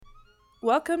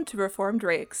Welcome to Reformed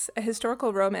Rakes, a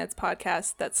historical romance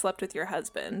podcast that slept with your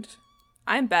husband.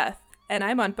 I'm Beth, and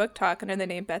I'm on Book Talk under the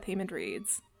name Beth Heyman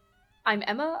Reads. I'm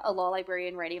Emma, a law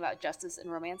librarian writing about justice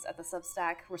and romance at the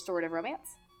Substack Restorative Romance.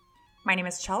 My name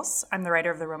is Chels. I'm the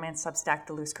writer of the romance Substack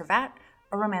The Loose Cravat,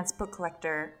 a romance book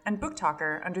collector and book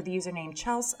talker under the username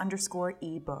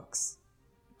Chels_ebooks.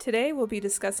 Today we'll be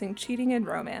discussing cheating in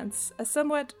romance, a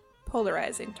somewhat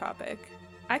polarizing topic.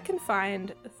 I can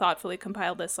find thoughtfully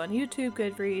compiled lists on YouTube,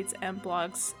 Goodreads, and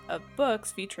blogs of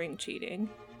books featuring cheating.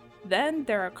 Then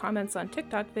there are comments on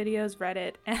TikTok videos,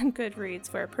 Reddit, and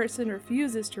Goodreads where a person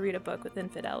refuses to read a book with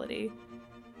infidelity.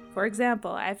 For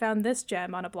example, I found this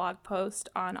gem on a blog post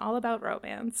on All About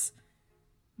Romance.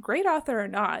 Great author or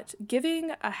not,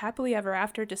 giving a happily ever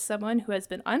after to someone who has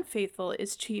been unfaithful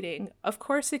is cheating. Of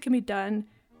course it can be done.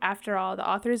 After all, the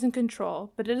author is in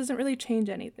control, but it doesn't really change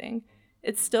anything.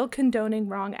 It's still condoning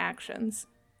wrong actions.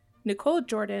 Nicole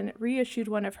Jordan reissued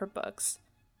one of her books,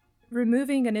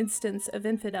 removing an instance of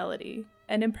infidelity,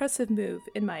 an impressive move,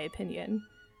 in my opinion.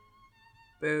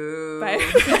 Boo.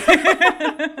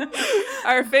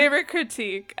 Our favorite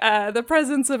critique, the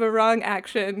presence of a wrong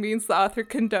action means the author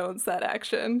condones that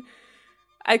action.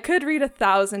 I could read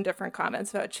 1,000 different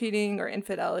comments about cheating or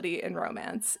infidelity in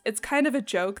romance. It's kind of a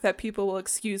joke that people will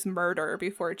excuse murder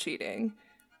before cheating.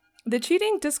 The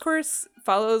cheating discourse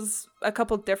follows a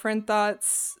couple different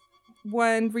thoughts.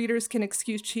 One, readers can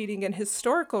excuse cheating in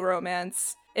historical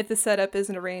romance if the setup is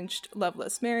an arranged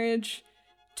loveless marriage.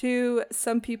 Two,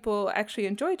 some people actually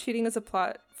enjoy cheating as a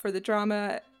plot for the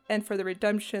drama and for the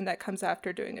redemption that comes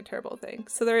after doing a terrible thing.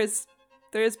 So there is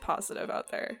positive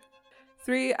out there.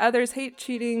 Three, others hate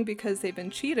cheating because they've been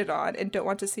cheated on and don't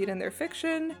want to see it in their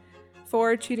fiction.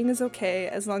 Four, cheating is okay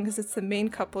as long as it's the main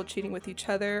couple cheating with each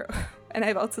other. And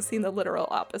I've also seen the literal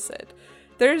opposite.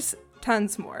 There's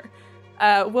tons more.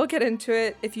 We'll get into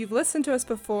it. If you've listened to us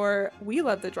before, we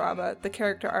love the drama, the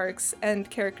character arcs,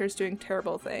 and characters doing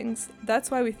terrible things.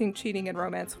 That's why we think cheating in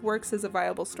romance works as a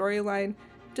viable storyline,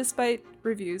 despite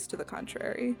reviews to the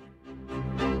contrary.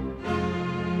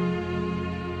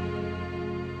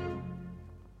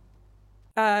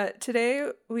 Today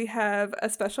we have a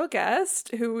special guest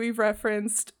who we've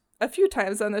referenced a few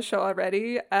times on the show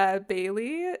already,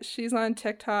 Bailey. She's on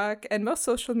TikTok and most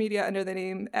social media under the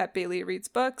name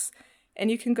 @BaileyReadsBooks,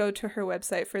 and you can go to her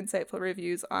website for insightful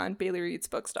reviews on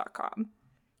BaileyReadsBooks.com.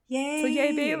 Yay! So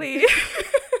yay, Bailey!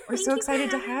 We're so excited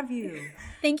to have you.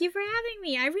 Thank you for having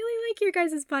me. I really like your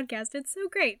guys' podcast. It's so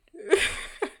great.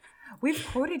 We've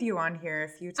quoted you on here a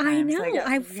few times. I know.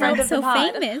 I felt so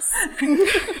famous.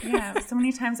 Yeah, so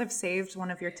many times I've saved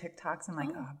one of your TikToks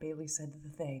and Bailey said the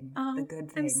thing, the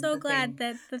good thing. I'm so glad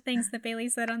that the things that Bailey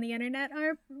said on the internet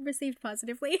are received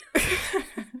positively. I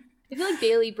feel like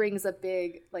Bailey brings a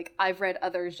big, I've read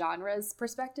other genres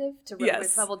perspective to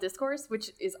romance novel discourse,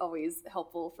 which is always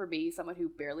helpful for me, someone who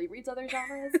barely reads other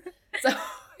genres. So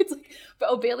it's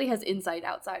but Bailey has insight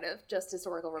outside of just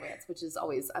historical romance, which is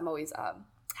I'm always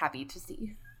happy to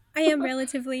see. I am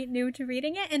relatively new to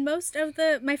reading it, and most of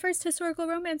my first historical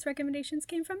romance recommendations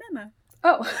came from Emma.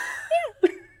 Oh. Yeah.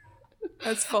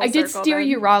 That's full I did circle, steer then.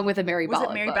 you wrong with a Mary Was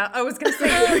Bollock it Mary book. I was going to say.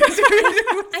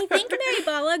 I think Mary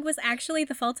Bollock was actually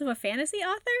the fault of a fantasy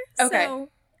author. Okay. So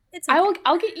it's okay.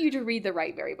 I'll get you to read the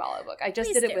right Mary Bollock book. I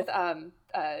just Please did do. it with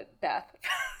Beth.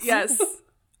 Yes,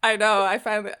 I know. I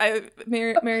find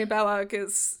Mary Balog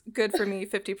is good for me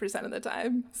 50% of the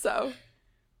time. So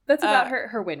That's about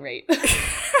her win rate.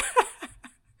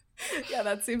 yeah,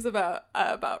 that seems about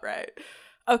right.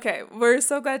 Okay, we're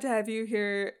so glad to have you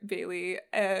here, Bailey,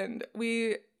 and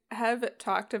we have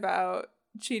talked about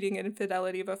cheating and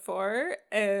infidelity before,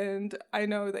 and I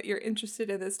know that you're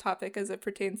interested in this topic as it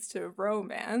pertains to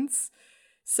romance.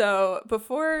 So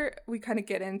before we kind of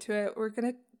get into it, we're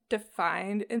going to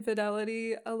define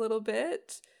infidelity a little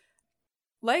bit.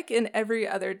 Like in every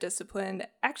other discipline,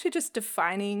 actually just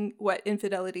defining what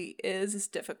infidelity is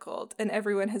difficult, and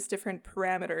everyone has different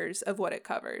parameters of what it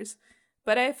covers.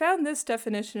 But I found this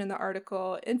definition in the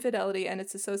article, Infidelity and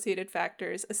Its Associated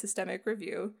Factors, a Systemic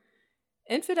Review.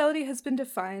 Infidelity has been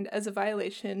defined as a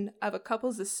violation of a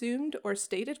couple's assumed or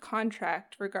stated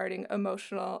contract regarding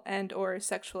emotional and/or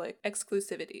sexual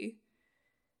exclusivity.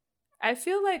 I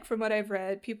feel like from what I've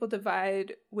read, people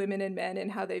divide women and men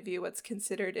in how they view what's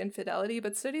considered infidelity,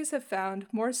 but studies have found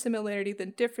more similarity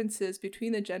than differences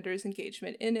between the genders'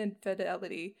 engagement in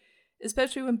infidelity,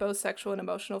 especially when both sexual and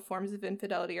emotional forms of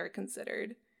infidelity are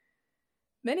considered.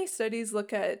 Many studies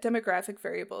look at demographic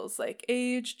variables like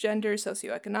age, gender,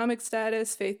 socioeconomic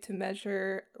status, faith to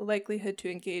measure likelihood to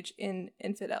engage in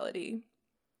infidelity.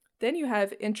 Then you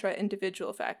have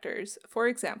intra-individual factors. For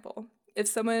example, if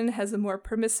someone has a more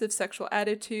permissive sexual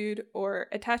attitude or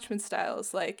attachment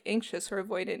styles like anxious or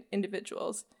avoidant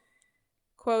individuals.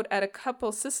 Quote, at a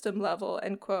couple system level,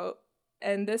 end quote,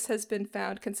 and this has been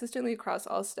found consistently across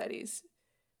all studies.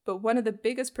 But one of the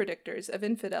biggest predictors of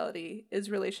infidelity is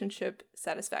relationship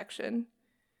satisfaction.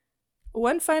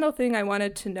 One final thing I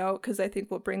wanted to note, because I think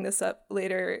we'll bring this up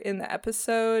later in the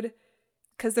episode,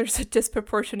 because there's a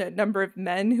disproportionate number of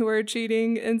men who are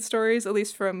cheating in stories, at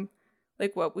least from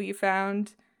like what we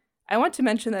found. I want to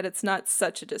mention that it's not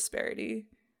such a disparity.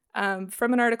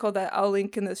 From an article that I'll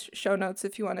link in the show notes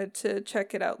if you wanted to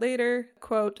check it out later,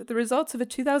 quote, the results of a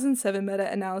 2007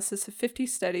 meta-analysis of 50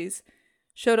 studies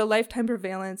showed a lifetime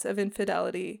prevalence of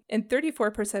infidelity in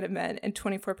 34% of men and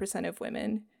 24% of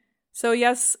women. So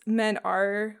yes, men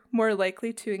are more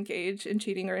likely to engage in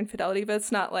cheating or infidelity, but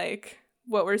it's not like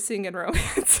what we're seeing in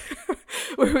romance,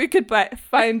 where we could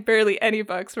find barely any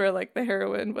books where like the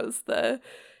heroine was the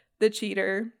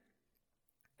cheater.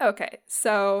 Okay,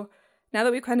 so now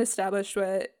that we've kind of established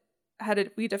how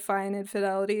did we define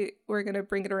infidelity, we're going to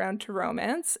bring it around to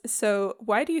romance. So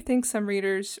why do you think some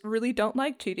readers really don't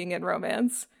like cheating in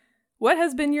romance? What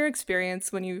has been your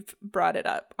experience when you've brought it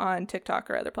up on TikTok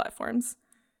or other platforms?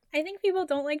 I think people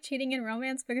don't like cheating in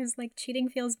romance because like cheating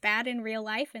feels bad in real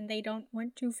life and they don't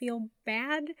want to feel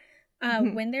bad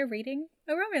when they're reading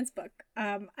a romance book.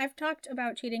 I've talked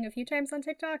about cheating a few times on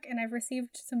TikTok and I've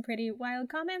received some pretty wild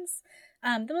comments.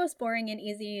 The most boring and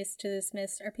easiest to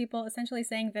dismiss are people essentially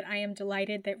saying that I am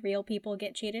delighted that real people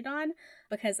get cheated on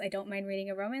because I don't mind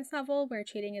reading a romance novel where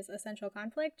cheating is a central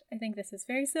conflict. I think this is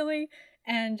very silly.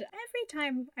 And every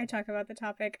time I talk about the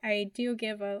topic, I do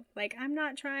give a, like, I'm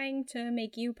not trying to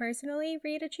make you personally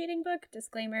read a cheating book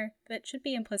disclaimer that should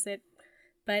be implicit,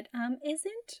 but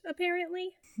isn't,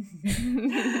 apparently.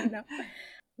 No.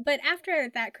 But after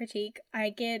that critique, I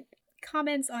get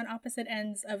comments on opposite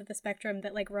ends of the spectrum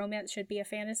that like romance should be a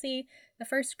fantasy. The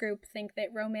first group think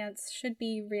that romance should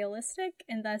be realistic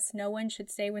and thus no one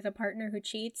should stay with a partner who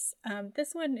cheats.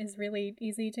 This one is really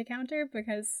easy to counter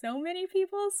because so many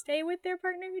people stay with their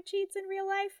partner who cheats in real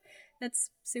life.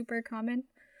 That's super common.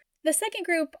 The second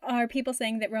group are people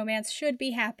saying that romance should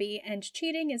be happy and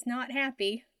cheating is not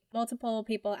happy. Multiple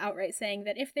people outright saying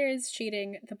that if there is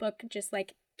cheating, the book just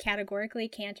like categorically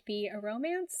can't be a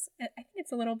romance. I think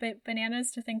it's a little bit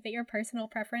bananas to think that your personal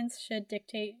preference should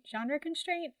dictate genre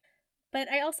constraint. But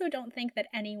I also don't think that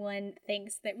anyone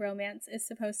thinks that romance is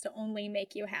supposed to only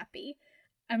make you happy.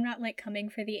 I'm not like coming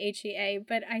for the HEA,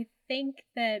 but I think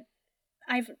that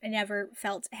I've never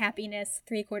felt happiness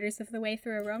 3/4 of the way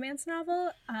through a romance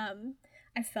novel.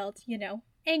 I felt,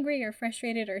 angry or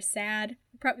frustrated or sad,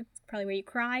 probably where you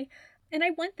cry. And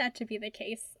I want that to be the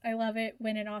case. I love it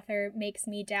when an author makes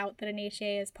me doubt that an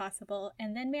HA is possible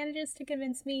and then manages to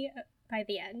convince me by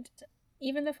the end.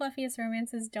 Even the fluffiest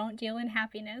romances don't deal in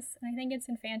happiness, and I think it's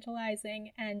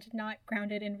infantilizing and not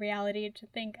grounded in reality to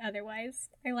think otherwise.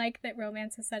 I like that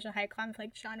romance is such a high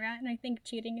conflict genre, and I think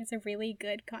cheating is a really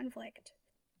good conflict.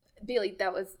 Bailey,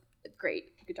 that was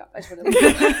great. Good job. I just wanted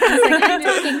I'm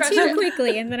talking too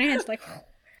quickly, and then I had to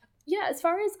Yeah, as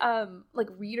far as like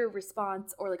reader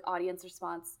response or like audience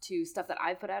response to stuff that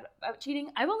I've put out about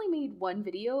cheating, I've only made one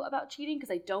video about cheating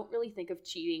because I don't really think of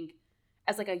cheating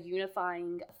as like a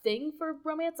unifying thing for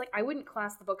romance. Like I wouldn't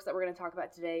class the books that we're going to talk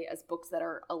about today as books that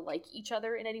are alike each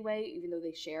other in any way, even though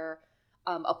they share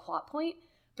a plot point.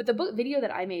 But the book video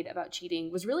that I made about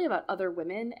cheating was really about other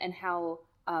women and how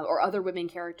or other women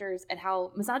characters and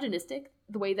how misogynistic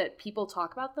the way that people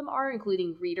talk about them are,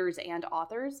 including readers and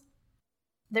authors.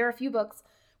 There are a few books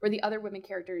where the other women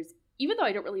characters, even though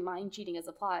I don't really mind cheating as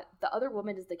a plot, the other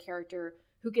woman is the character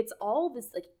who gets all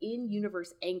this like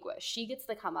in-universe anguish. She gets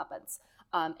the comeuppance.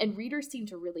 And readers seem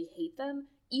to really hate them,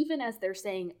 even as they're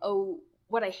saying, oh,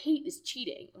 what I hate is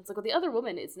cheating. It's like, well, the other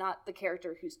woman is not the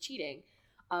character who's cheating.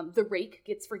 The rake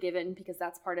gets forgiven because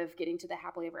that's part of getting to the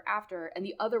happily ever after. And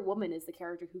the other woman is the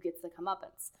character who gets the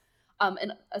comeuppance.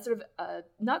 And a sort of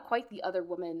not quite the other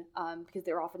woman, because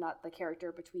they're often not the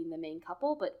character between the main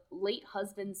couple, but late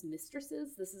husbands'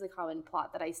 mistresses. This is a common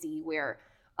plot that I see where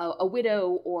a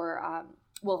widow or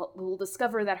will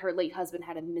discover that her late husband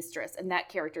had a mistress, and that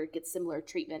character gets similar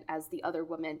treatment as the other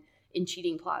woman in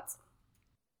cheating plots.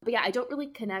 But yeah, I don't really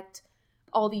connect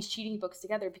all these cheating books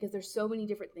together because there's so many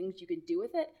different things you can do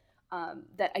with it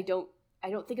that I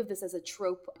don't think of this as a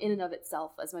trope in and of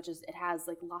itself as much as it has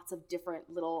like lots of different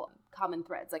little common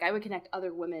threads. Like I would connect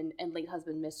other women and late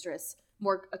husband mistress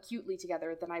more acutely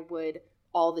together than I would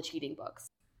all the cheating books.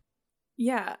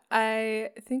 Yeah, I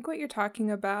think what you're talking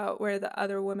about where the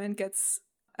other woman gets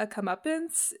a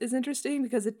comeuppance is interesting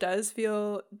because it does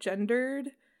feel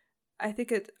gendered. I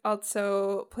think it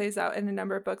also plays out in a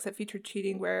number of books that feature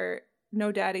cheating where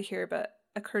no data here, but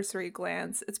a cursory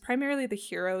glance. It's primarily the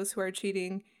heroes who are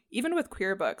cheating. Even with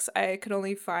queer books, I could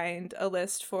only find a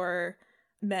list for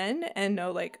men and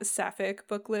no like sapphic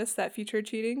book lists that feature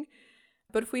cheating.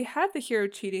 But if we have the hero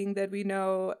cheating, then we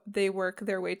know they work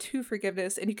their way to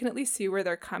forgiveness, and you can at least see where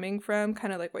they're coming from,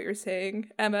 kind of like what you're saying,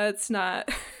 Emma. It's not...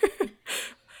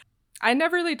 I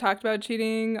never really talked about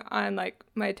cheating on like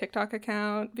my TikTok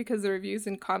account because the reviews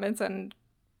and comments on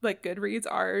like Goodreads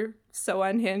are so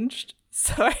unhinged.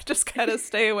 So I just kind of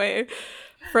stay away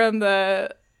from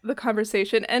the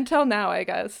conversation until now, I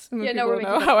guess. Yeah, people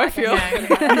know how I feel.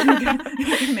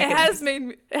 It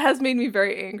has made me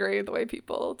very angry the way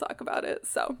people talk about it.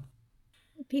 So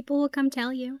people will come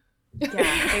tell you.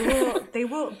 Yeah, they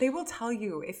will tell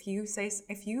you if you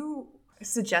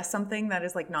suggest something that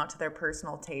is like not to their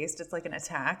personal taste. It's like an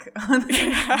attack on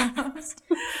the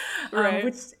right.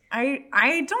 Which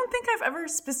I don't think I've ever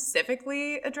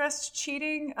specifically addressed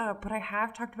cheating, but I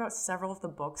have talked about several of the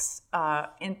books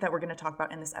that we're going to talk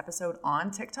about in this episode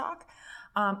on TikTok.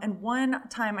 And one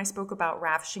time I spoke about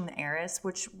Ravishing the Heiress,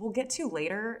 which we'll get to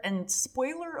later, and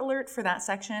spoiler alert for that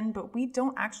section, but we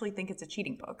don't actually think it's a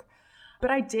cheating book.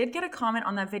 But I did get a comment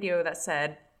on that video that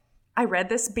said, I read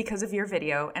this because of your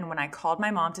video, and when I called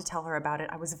my mom to tell her about it,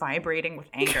 I was vibrating with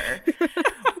anger,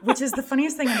 which is the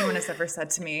funniest thing anyone has ever said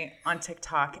to me on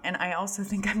TikTok. And I also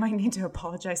think I might need to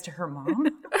apologize to her mom.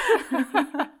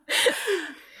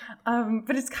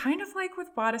 But it's kind of like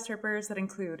with bodice strippers that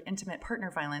include intimate partner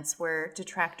violence, where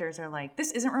detractors are like,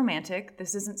 this isn't romantic.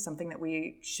 This isn't something that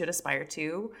we should aspire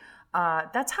to.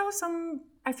 That's how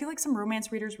I feel like some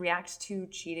romance readers react to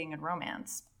cheating and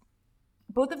romance.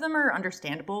 Both of them are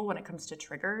understandable when it comes to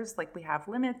triggers, like we have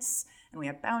limits and we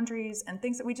have boundaries and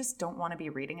things that we just don't want to be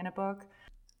reading in a book.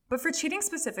 But for cheating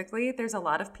specifically, there's a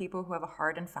lot of people who have a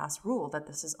hard and fast rule that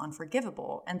this is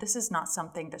unforgivable, and this is not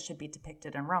something that should be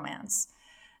depicted in romance.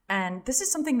 And this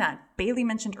is something that Bailey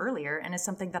mentioned earlier, and is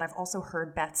something that I've also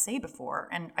heard Beth say before,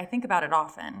 and I think about it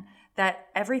often, that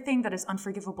everything that is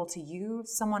unforgivable to you,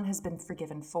 someone has been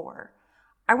forgiven for.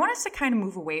 I want us to kind of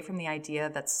move away from the idea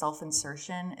that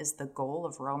self-insertion is the goal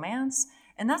of romance,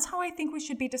 and that's how I think we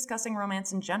should be discussing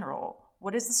romance in general.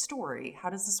 What is the story? How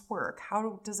does this work?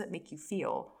 How does it make you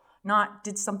feel? Not,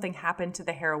 did something happen to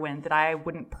the heroine that I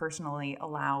wouldn't personally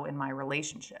allow in my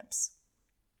relationships?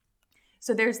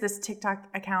 So there's this TikTok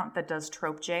account that does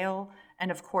trope jail,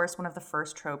 and of course one of the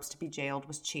first tropes to be jailed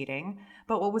was cheating.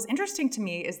 But what was interesting to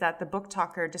me is that the book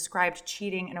talker described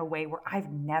cheating in a way where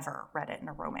I've never read it in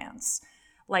a romance.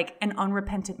 Like an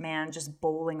unrepentant man just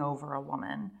bowling over a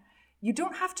woman. You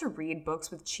don't have to read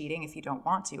books with cheating if you don't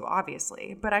want to,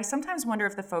 obviously, but I sometimes wonder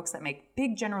if the folks that make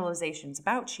big generalizations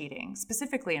about cheating,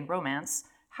 specifically in romance,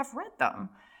 have read them.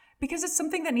 Because it's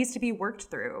something that needs to be worked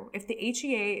through. If the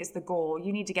HEA is the goal,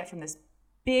 you need to get from this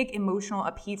big emotional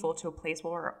upheaval to a place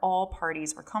where all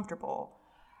parties are comfortable.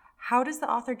 How does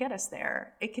the author get us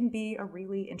there? It can be a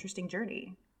really interesting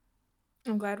journey.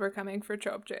 I'm glad we're coming for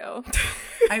trope jail.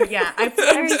 I've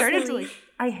started to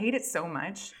I hate it so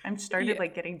much. I'm started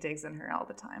getting digs in her all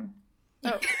the time.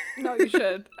 Oh, no, you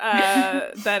should.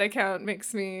 That account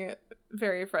makes me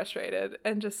very frustrated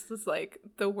and just is like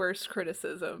the worst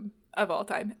criticism of all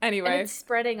time. Anyway. And it's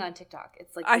spreading on TikTok.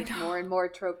 It's like more and more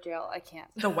trope jail. I can't.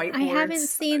 The whiteboards. I haven't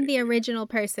seen the original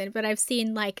person, but I've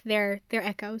seen like their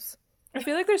echoes. I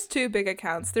feel like there's two big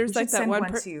accounts. There's like that one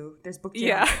There's book jail.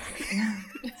 Yeah.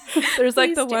 There's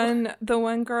like the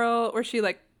one girl where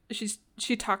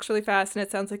she talks really fast and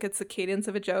it sounds like it's the cadence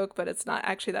of a joke, but it's not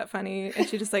actually that funny, and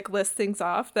she just like lists things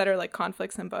off that are like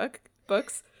conflicts in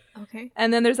books. Okay.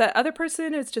 And then there's that other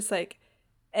person who's just like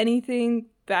anything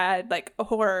bad, like a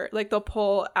horror, like they'll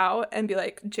pull out and be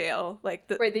like jail, like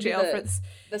the jail for this.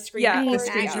 The screen. Yeah, the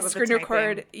screen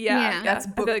record. Yeah, that's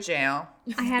book jail.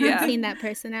 I haven't seen that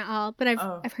person at all, but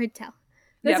I've heard tell.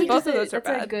 That's both of those are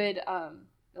bad. That's a good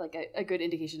a good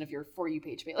indication of your For You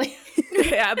page, Bailey.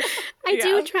 Yeah, I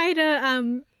do try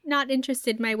to not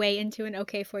interested my way into an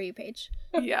okay For You page.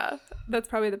 Yeah, that's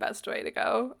probably the best way to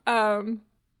go.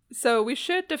 So we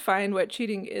should define what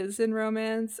cheating is in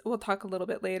romance. We'll talk a little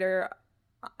bit later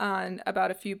on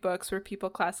about a few books where people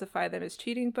classify them as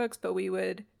cheating books, but we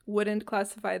wouldn't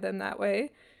classify them that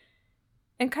way.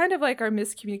 And kind of like our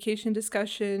miscommunication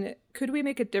discussion, could we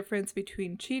make a difference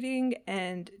between cheating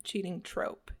and cheating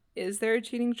trope? Is there a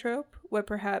cheating trope? What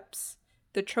perhaps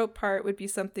the trope part would be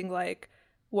something like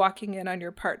walking in on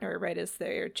your partner right as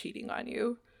they're cheating on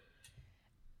you.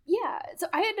 Yeah, so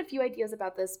I had a few ideas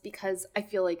about this because I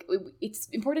feel like it's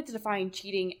important to define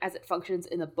cheating as it functions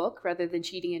in the book rather than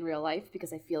cheating in real life,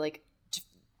 because I feel like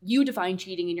you define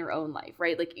cheating in your own life,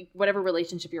 right? Like whatever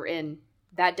relationship you're in,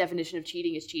 that definition of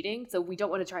cheating is cheating. So we don't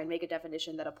want to try and make a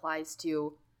definition that applies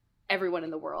to everyone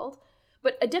in the world.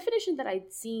 But a definition that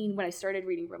I'd seen when I started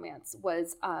reading romance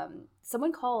was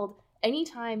someone called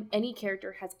anytime any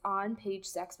character has on-page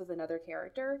sex with another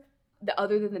character,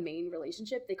 other than the main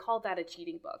relationship, they called that a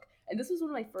cheating book. And this was one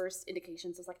of my first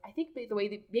indications. I was like, I think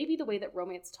maybe the way that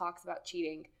romance talks about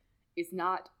cheating is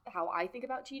not how I think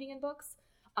about cheating in books.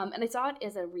 And I saw it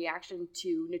as a reaction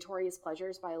to Notorious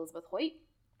Pleasures by Elizabeth Hoyt,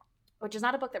 which is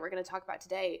not a book that we're going to talk about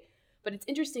today. But it's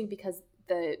interesting because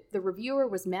the reviewer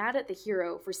was mad at the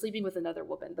hero for sleeping with another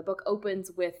woman. The book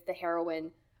opens with the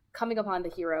heroine coming upon the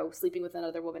hero sleeping with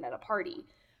another woman at a party.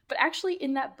 But actually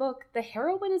in that book, the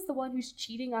heroine is the one who's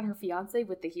cheating on her fiance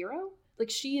with the hero. Like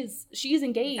she is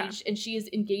engaged, and she is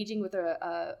engaging with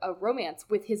a romance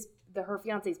with her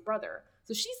fiance's brother.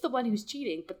 So she's the one who's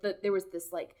cheating. But there was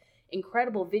this like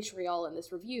incredible vitriol in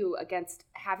this review against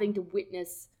having to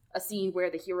witness a scene where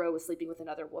the hero was sleeping with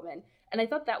another woman. And I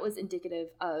thought that was indicative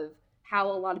of how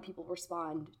a lot of people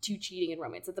respond to cheating in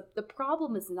romance. So the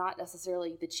problem is not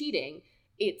necessarily the cheating,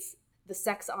 it's the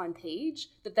sex on page.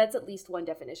 That's at least one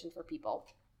definition for people.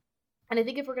 And I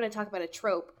think if we're going to talk about a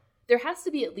trope, there has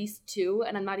to be at least two,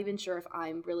 and I'm not even sure if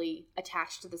I'm really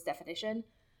attached to this definition,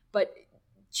 but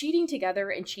cheating together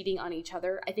and cheating on each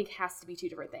other, I think has to be two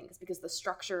different things because the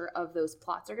structure of those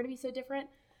plots are going to be so different.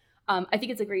 I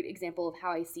think it's a great example of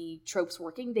how I see tropes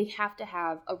working. They have to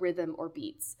have a rhythm or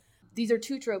beats. These are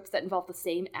two tropes that involve the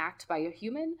same act by a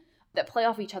human that play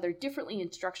off each other differently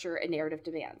in structure and narrative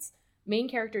demands. Main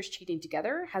characters cheating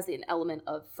together has an element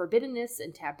of forbiddenness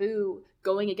and taboo,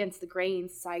 going against the grain,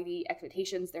 society,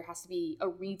 expectations. There has to be a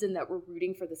reason that we're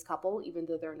rooting for this couple, even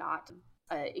though they're not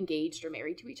engaged or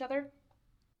married to each other.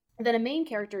 And then a main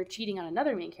character cheating on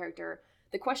another main character,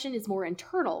 the question is more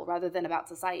internal rather than about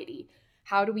society.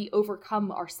 How do we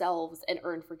overcome ourselves and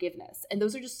earn forgiveness? And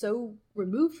those are just so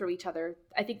removed from each other.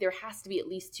 I think there has to be at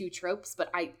least two tropes,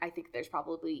 but I think there's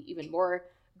probably even more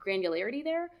granularity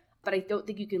there. But I don't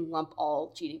think you can lump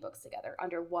all cheating books together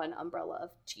under one umbrella of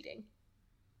cheating.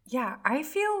 Yeah, I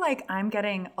feel like I'm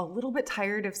getting a little bit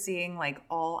tired of seeing like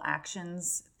all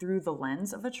actions through the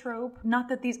lens of a trope. Not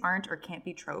that these aren't or can't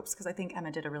be tropes, because I think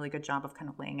Emma did a really good job of kind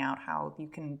of laying out how you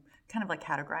can kind of like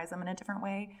categorize them in a different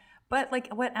way. But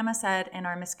like what Emma said in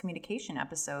our miscommunication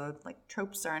episode, like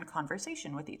tropes are in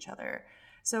conversation with each other.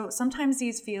 So sometimes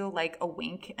these feel like a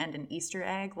wink and an Easter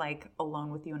egg, like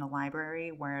Alone with You in a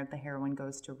Library, where the heroine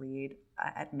goes to read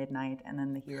at midnight and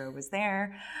then the hero is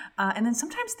there. And then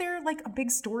sometimes they're like a big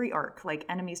story arc, like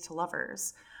Enemies to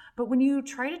Lovers. But when you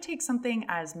try to take something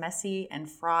as messy and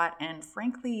fraught and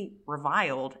frankly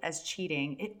reviled as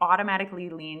cheating, it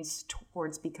automatically leans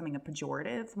towards becoming a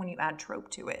pejorative when you add trope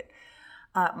to it.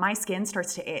 My skin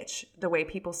starts to itch the way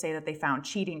people say that they found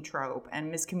cheating trope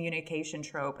and miscommunication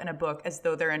trope in a book as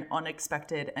though they're an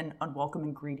unexpected and unwelcome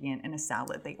ingredient in a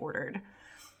salad they ordered.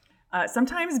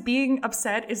 Sometimes being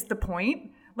upset is the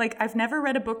point. Like, I've never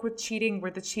read a book with cheating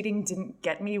where the cheating didn't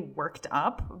get me worked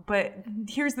up. But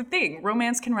here's the thing.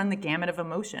 Romance can run the gamut of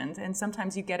emotions, and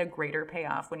sometimes you get a greater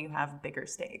payoff when you have bigger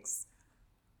stakes.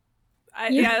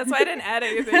 Yeah, that's why I didn't add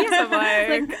anything. So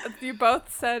like, you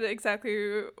both said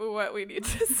exactly what we need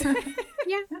to say.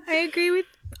 Yeah, I agree with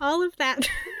all of that.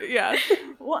 Yeah.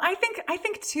 Well, I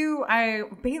think too,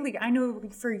 Bailey, I know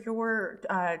for your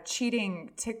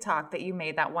cheating TikTok that you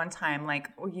made that one time, like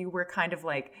you were kind of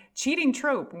like cheating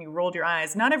trope and you rolled your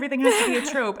eyes. Not everything has to be a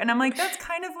trope. And I'm like, that's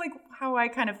kind of like how I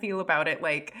kind of feel about it.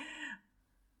 Like,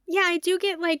 yeah, I do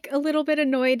get like a little bit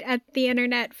annoyed at the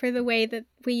internet for the way that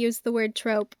we use the word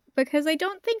trope, because I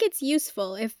don't think it's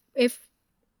useful. If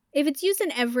it's used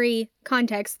in every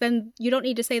context, then you don't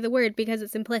need to say the word because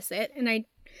it's implicit. And I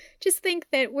just think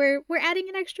that we're adding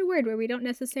an extra word where we don't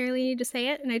necessarily need to say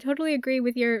it. And I totally agree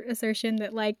with your assertion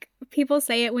that like people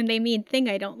say it when they mean thing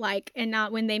I don't like and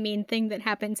not when they mean thing that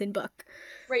happens in book.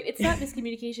 Right. It's not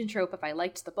miscommunication trope if I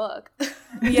liked the book.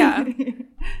 Yeah.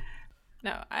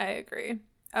 No, I agree.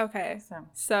 Okay,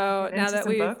 so now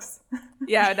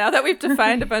that we've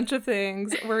defined a bunch of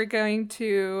things, we're going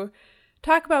to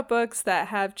talk about books that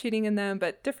have cheating in them,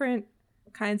 but different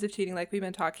kinds of cheating, like we've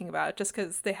been talking about. Just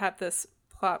because they have this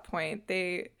plot point,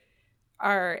 they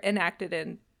are enacted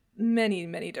in many,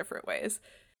 many different ways.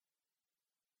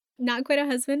 Not Quite a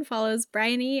Husband follows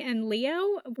Bryony and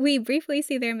Leo. We briefly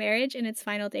see their marriage in its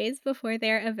final days before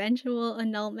their eventual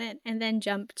annulment, and then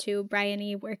jump to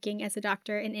Bryony working as a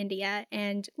doctor in India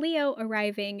and Leo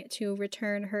arriving to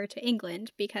return her to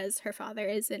England because her father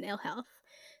is in ill health.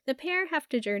 The pair have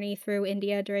to journey through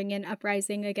India during an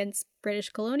uprising against British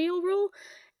colonial rule,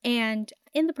 and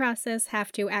in the process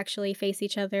have to actually face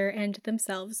each other and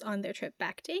themselves on their trip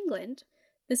back to England.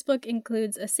 This book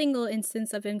includes a single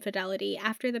instance of infidelity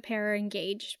after the pair are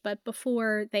engaged, but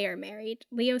before they are married.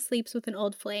 Leo sleeps with an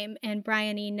old flame, and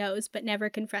Bryony knows but never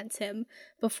confronts him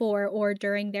before or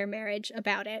during their marriage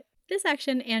about it. This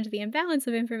action and the imbalance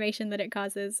of information that it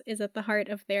causes is at the heart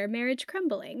of their marriage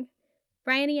crumbling.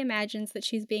 Bryony imagines that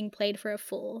she's being played for a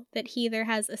fool, that he either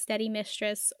has a steady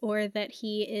mistress or that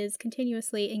he is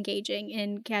continuously engaging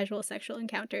in casual sexual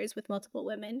encounters with multiple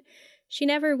women. She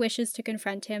never wishes to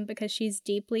confront him because she's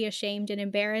deeply ashamed and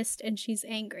embarrassed, and she's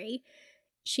angry.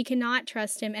 She cannot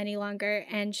trust him any longer,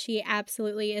 and she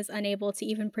absolutely is unable to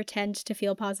even pretend to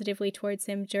feel positively towards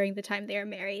him during the time they are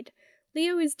married.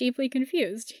 Leo is deeply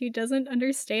confused. He doesn't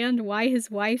understand why his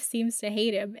wife seems to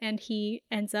hate him, and he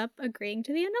ends up agreeing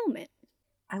to the annulment.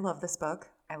 I love this book.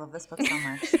 I love this book so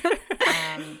much.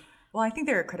 Well, I think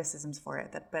there are criticisms for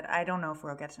it, but I don't know if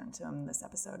we'll get into them in this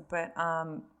episode. But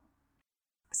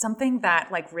something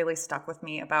that like really stuck with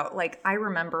me about, like, I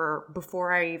remember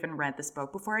before I even read this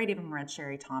book, before I'd even read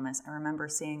Sherry Thomas, I remember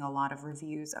seeing a lot of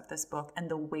reviews of this book,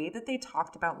 and the way that they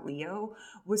talked about Leo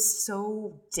was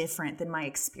so different than my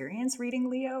experience reading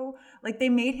Leo. Like, they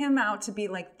made him out to be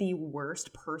like the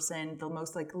worst person, the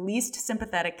most like least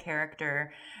sympathetic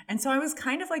character. And so I was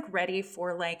kind of like ready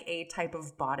for like a type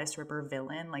of bodice ripper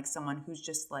villain, like someone who's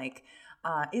just like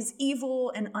is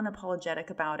evil and unapologetic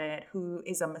about it, who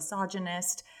is a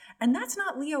misogynist. And that's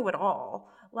not Leo at all.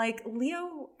 Like,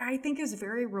 Leo, I think, is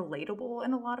very relatable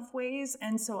in a lot of ways.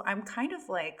 And so I'm kind of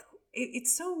like,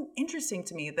 it's so interesting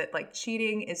to me that like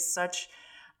cheating is such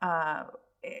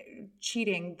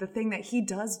cheating, the thing that he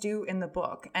does do in the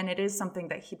book. And it is something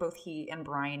that both he and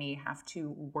Bryony have to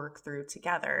work through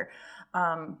together.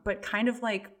 But kind of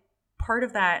like part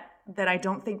of that I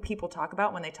don't think people talk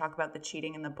about when they talk about the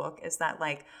cheating in the book is that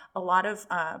like a lot of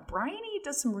Bryony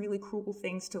does some really cruel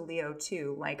things to Leo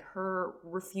too, like her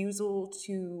refusal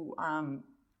to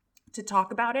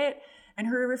talk about it, and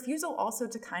her refusal also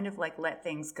to kind of like let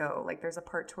things go. Like, there's a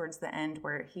part towards the end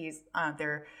where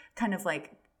they're kind of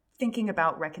like thinking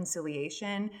about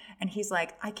reconciliation, and he's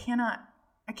like, I cannot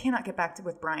get back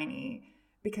with Bryony,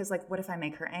 because like, what if I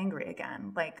make her angry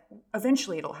again? Like,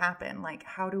 eventually it'll happen. Like,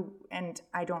 and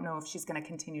I don't know if she's going to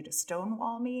continue to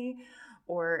stonewall me,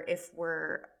 or if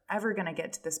we're ever going to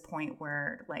get to this point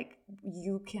where like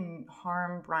you can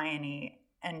harm Bryony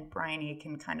and Bryony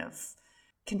can kind of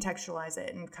contextualize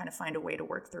it and kind of find a way to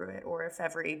work through it, or if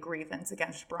every grievance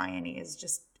against Bryony is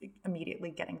just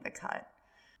immediately getting the cut.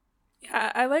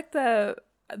 Yeah, I like the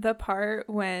part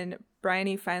when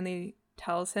Bryony finally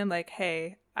tells him like,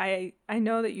 hey, I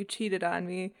know that you cheated on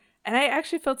me. And I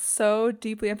actually felt so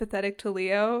deeply empathetic to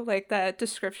Leo, like that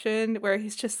description where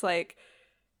he's just like,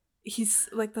 he's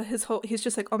like he's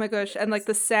just like, oh my gosh. And like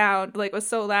the sound like was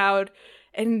so loud.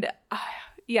 And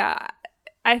yeah,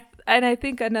 I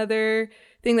think another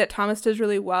thing that Thomas does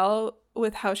really well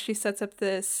with how she sets up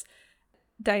this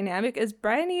dynamic is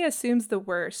Bryony assumes the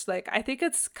worst. Like, I think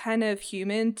it's kind of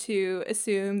human to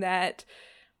assume that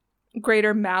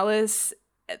greater malice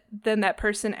than that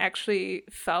person actually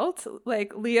felt.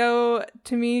 Like, Leo,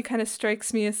 to me, kind of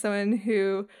strikes me as someone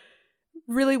who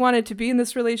really wanted to be in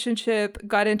this relationship,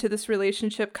 got into this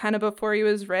relationship kind of before he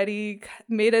was ready,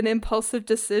 made an impulsive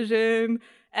decision,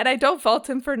 and I don't fault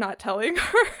him for not telling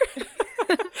her.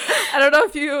 I don't know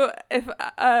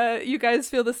if you guys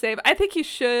feel the same. I think he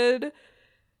should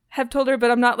have told her, but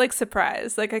I'm not like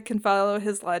surprised. Like, I can follow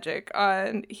his logic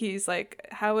on, he's like,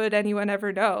 how would anyone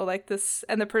ever know? Like, this,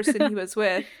 and the person he was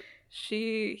with,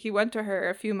 he went to her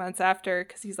a few months after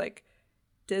because he's like,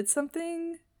 did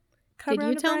something come Did around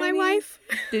you to tell my Bryony? wife?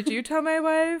 Did you tell my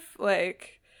wife?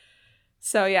 Like,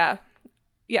 so yeah,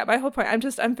 my whole point,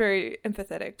 I'm very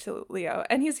empathetic to Leo,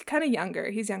 and he's kind of younger.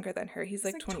 He's younger than her. He's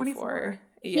like 24.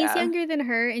 Yeah. He's younger than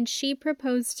her, and she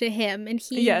proposed to him, and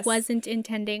he wasn't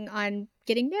intending on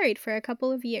getting married for a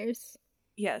couple of years.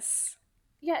 Yes.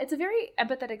 Yeah, it's a very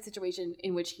empathetic situation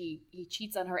in which he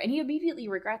cheats on her, and he immediately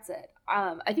regrets it.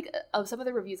 I think of some of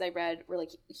the reviews I read were like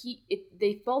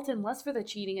they fault him less for the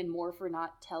cheating and more for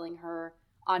not telling her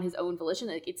on his own volition.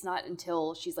 Like, it's not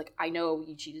until she's like, I know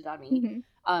you cheated on me,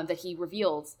 that he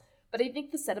reveals. But I think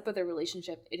the setup of their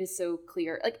relationship, it is so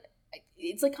clear. Like,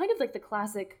 it's like kind of like the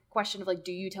classic question of like,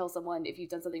 do you tell someone if you've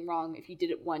done something wrong? If you did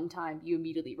it one time, you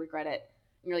immediately regret it.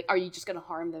 And you're like, are you just going to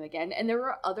harm them again? And there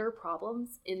are other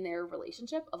problems in their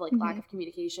relationship of like lack of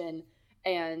communication.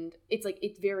 And it's like,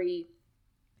 it's very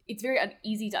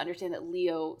easy to understand that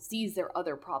Leo sees their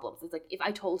other problems. It's like, if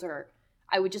I told her,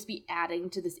 I would just be adding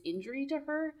to this injury to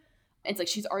her. And it's like,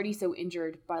 she's already so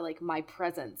injured by like my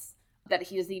presence. that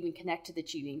he doesn't even connect to the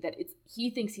cheating, that he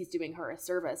thinks he's doing her a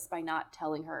service by not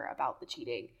telling her about the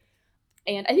cheating.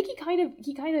 And I think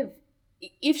he kind of,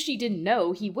 if she didn't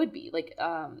know, he would be like,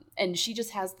 and she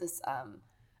just has this,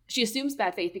 she assumes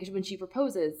bad faith because when she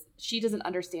proposes, she doesn't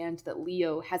understand that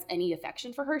Leo has any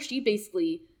affection for her. She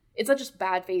basically, it's not just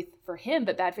bad faith for him,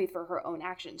 but bad faith for her own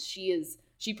actions.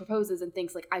 She proposes and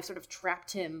thinks like, I've sort of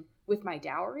trapped him with my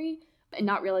dowry, and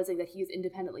not realizing that he is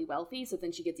independently wealthy. So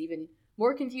then she gets even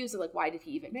more confused of like, why did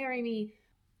he even marry me?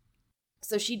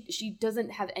 So she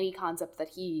doesn't have any concept that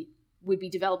he would be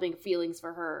developing feelings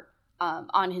for her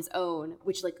on his own,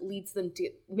 which like leads them to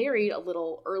get married a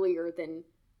little earlier than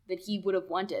he would have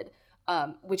wanted,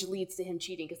 which leads to him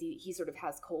cheating because he sort of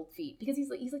has cold feet because he's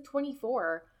like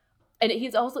 24, and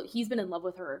he's been in love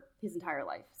with her his entire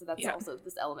life. So that's also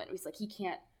this element. He's like, he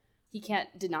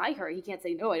can't deny her. He can't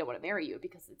say, no, I don't want to marry you,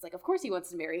 because it's like, of course he wants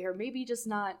to marry her. Maybe just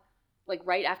not like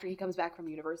right after he comes back from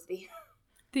university.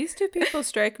 These two people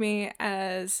strike me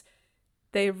as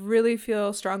they really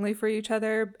feel strongly for each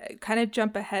other, kind of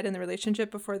jump ahead in the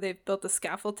relationship before they've built the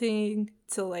scaffolding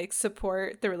to like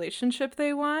support the relationship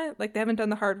they want. Like they haven't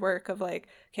done the hard work of like,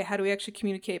 okay, how do we actually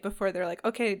communicate before they're like,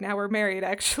 okay, now we're married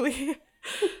actually.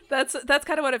 That's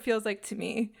kind of what it feels like to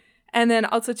me. And then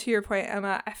also to your point,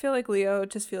 Emma, I feel like Leo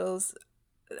just feels,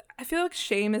 I feel like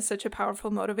shame is such a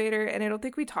powerful motivator, and I don't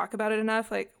think we talk about it enough.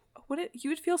 Like, you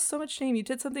would feel so much shame. You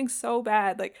did something so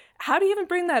bad. Like, how do you even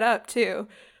bring that up too?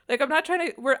 Like, I'm not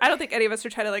trying to, I don't think any of us are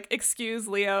trying to like excuse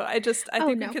Leo. I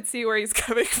think we could see where he's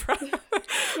coming from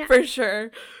for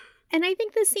sure. And I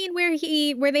think the scene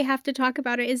where they have to talk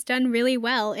about it is done really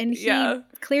well. And he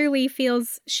clearly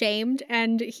feels shamed,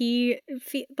 and he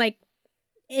like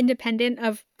independent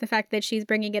of the fact that she's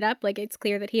bringing it up. Like, it's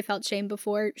clear that he felt shame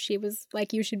before she was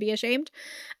like, you should be ashamed.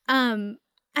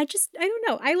 I don't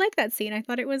know. I like that scene. I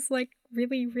thought it was like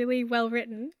really, really well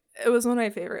written. It was one of my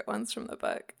favorite ones from the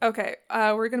book. Okay,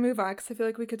 we're going to move on because I feel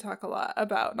like we could talk a lot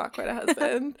about Not Quite a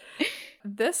Husband.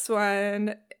 This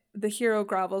one, the hero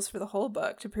grovels for the whole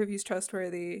book to prove he's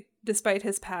trustworthy despite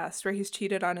his past where he's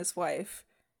cheated on his wife.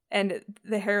 And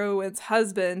the heroine's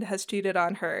husband has cheated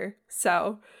on her.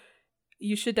 So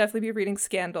you should definitely be reading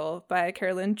Scandal by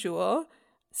Carolyn Jewell.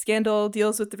 Scandal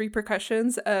deals with the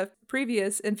repercussions of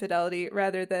previous infidelity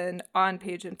rather than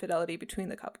on-page infidelity between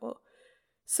the couple.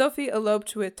 Sophie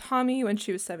eloped with Tommy when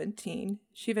she was 17.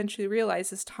 She eventually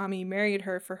realizes Tommy married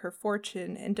her for her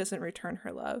fortune and doesn't return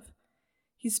her love.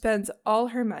 He spends all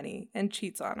her money and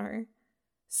cheats on her.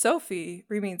 Sophie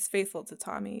remains faithful to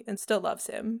Tommy and still loves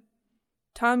him.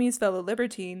 Tommy's fellow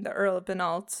libertine, the Earl of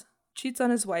Binault, cheats on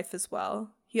his wife as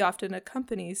well. He often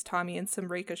accompanies Tommy in some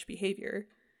rakish behavior.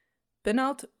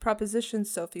 Binault propositions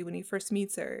Sophie when he first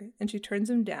meets her, and she turns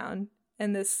him down,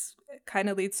 and this kind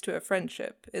of leads to a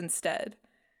friendship instead.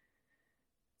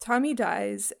 Tommy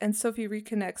dies, and Sophie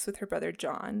reconnects with her brother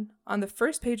John. On the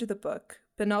first page of the book,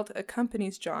 Binault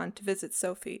accompanies John to visit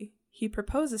Sophie. He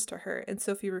proposes to her, and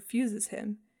Sophie refuses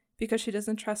him because she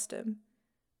doesn't trust him.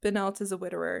 Binault is a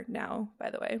widower now, by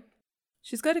the way.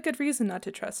 She's got a good reason not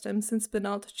to trust him, since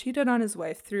Binault cheated on his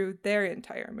wife through their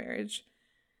entire marriage.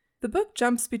 The book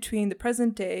jumps between the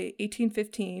present day,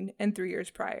 1815, and 3 years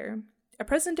prior. A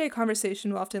present-day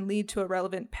conversation will often lead to a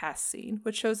relevant past scene,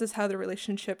 which shows us how the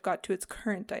relationship got to its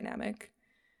current dynamic.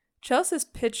 Chelsea's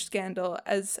pitched Scandal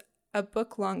as a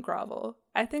book-long grovel.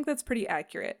 I think that's pretty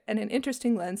accurate, and an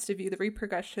interesting lens to view the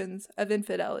repercussions of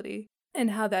infidelity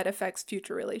and how that affects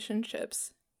future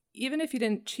relationships, even if you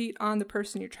didn't cheat on the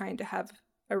person you're trying to have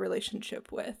a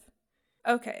relationship with.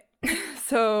 Okay,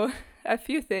 so a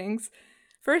few things.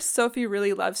 First, Sophie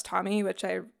really loves Tommy, which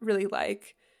I really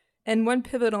like. And one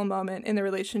pivotal moment in the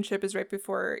relationship is right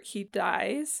before he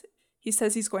dies. He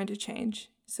says he's going to change.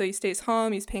 So he stays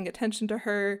home, he's paying attention to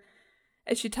her.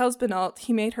 As she tells Binault,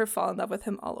 he made her fall in love with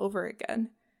him all over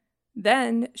again.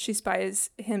 Then she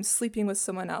spies him sleeping with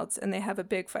someone else, and they have a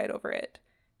big fight over it.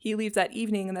 He leaves that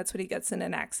evening, and that's when he gets in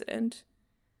an accident.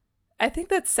 I think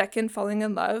that second falling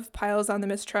in love piles on the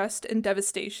mistrust and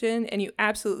devastation, and you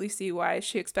absolutely see why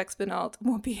she expects Binault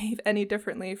won't behave any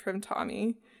differently from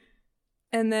Tommy.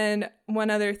 And then one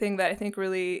other thing that I think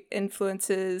really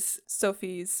influences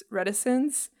Sophie's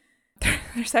reticence,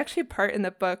 there's actually a part in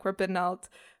the book where Binault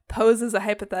poses a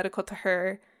hypothetical to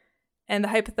her, and the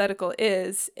hypothetical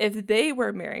is, if they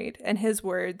were married, and his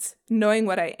words, knowing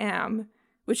what I am,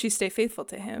 would she stay faithful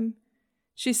to him?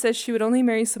 She says she would only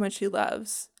marry someone she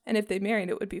loves, and if they married,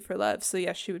 it would be for love, so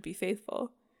yes, she would be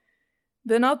faithful.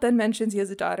 Binault then mentions he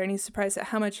has a daughter, and he's surprised at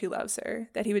how much he loves her,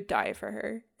 that he would die for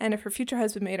her, and if her future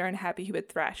husband made her unhappy, he would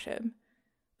thrash him.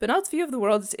 Bernard's view of the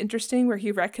world is interesting, where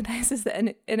he recognizes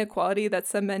the inequality that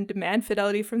some men demand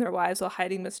fidelity from their wives while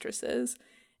hiding mistresses,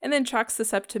 and then chalks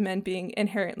this up to men being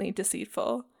inherently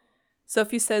deceitful.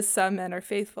 Sophie says some men are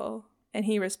faithful, and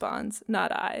he responds,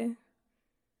 not I.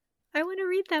 I want to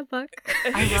read that book.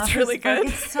 I love it's really good.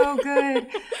 Book. It's so good.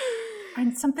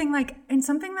 And something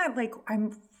that like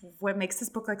what makes this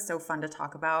book like so fun to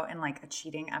talk about in like a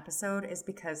cheating episode is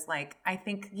because like I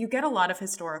think you get a lot of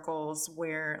historicals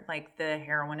where like the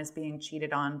heroine is being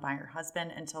cheated on by her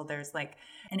husband until there's like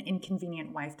an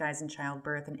inconvenient wife dies in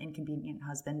childbirth, an inconvenient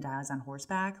husband dies on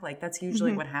horseback. Like that's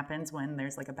usually what happens when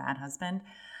there's like a bad husband.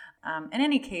 In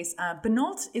any case,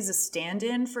 Benoit is a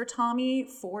stand-in for Tommy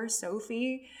for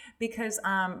Sophie because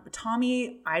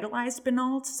Tommy idolized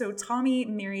Benoit. So Tommy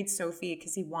married Sophie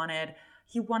because he wanted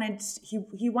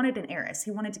an heiress.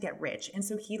 He wanted to get rich, and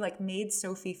so he like made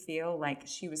Sophie feel like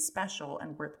she was special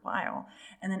and worthwhile.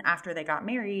 And then after they got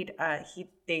married,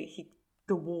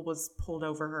 the wool was pulled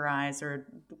over her eyes, or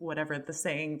whatever the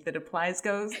saying that applies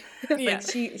goes. Yeah.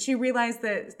 Like she realized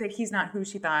that he's not who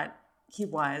she thought he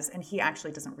was, and he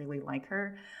actually doesn't really like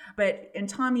her. And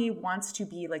Tommy wants to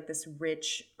be like this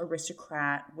rich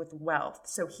aristocrat with wealth,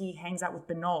 so he hangs out with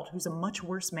Benoit, who's a much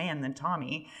worse man than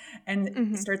Tommy,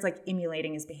 and starts like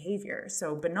emulating his behavior.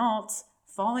 So Benoit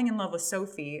falling in love with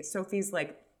Sophie. Sophie's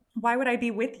like, why would I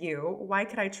be with you? Why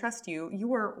could I trust you?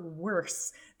 You are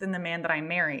worse than the man that I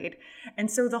married.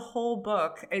 And so the whole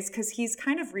book is because he's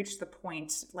kind of reached the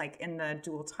point, like in the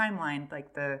dual timeline,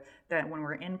 like that when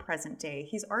we're in present day,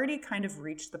 he's already kind of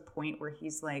reached the point where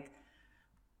he's like,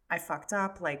 I fucked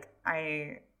up. Like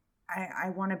I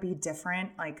want to be different.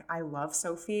 Like I love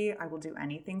Sophie. I will do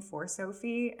anything for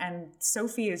Sophie. And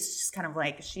Sophie is just kind of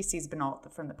like, she sees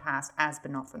Benoit from the past as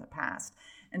Benoit from the past.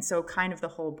 And so kind of the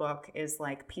whole book is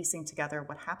like piecing together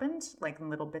what happened, like in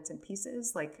little bits and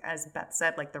pieces, like as Beth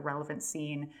said, like the relevant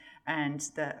scene and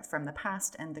from the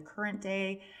past and the current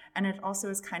day. And it also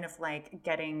is kind of like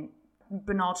getting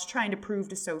Benoit's trying to prove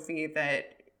to Sophie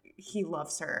that he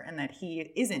loves her and that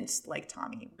he isn't like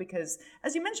Tommy, because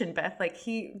as you mentioned, Beth, like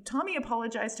Tommy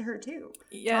apologized to her too.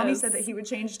 Yes. Tommy said that he would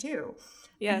change too.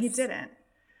 Yes. And he didn't.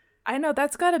 I know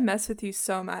that's gotta mess with you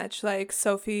so much. Like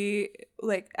Sophie,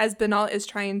 like as Benoit is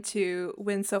trying to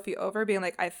win Sophie over, being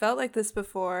like, I felt like this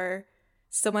before.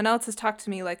 Someone else has talked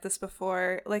to me like this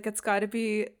before. Like it's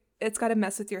gotta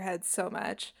mess with your head so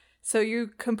much. So you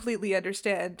completely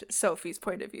understand Sophie's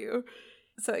point of view.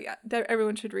 So yeah,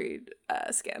 everyone should read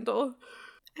Scandal.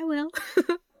 I will.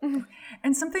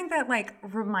 And something that like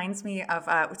reminds me of,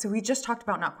 so we just talked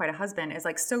about Not Quite a Husband, is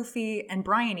like Sophie and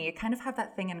Bryony kind of have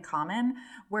that thing in common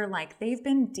where like they've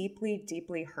been deeply,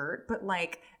 deeply hurt, but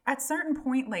like at a certain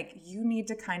point, like you need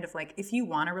to kind of like, if you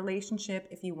want a relationship,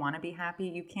 if you want to be happy,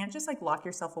 you can't just like lock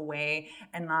yourself away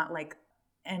and not like,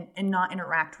 and not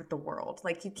interact with the world.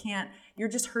 Like you're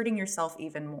just hurting yourself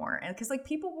even more. And because like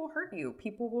people will hurt you,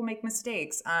 people will make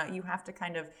mistakes. You have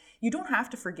to you don't have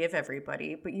to forgive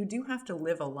everybody, but you do have to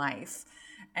live a life.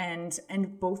 And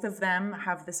both of them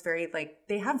have this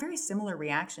they have very similar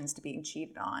reactions to being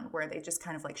cheated on, where they just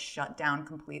kind of like shut down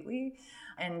completely.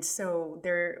 And so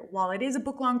while it is a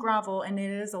book-long grovel and it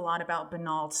is a lot about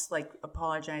Benoit like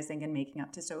apologizing and making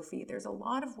up to Sophie, there's a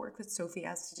lot of work that Sophie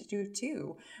has to do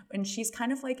too. And she's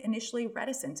kind of like initially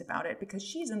reticent about it because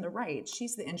she's in the right.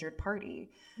 She's the injured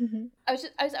party. Mm-hmm.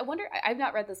 I wonder, I've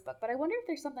not read this book, but I wonder if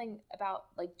there's something about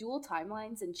like dual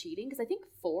timelines and cheating, because I think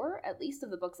 4 at least of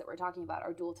the books that we're talking about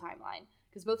are dual timeline,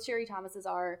 because both Sherry Thomas's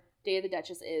are, Day of the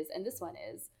Duchess is, and this one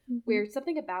is, where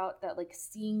something about that, like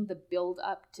seeing the build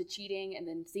up to cheating and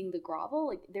then seeing the grovel,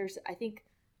 like there's, I think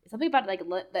something about it like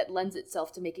that lends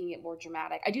itself to making it more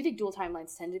dramatic. I do think dual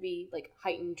timelines tend to be like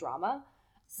heightened drama.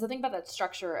 Something about that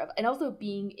structure of, and also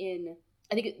being in,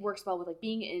 I think it works well with like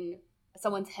being in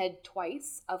someone's head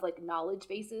twice of like knowledge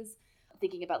bases,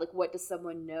 thinking about like what does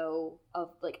someone know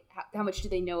of, like how much do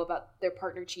they know about their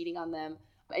partner cheating on them.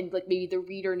 And like maybe the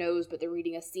reader knows, but they're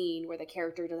reading a scene where the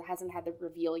character hasn't had the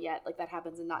reveal yet. Like that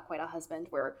happens in Not Quite a Husband,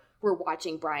 where we're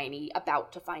watching Bryony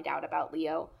about to find out about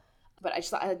Leo. But I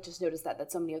just noticed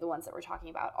that so many of the ones that we're talking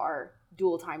about are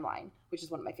dual timeline, which is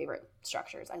one of my favorite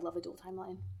structures. I love a dual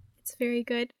timeline. It's very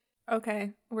good.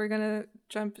 Okay, we're gonna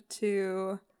jump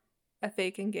to A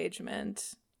Fake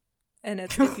Engagement. And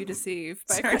it's If You Deceive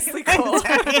by Presley Cole.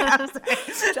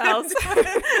 Giles.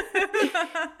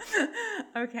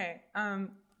 Okay.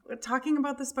 talking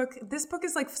about this book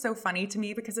is like so funny to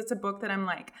me because it's a book that I'm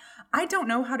like, I don't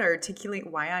know how to articulate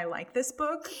why I like this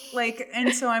book. Like,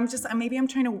 and so I'm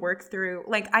trying to work through,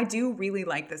 like, I do really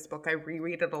like this book. I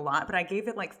reread it a lot, but I gave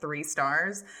it like 3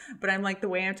 stars. But I'm like, the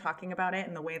way I'm talking about it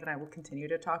and the way that I will continue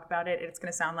to talk about it, it's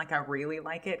going to sound like I really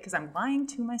like it because I'm lying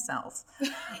to myself.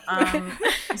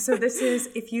 So this is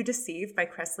If You Deceive by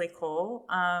Cressley Cole.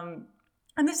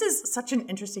 And this is such an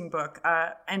interesting book,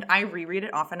 and I reread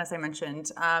it often, as I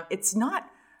mentioned. It's not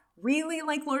really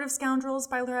like Lord of Scoundrels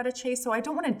by Loretta Chase, so I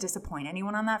don't want to disappoint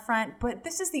anyone on that front, but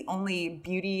this is the only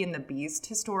Beauty and the Beast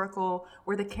historical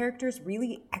where the characters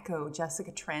really echo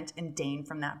Jessica Trent and Dane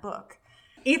from that book.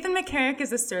 Ethan McCarrick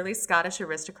is a surly Scottish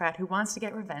aristocrat who wants to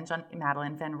get revenge on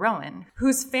Madeline Van Rowan,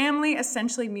 whose family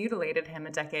essentially mutilated him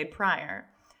a decade prior.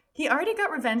 He already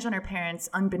got revenge on her parents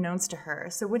unbeknownst to her,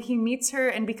 so when he meets her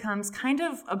and becomes kind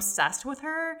of obsessed with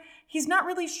her, he's not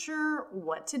really sure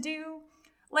what to do.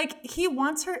 Like, he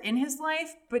wants her in his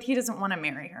life, but he doesn't want to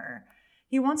marry her.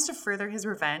 He wants to further his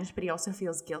revenge, but he also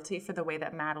feels guilty for the way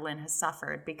that Madeline has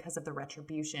suffered because of the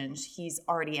retribution he's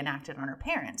already enacted on her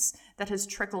parents that has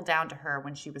trickled down to her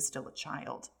when she was still a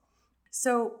child.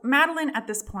 So Madeline at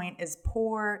this point is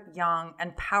poor, young,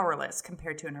 and powerless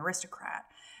compared to an aristocrat.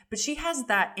 But she has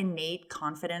that innate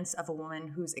confidence of a woman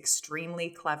who's extremely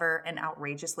clever and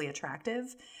outrageously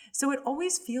attractive. So it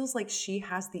always feels like she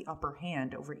has the upper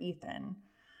hand over Ethan.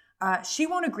 She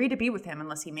won't agree to be with him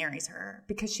unless he marries her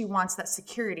because she wants that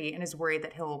security and is worried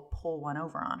that he'll pull one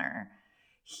over on her.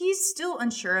 He's still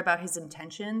unsure about his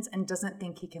intentions and doesn't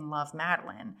think he can love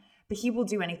Madeline, but he will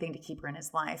do anything to keep her in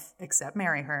his life, except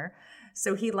marry her.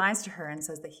 So he lies to her and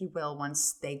says that he will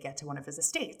once they get to one of his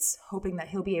estates, hoping that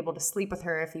he'll be able to sleep with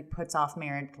her if he puts off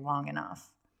marriage long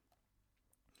enough.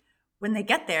 When they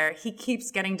get there, he keeps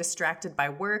getting distracted by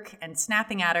work and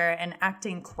snapping at her and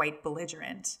acting quite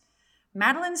belligerent.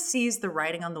 Madeline sees the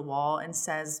writing on the wall and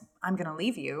says, "I'm going to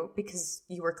leave you because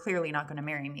you are clearly not going to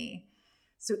marry me."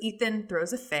 So Ethan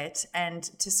throws a fit, and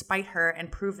to spite her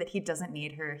and prove that he doesn't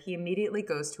need her, he immediately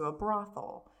goes to a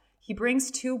brothel. He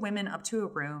brings 2 women up to a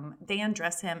room, they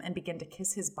undress him and begin to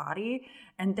kiss his body,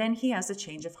 and then he has a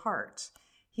change of heart.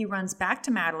 He runs back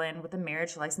to Madeline with a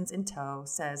marriage license in tow,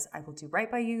 says, "I will do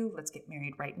right by you, let's get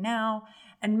married right now,"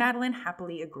 and Madeline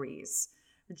happily agrees.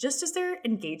 Just as they're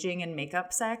engaging in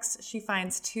makeup sex, she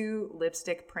finds 2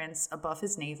 lipstick prints above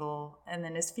his navel and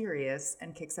then is furious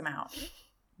and kicks him out.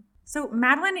 So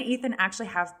Madeline and Ethan actually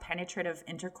have penetrative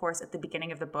intercourse at the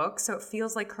beginning of the book, so it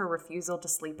feels like her refusal to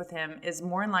sleep with him is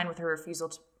more in line with her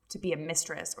refusal to be a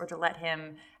mistress or to let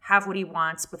him have what he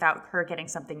wants without her getting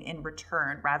something in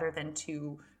return, rather than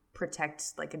to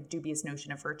protect like a dubious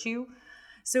notion of virtue.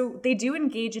 So they do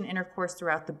engage in intercourse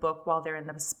throughout the book while they're in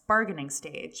the bargaining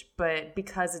stage, but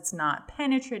because it's not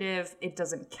penetrative, it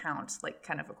doesn't count, like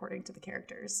kind of according to the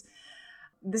characters.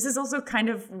 This is also kind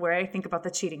of where I think about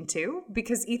the cheating too,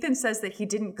 because Ethan says that he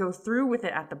didn't go through with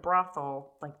it at the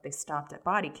brothel, like they stopped at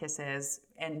body kisses,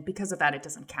 and because of that, it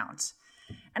doesn't count.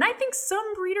 And I think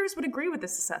some readers would agree with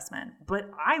this assessment, but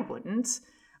I wouldn't.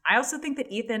 I also think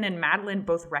that Ethan and Madeline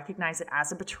both recognize it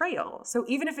as a betrayal. So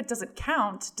even if it doesn't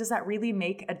count, does that really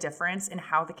make a difference in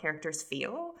how the characters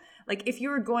feel? Like, if you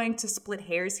were going to split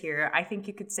hairs here, I think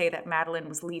you could say that Madeline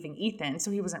was leaving Ethan,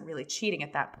 so he wasn't really cheating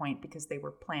at that point because they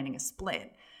were planning a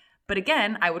split. But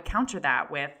again, I would counter that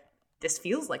with, this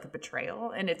feels like a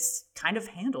betrayal, and it's kind of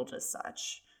handled as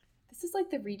such. This is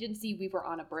like the Regency, we were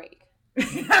on a break.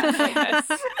 Yes.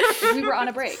 We were on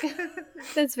a break.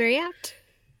 That's very apt.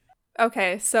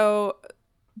 Okay, so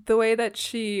the way that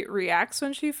she reacts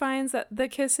when she finds that the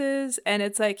kisses, and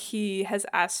it's like he has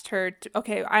asked her,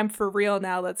 okay, I'm for real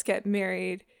now, let's get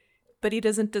married, but he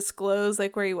doesn't disclose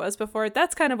like where he was before.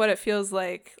 That's kind of what it feels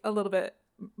like a little bit.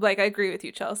 Like, I agree with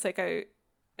you, Chelsea. Like,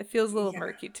 it feels a little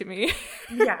murky to me.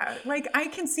 Yeah, like I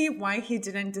can see why he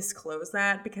didn't disclose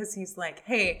that, because he's like,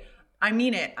 hey, I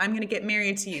mean it. I'm going to get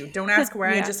married to you. Don't ask where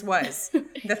I just was.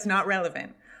 That's not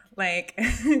relevant. Like,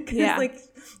 like,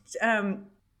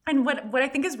 and what I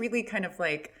think is really kind of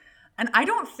like, and I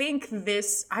don't think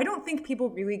people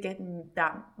really get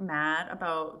that mad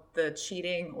about the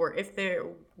cheating, or if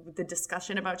the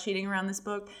discussion about cheating around this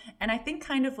book. And I think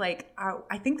kind of like,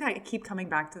 I think I keep coming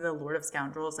back to the Lord of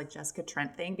Scoundrels, like Jessica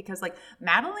Trent thing, because like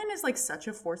Madeline is like such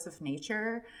a force of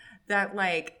nature that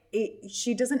like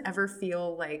she doesn't ever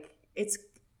feel like it's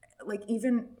like,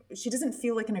 even she doesn't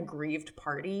feel like an aggrieved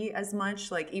party as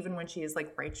much, like even when she is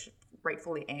like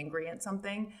rightfully angry at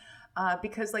something,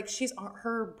 because like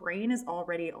her brain is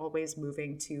already always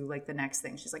moving to like the next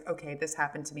thing. She's like, okay, this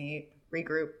happened to me,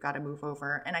 regroup, gotta move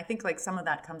over. And I think like some of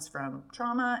that comes from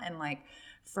trauma and like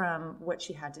from what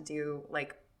she had to do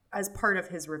like as part of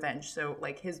his revenge. So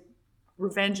like his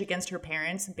revenge against her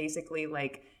parents basically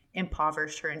like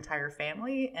impoverished her entire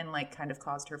family and like kind of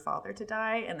caused her father to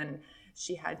die, and then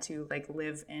she had to like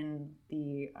live in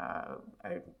the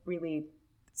a really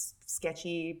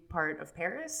sketchy part of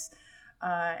Paris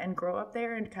and grow up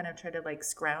there and kind of try to like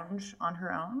scrounge on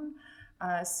her own.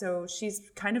 So she's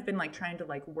kind of been like trying to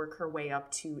like work her way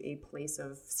up to a place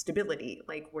of stability,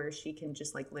 like where she can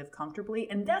just like live comfortably.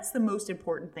 And that's the most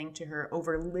important thing to her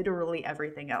over literally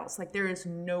everything else. Like there is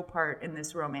no part in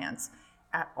this romance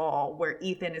at all where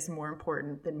Ethan is more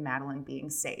important than Madeline being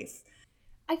safe.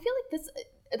 I feel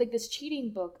like this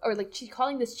cheating book, or like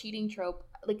calling this cheating trope,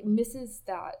 like misses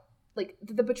that. Like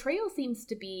the betrayal seems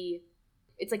to be,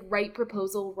 it's like right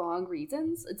proposal, wrong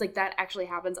reasons. It's like that actually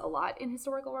happens a lot in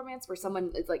historical romance where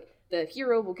someone is like, the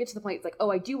hero will get to the point, it's like,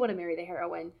 oh, I do want to marry the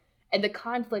heroine. And the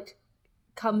conflict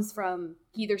comes from,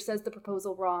 he either says the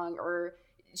proposal wrong, or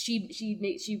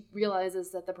she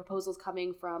realizes that the proposal's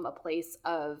coming from a place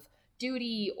of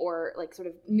duty, or like sort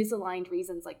of misaligned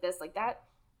reasons like this, like that.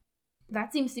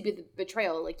 That seems to be the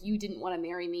betrayal. Like, you didn't want to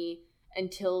marry me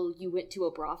until you went to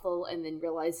a brothel and then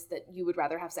realized that you would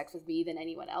rather have sex with me than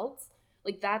anyone else.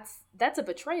 Like that's a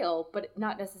betrayal, but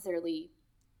not necessarily.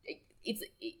 It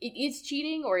is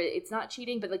cheating or it's not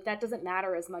cheating, but like that doesn't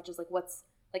matter as much as like what's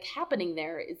like happening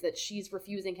there is that she's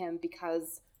refusing him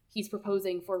because he's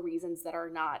proposing for reasons that are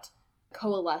not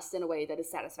coalesced in a way that is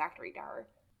satisfactory to her.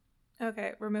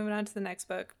 Okay, we're moving on to the next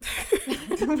book.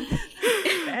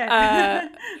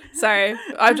 Sorry,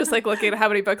 I'm just like looking at how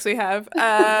many books we have.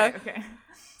 Okay.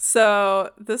 So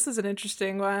this is an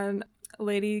interesting one.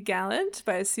 Lady Gallant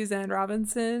by Suzanne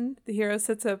Robinson. The hero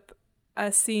sets up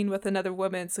a scene with another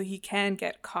woman so he can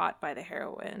get caught by the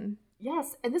heroine.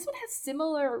 Yes, and this one has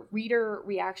similar reader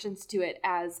reactions to it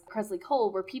as Kresley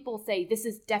Cole, where people say, this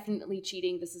is definitely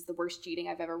cheating, this is the worst cheating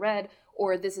I've ever read,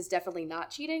 or this is definitely not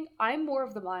cheating. I'm more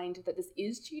of the mind that this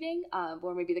is cheating,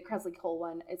 or maybe the Kresley Cole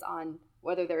one is on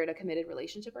whether they're in a committed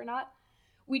relationship or not.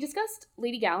 We discussed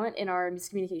Lady Gallant in our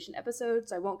miscommunication episode,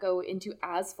 so I won't go into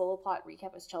as full a plot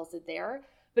recap as Chelsea did there,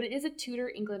 but it is a Tudor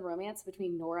England romance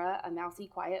between Nora, a mousy,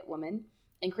 quiet woman,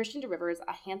 and Christian de Rivers,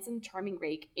 a handsome, charming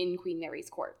rake in Queen Mary's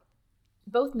court.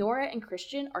 Both Nora and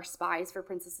Christian are spies for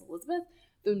Princess Elizabeth,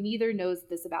 though neither knows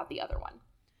this about the other one.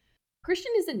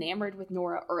 Christian is enamored with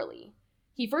Nora early.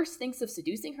 He first thinks of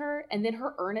seducing her, and then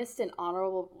her earnest and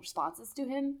honorable responses to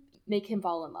him make him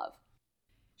fall in love.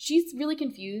 She's really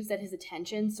confused at his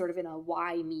attention, sort of in a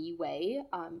why me way,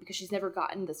 because she's never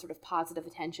gotten this sort of positive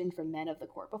attention from men of the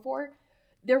court before.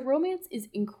 Their romance is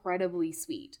incredibly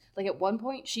sweet. Like, at one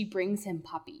point, she brings him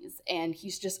puppies, and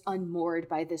he's just unmoored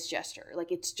by this gesture.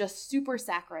 Like, it's just super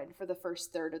saccharine for the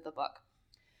first third of the book.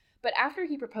 But after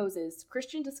he proposes,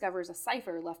 Christian discovers a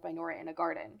cipher left by Nora in a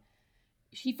garden.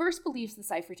 He first believes the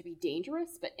cipher to be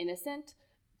dangerous but innocent,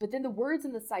 but then the words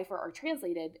in the cipher are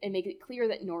translated and make it clear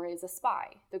that Nora is a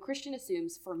spy, though Christian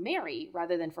assumes for Mary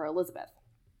rather than for Elizabeth.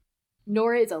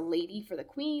 Nora is a lady for the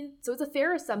queen, so it's a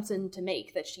fair assumption to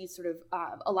make that she's sort of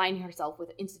aligning herself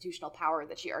with institutional power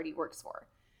that she already works for.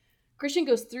 Christian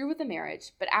goes through with the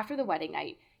marriage, but after the wedding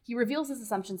night, he reveals his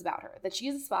assumptions about her, that she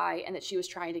is a spy and that she was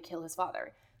trying to kill his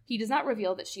father. He does not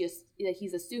reveal that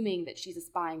he's assuming that she's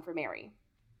spying for Mary.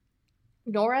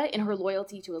 Nora, in her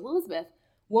loyalty to Elizabeth,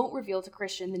 won't reveal to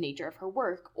Christian the nature of her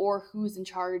work or who's in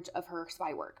charge of her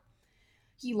spy work.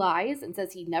 He lies and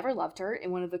says he never loved her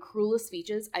in one of the cruelest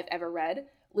speeches I've ever read,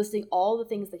 listing all the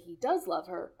things that he does love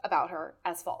her about her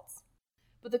as false.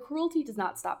 But the cruelty does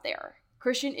not stop there.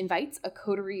 Christian invites a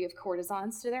coterie of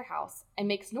courtesans to their house and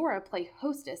makes Nora play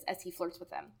hostess as he flirts with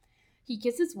them. He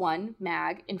kisses one,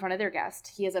 Mag, in front of their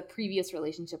guest. He has a previous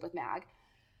relationship with Mag.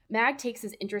 Mag takes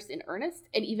his interest in earnest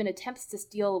and even attempts to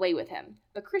steal away with him,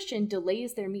 but Christian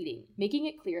delays their meeting, making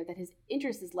it clear that his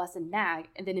interest is less in Mag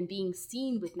and than in being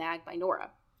seen with Mag by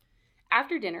Nora.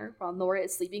 After dinner, while Nora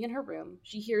is sleeping in her room,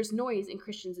 she hears noise in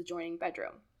Christian's adjoining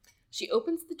bedroom. She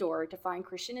opens the door to find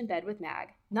Christian in bed with Mag,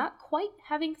 not quite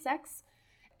having sex,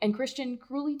 and Christian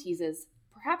cruelly teases,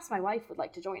 "Perhaps my wife would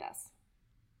like to join us."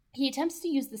 He attempts to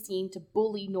use the scene to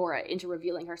bully Nora into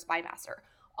revealing her spy master,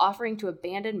 offering to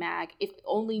abandon Mag if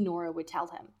only Nora would tell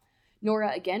him.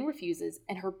 Nora again refuses,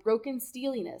 and her broken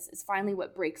steeliness is finally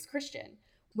what breaks Christian.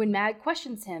 When Mag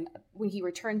questions him when he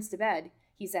returns to bed,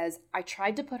 he says, "I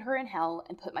tried to put her in hell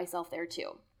and put myself there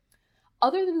too."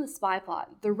 Other than the spy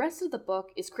plot, the rest of the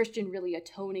book is Christian really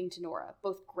atoning to Nora,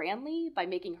 both grandly by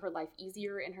making her life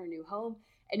easier in her new home,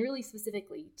 and really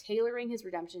specifically tailoring his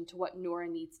redemption to what Nora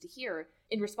needs to hear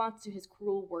in response to his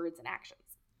cruel words and actions.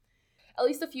 At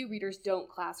least a few readers don't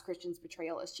class Christian's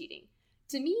betrayal as cheating.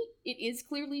 To me, it is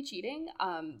clearly cheating.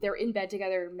 They're in bed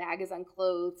together, Mag is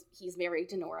unclothed, he's married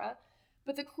to Nora.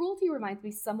 But the cruelty reminds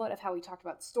me somewhat of how we talked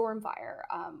about Stormfire,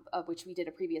 of which we did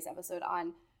a previous episode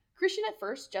on. Christian at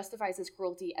first justifies his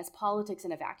cruelty as politics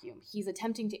in a vacuum. He's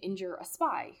attempting to injure a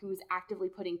spy who's actively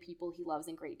putting people he loves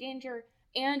in great danger,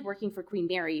 and working for Queen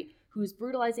Mary, who's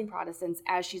brutalizing Protestants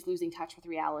as she's losing touch with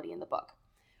reality in the book.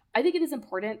 I think it is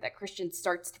important that Christian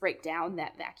starts to break down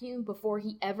that vacuum before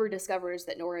he ever discovers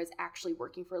that Nora is actually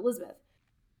working for Elizabeth.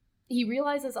 He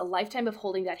realizes a lifetime of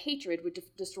holding that hatred would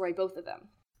destroy both of them.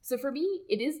 So for me,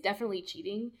 it is definitely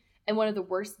cheating, and one of the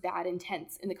worst bad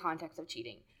intents in the context of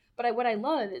cheating. But what I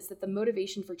love is that the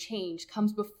motivation for change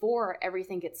comes before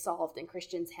everything gets solved in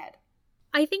Christian's head.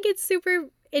 I think it's super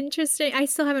interesting. I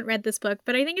still haven't read this book,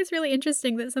 but I think it's really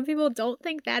interesting that some people don't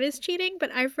think that is cheating.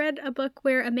 But I've read a book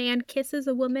where a man kisses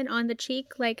a woman on the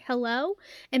cheek, like, hello,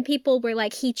 and people were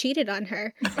like, he cheated on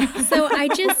her. So I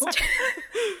think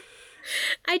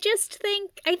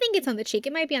it's on the cheek.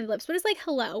 It might be on the lips, but it's like,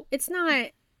 hello. It's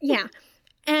not, yeah.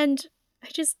 And I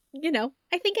just,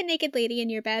 I think a naked lady in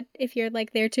your bed, if you're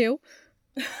like there too,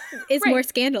 is more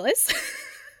scandalous.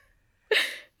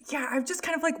 Yeah, I'm just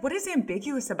kind of like, what is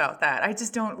ambiguous about that? I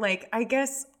just don't like, I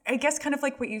guess kind of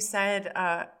like what you said,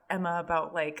 Emma,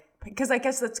 about like, because I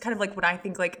guess that's kind of like what I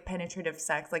think like penetrative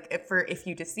sex, like if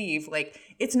you deceive, like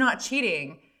it's not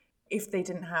cheating if they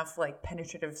didn't have like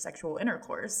penetrative sexual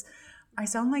intercourse. I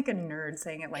sound like a nerd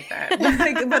saying it like that, but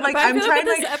I'm trying.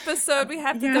 This episode we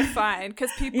have to define because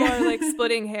people are like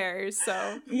splitting hairs.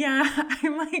 So yeah,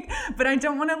 I'm like, but I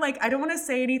don't want to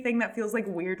say anything that feels like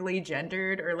weirdly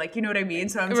gendered or like, you know what I mean.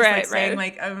 So I'm just saying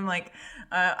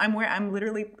I'm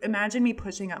literally, imagine me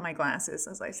pushing up my glasses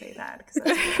as I say that because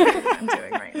that's what I'm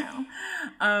doing right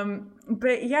now.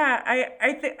 But yeah,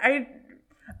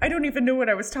 I don't even know what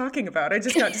I was talking about. I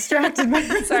just got distracted.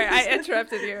 Sorry, I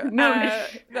interrupted you. No,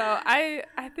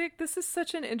 I think this is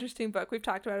such an interesting book. We've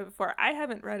talked about it before. I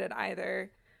haven't read it either.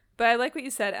 But I like what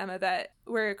you said, Emma, that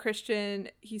where Christian,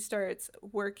 he starts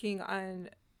working on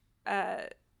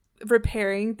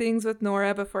repairing things with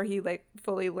Nora before he like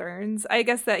fully learns. I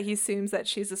guess that he assumes that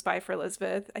she's a spy for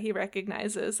Elizabeth. He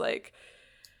recognizes like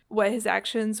what his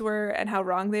actions were and how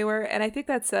wrong they were. And I think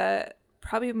that's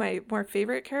probably my more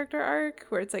favorite character arc,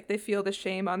 where it's like they feel the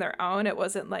shame on their own. It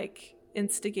wasn't like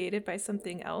instigated by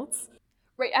something else.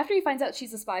 Right, after he finds out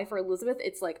she's a spy for Elizabeth,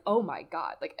 it's like, oh my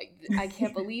god, like I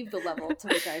can't believe the level to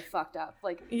which I fucked up.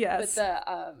 Like, yes. But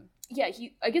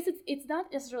I guess it's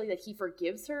not necessarily that he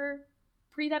forgives her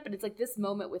pre that, but it's like this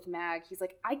moment with Mag, he's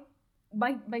like,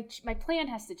 my plan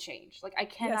has to change. Like I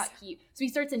cannot keep. So he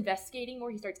starts investigating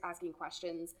more. He starts asking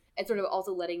questions and sort of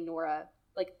also letting Nora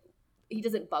like. He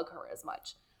doesn't bug her as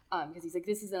much because he's like,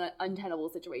 this is an untenable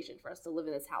situation for us to live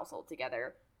in this household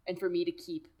together and for me to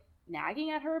keep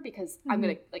nagging at her because I'm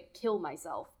gonna like kill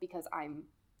myself because I'm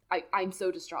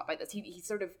so distraught by this. He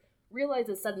sort of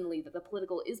realizes suddenly that the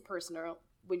political is personal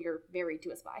when you're married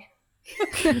to a spy.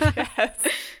 Yes.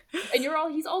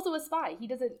 And he's also a spy.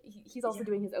 He's also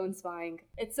doing his own spying.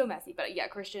 It's so messy, but yeah,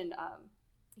 Christian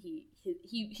he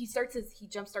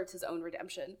jumpstarts his own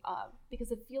redemption because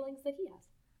of feelings that he has.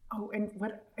 Oh, and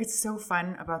what it's so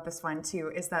fun about this one too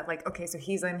is that like, okay, so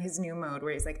he's in his new mode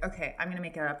where he's like, okay, I'm gonna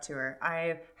make it up to her.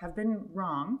 I have been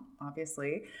wrong,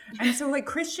 obviously. And so like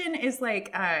Christian is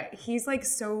like, he's like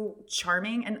so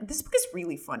charming, and this book is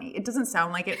really funny. It doesn't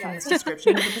sound like it from this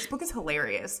description, but this book is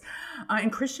hilarious.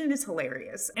 And Christian is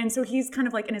hilarious. And so he's kind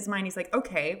of like in his mind, he's like,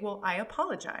 okay, well, I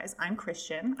apologize. I'm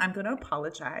Christian. I'm gonna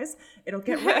apologize. It'll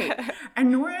get right.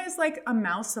 And Nora is like a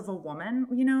mouse of a woman,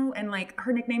 and like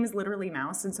her nickname is literally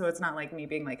Mouse. And so it's not like me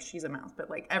being like, she's a mouse, but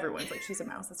like everyone's like, she's a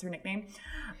mouse. That's her nickname.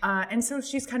 And so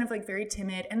she's kind of like very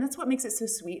timid. And that's what makes it so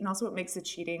sweet. And also what makes the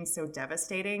cheating so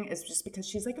devastating is just because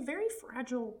she's like a very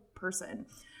fragile person.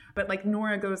 But like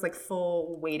Nora goes like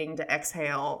full waiting to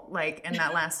exhale, like in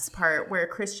that last part where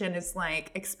Christian is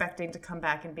like expecting to come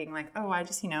back and being like, oh, I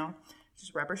just,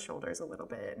 just rub her shoulders a little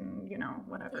bit and,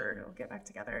 whatever, it'll get back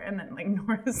together. And then like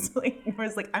Nora's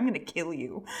like, I'm going to kill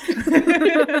you.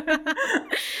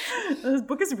 This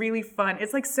book is really fun.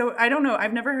 It's like, so I don't know.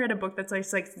 I've never read a book that's like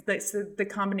the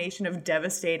combination of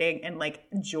devastating and like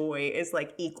joy is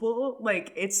like equal.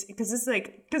 Like it's because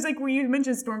where you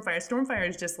mentioned Stormfire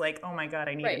is just like, oh my God,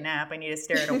 I need a nap. I need to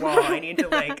stare at a wall. I need to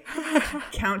like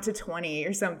count to 20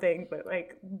 or something. But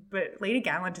Lady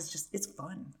Gallant is just, it's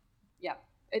fun. Yeah.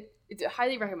 It's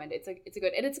highly recommended. It's a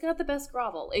good, and it's got the best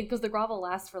grovel because the grovel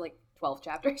lasts for like 12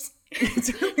 chapters.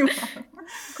 It's really long.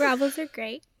 Grovels are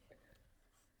great.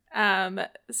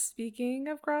 Speaking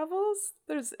of grovels,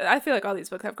 I feel like all these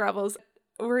books have grovels.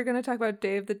 We're gonna talk about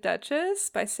Day of the Duchess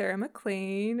by Sarah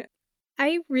MacLean.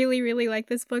 I really, really like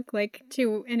this book, like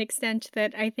to an extent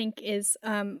that I think is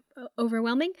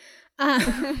overwhelming.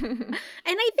 And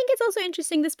I think it's also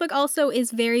interesting. This book also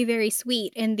is very, very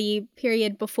sweet in the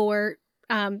period before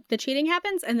the cheating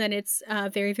happens, and then it's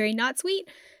very, very not sweet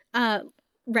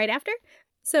right after.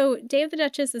 So Day of the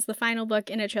Duchess is the final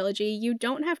book in a trilogy. You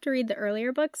don't have to read the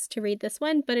earlier books to read this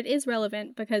one, but it is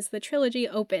relevant because the trilogy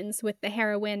opens with the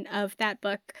heroine of that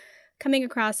book coming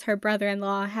across her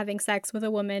brother-in-law having sex with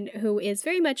a woman who is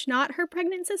very much not her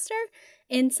pregnant sister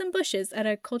in some bushes at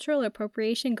a cultural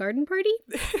appropriation garden party.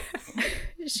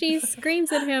 She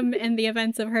screams at him, and the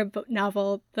events of her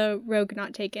novel, The Rogue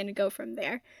Not Taken, go from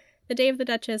there. The Day of the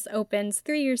Duchess opens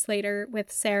 3 years later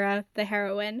with Sarah, the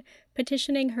heroine,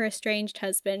 petitioning her estranged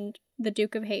husband, the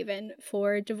Duke of Haven,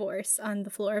 for divorce on the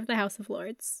floor of the House of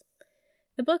Lords.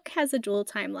 The book has a dual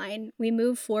timeline. We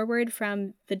move forward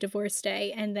from the divorce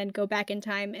day and then go back in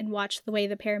time and watch the way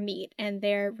the pair meet and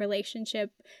their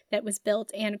relationship that was built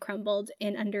and crumbled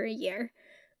in under a year.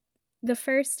 The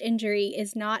first injury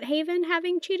is not Haven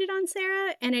having cheated on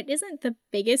Sarah, and it isn't the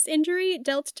biggest injury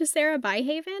dealt to Sarah by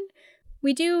Haven.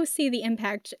 We do see the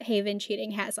impact Haven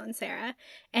cheating has on Sarah,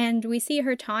 and we see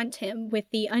her taunt him with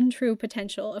the untrue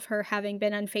potential of her having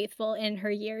been unfaithful in her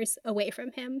years away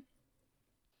from him.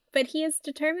 But he is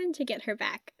determined to get her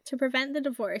back, to prevent the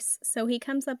divorce, so he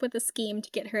comes up with a scheme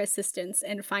to get her assistance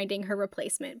in finding her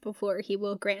replacement before he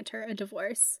will grant her a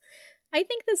divorce. I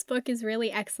think this book is really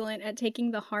excellent at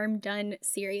taking the harm done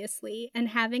seriously and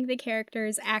having the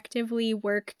characters actively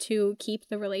work to keep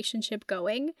the relationship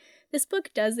going. This book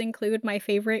does include my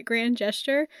favorite grand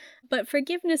gesture, but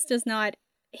forgiveness does not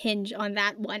hinge on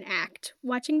that one act.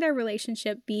 Watching their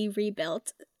relationship be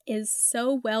rebuilt is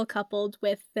so well coupled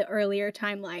with the earlier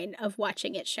timeline of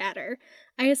watching it shatter.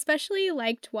 I especially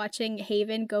liked watching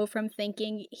Haven go from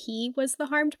thinking he was the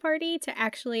harmed party to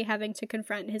actually having to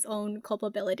confront his own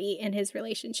culpability in his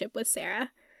relationship with Sarah.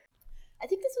 I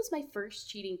think this was my first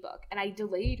cheating book, and I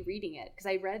delayed reading it because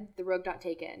I read The Rogue Not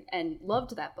Taken and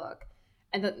loved that book,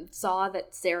 and then saw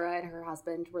that Sarah and her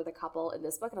husband were the couple in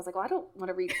this book, and I was like, well, I don't want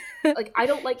to read, like, I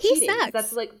don't like cheating. Sucks.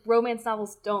 That's like, romance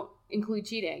novels don't include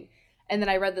cheating. And then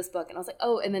I read this book, and I was like,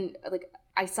 oh, and then, like,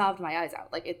 I sobbed my eyes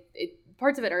out. Like, it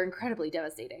parts of it are incredibly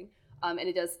devastating, and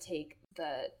it does take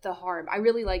the harm. I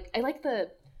like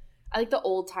the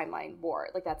old timeline more.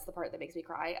 Like, that's the part that makes me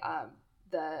cry.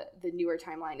 The newer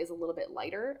timeline is a little bit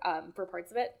lighter for parts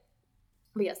of it.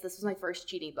 But yes, this was my first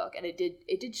cheating book, and it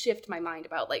did shift my mind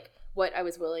about, like, what I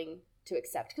was willing to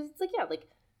accept. Because it's like, yeah, like,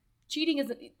 cheating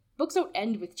isn't, books don't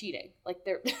end with cheating. Like,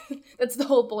 they're that's the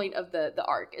whole point of the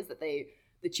arc, is that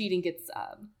the cheating gets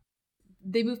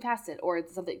they move past it, or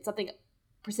something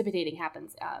precipitating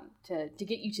happens to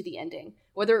get you to the ending.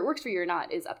 Whether it works for you or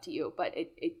not is up to you, but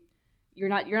you're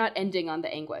not ending on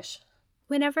the anguish.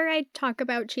 Whenever I talk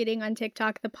about cheating on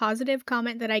TikTok, the positive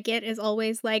comment that I get is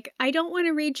always like, I don't want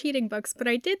to read cheating books, but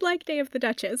I did like Day of the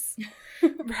Duchess.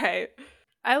 Right.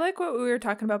 I like what we were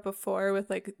talking about before with,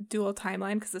 like, dual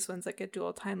timeline, because this one's like a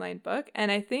dual timeline book,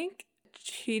 and I think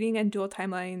cheating and dual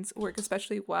timelines work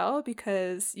especially well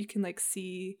because you can, like,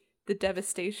 see the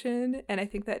devastation, and I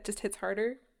think that just hits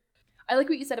harder. I like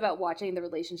what you said about watching the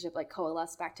relationship, like,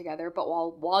 coalesce back together, but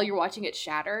while you're watching it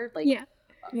shatter, like,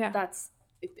 that's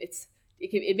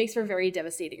it makes for very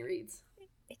devastating reads.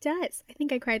 It does. I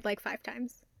think I cried like 5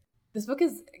 times. This book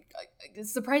is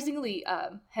surprisingly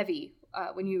heavy. I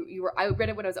read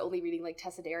it when I was only reading, like,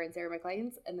 Tessa Dare and Sarah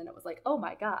MacLean's, and then it was like, oh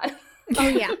my god. Oh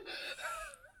yeah.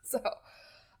 So,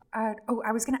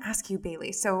 I was going to ask you,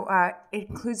 Bailey. So it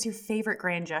includes your favorite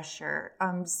grand gesture.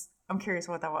 I'm curious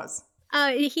what that was.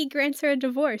 He grants her a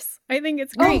divorce. I think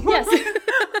it's great. Oh, yes.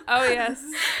 Oh, yes.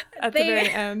 At the very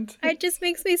end. It just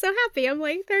makes me so happy. I'm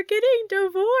like, they're getting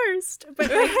divorced, but,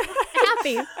 like,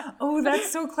 happy. Oh,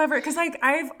 that's so clever. Because, like,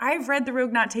 I've read The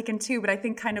Rogue Not Taken too, but I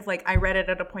think kind of like I read it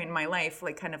at a point in my life,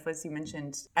 like kind of as you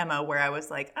mentioned, Emma, where I was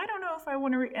like, I don't know if I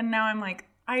want to read, and now I'm like,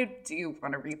 I do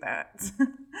want to read that.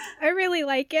 I really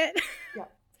like it. Yeah.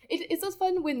 It's so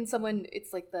fun when someone,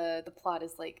 it's like the plot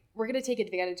is like, we're going to take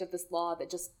advantage of this law that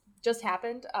just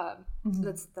happened. Mm-hmm.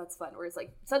 That's fun. Where it's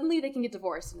like, suddenly they can get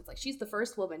divorced. And it's like, she's the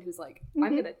first woman who's like, I'm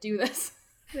going to do this.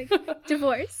 Like,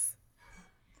 divorce.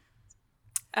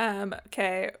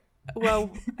 Okay.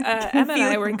 Well, Emma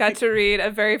and I got to read a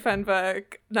very fun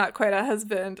book, Not Quite a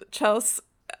Husband, Chelsea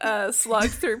Slog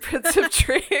Through Prince of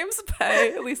Dreams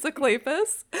by Lisa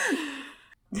Kleypas.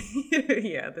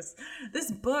 Yeah,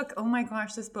 this book, oh my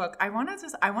gosh, this book. I want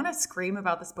to scream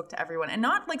about this book to everyone, and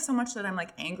not like so much that I'm like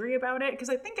angry about it, because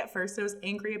I think at first I was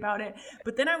angry about it,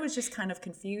 but then I was just kind of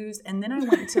confused, and then I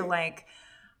went to like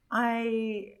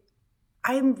I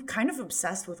I'm kind of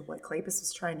obsessed with what Kleypas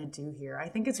was trying to do here. I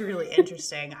think it's really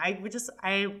interesting. I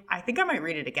think I might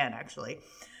read it again, actually.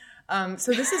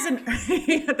 So this isn't.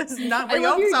 This is not where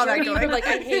y'all saw that going. From, like,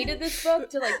 I hated this book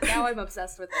to like now I'm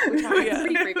obsessed with it, which happens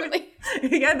pretty frequently.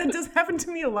 Yeah, that does happen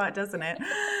to me a lot, doesn't it?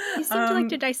 You seem to like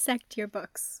to dissect your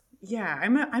books. Yeah,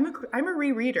 I'm a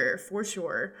rereader for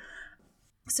sure.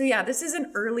 So yeah, this is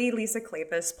an early Lisa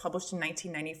Kleypas published in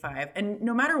 1995. And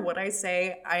no matter what I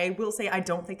say, I will say I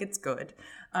don't think it's good.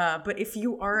 But if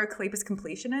you are a Kleypas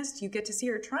completionist, you get to see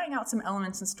her trying out some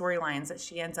elements and storylines that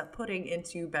she ends up putting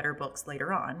into better books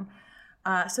later on.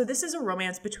 So this is a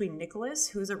romance between Nicholas,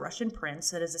 who's a Russian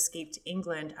prince that has escaped to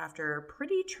England after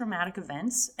pretty traumatic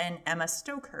events, and Emma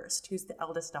Stokehurst, who's the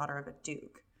eldest daughter of a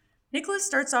duke. Nicholas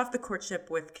starts off the courtship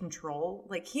with control.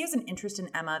 Like, he has an interest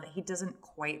in Emma that he doesn't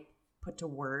quite put to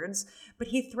words, but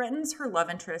he threatens her love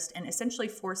interest and essentially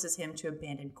forces him to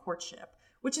abandon courtship,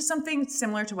 which is something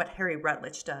similar to what Harry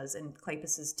Rutledge does in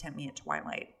Kleypas's Tempt Me at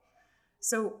Twilight.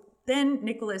 So then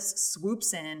Nicholas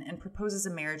swoops in and proposes a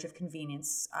marriage of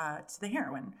convenience to the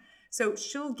heroine. So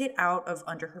she'll get out of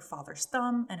under her father's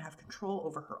thumb and have control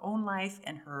over her own life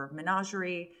and her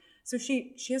menagerie. So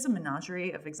she has a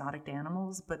menagerie of exotic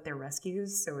animals, but they're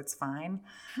rescues, so it's fine.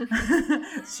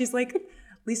 She's like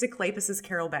Lisa Kleypas's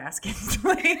Carol Baskin.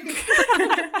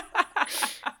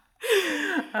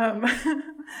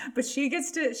 But she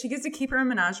gets to keep her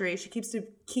menagerie. She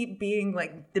keep being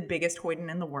like the biggest hoyden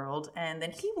in the world, and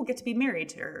then he will get to be married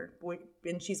to her.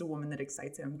 And she's a woman that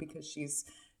excites him because she's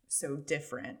so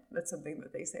different. That's something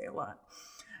that they say a lot.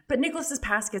 But Nicholas's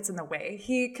past gets in the way.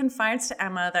 He confides to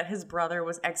Emma that his brother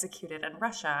was executed in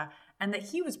Russia and that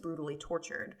he was brutally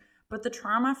tortured. But the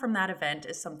trauma from that event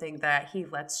is something that he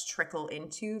lets trickle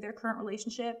into their current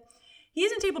relationship. He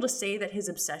isn't able to say that his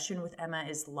obsession with Emma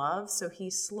is love, so he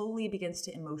slowly begins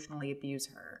to emotionally abuse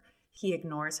her. He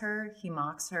ignores her, he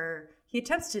mocks her, he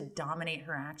attempts to dominate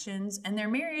her actions, and their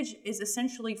marriage is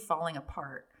essentially falling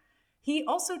apart. He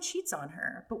also cheats on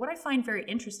her, but what I find very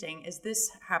interesting is this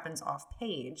happens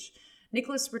off-page.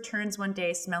 Nicholas returns one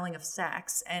day smelling of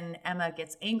sex, and Emma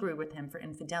gets angry with him for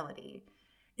infidelity.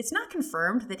 It's not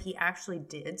confirmed that he actually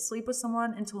did sleep with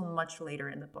someone until much later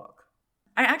in the book.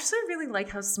 I actually really like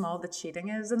how small the cheating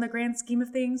is in the grand scheme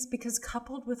of things, because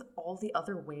coupled with all the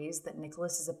other ways that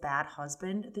Nicholas is a bad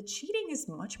husband, the cheating is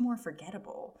much more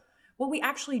forgettable. What we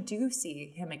actually do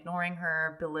see, him ignoring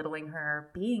her, belittling her,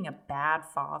 being a bad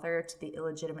father to the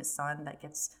illegitimate son that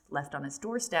gets left on his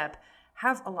doorstep,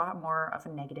 have a lot more of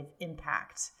a negative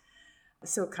impact.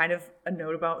 So kind of a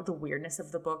note about the weirdness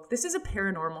of the book. This is a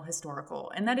paranormal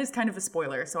historical, and that is kind of a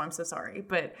spoiler, so I'm so sorry.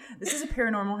 But this is a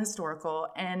paranormal historical,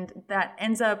 and that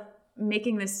ends up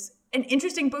making this an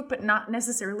interesting book, but not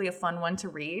necessarily a fun one to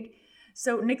read.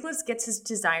 So Nicholas gets his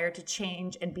desire to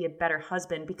change and be a better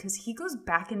husband because he goes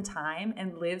back in time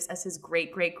and lives as his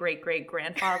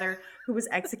great-great-great-great-grandfather who was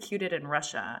executed in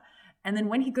Russia. And then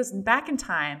when he goes back in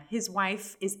time, his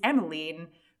wife is Emmeline,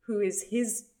 who is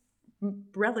his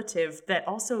relative that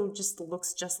also just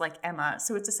looks just like Emma.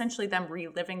 So it's essentially them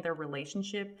reliving their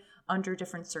relationship under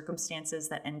different circumstances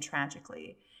that end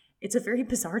tragically. It's a very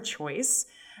bizarre choice,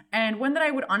 and one that I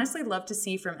would honestly love to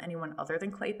see from anyone other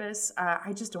than Kleypas.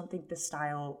 I just don't think the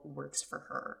style works for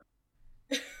her.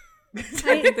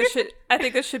 I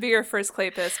think this should be your first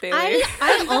Kleypas, Bailey.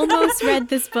 I almost read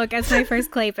this book as my first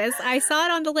Kleypas. I saw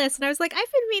it on the list, and I was like,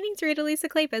 I've been meaning to read a Lisa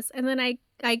Kleypas, and then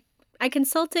I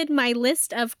consulted my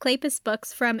list of Kleypas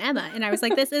books from Emma, and I was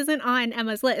like, this isn't on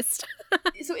Emma's list.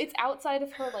 So it's outside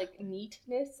of her like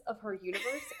neatness of her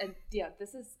universe, and yeah,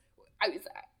 this is.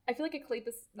 I feel like a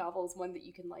Kleypas novel is one that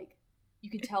you can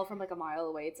tell from like a mile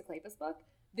away it's a Kleypas book.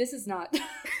 This is not.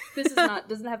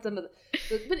 Doesn't have some of the.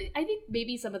 But I think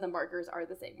maybe some of the markers are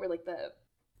the same. Where like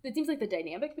it seems like the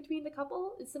dynamic between the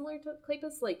couple is similar to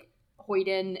Kleypas, like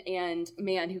hoyden and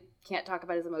man who can't talk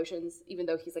about his emotions, even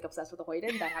though he's like obsessed with the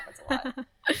hoyden. That happens a lot.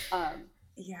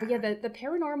 Yeah. But yeah, the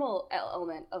paranormal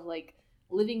element of like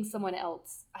living someone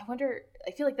else, I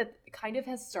feel like that kind of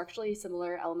has structurally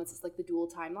similar elements as like the dual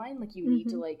timeline. Like you need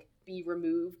to like be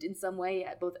removed in some way,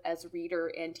 both as reader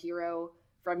and hero,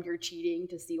 from your cheating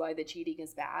to see why the cheating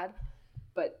is bad.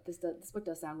 But this book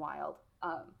does sound wild.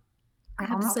 I'll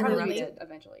probably read it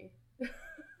eventually.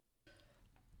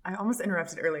 I almost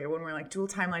interrupted earlier when we were like dual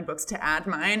timeline books to add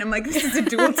mine. I'm like, this is a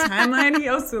dual timeline. He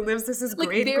also lives. This is like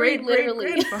great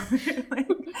grandfather. Like,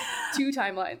 2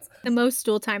 timelines. The most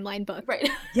dual timeline book. Right.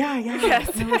 Yeah.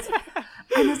 Yes. No,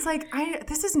 And it's like,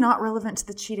 this is not relevant to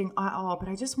the cheating at all, but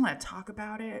I just want to talk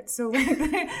about it. So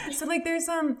like, there's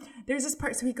this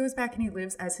part. So he goes back and he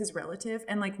lives as his relative,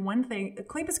 and like one thing,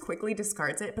 Cleopus quickly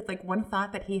discards it, but like one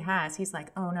thought that he has, he's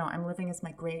like, oh no, I'm living as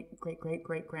my great great great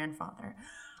great grandfather.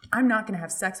 I'm not going to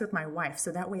have sex with my wife,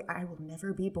 so that way I will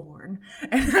never be born.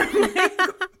 And I'm like,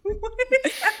 what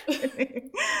is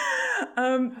happening?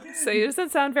 So he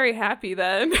doesn't sound very happy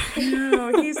then.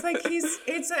 No,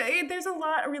 there's a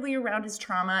lot really around his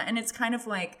trauma, and it's kind of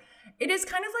like, it is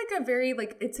kind of like a very,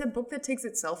 like, it's a book that takes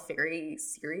itself very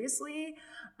seriously.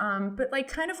 But like,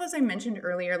 kind of as I mentioned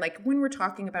earlier, like when we're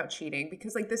talking about cheating,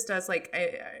 because like this does like,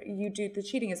 the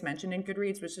cheating is mentioned in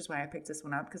Goodreads, which is why I picked this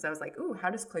one up, because I was like, ooh,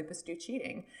 how does Cleopus do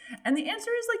cheating? And the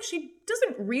answer is like, she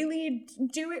doesn't really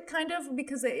do it, kind of,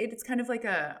 because it's kind of like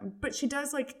but she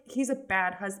does, like, he's a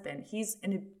bad husband. He's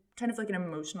kind of like an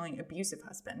emotionally abusive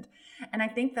husband. And I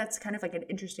think that's kind of like an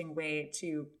interesting way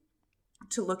to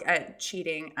look at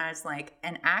cheating as like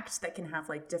an act that can have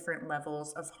like different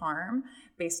levels of harm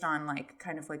based on like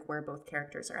kind of like where both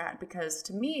characters are at. Because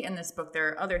to me in this book, there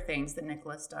are other things that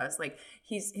Nicholas does. Like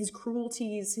his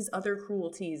other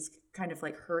cruelties kind of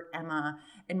like hurt Emma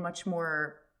in much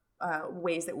more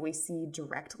ways that we see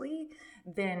directly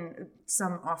than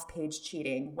some off-page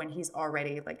cheating when he's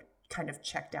already like kind of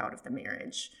checked out of the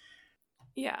marriage.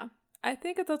 Yeah. I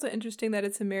think it's also interesting that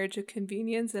it's a marriage of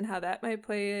convenience and how that might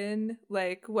play in.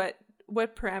 Like, what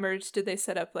parameters did they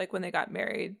set up, like, when they got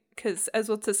married? Because, as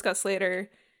we'll discuss later,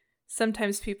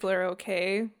 sometimes people are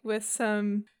okay with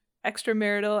some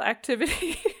extramarital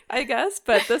activity, I guess.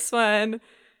 But this one,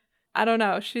 I don't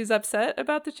know. She's upset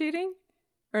about the cheating?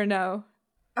 Or no?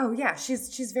 Oh, yeah.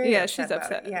 She's very upset. She's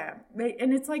upset. Yeah.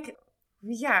 And it's like...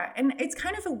 Yeah, and it's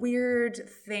kind of a weird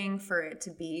thing for it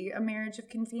to be a marriage of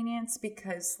convenience,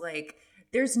 because like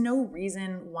there's no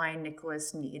reason why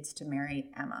Nicholas needs to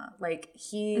marry Emma. Like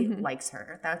he likes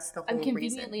her. That's the whole reason. I'm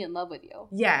conveniently in love with you.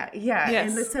 Yeah.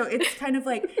 Yes. And so it's kind of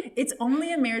like it's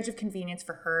only a marriage of convenience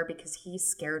for her because he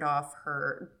scared off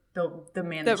her the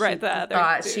man that she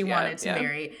thought she wanted to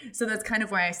marry. So that's kind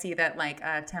of why I see that like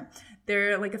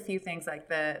there are like a few things like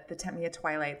the Tempt Me at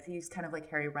Twilight. He's kind of like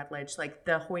Harry Rutledge, like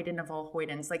the Hoyden of all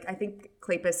Hoydens. Like I think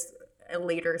Cleopus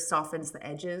later softens the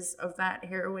edges of that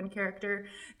heroine character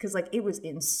because like it was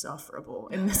insufferable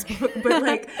in this book, but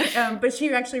like but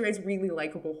she actually writes really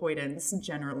likable Hoydens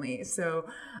generally. So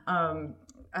and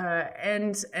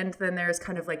then there's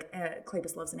kind of like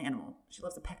Cleopus loves an animal. She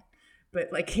loves a pet. But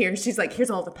like here, she's like, here's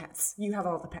all the pets. You have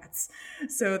all the pets.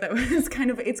 So that was it's kind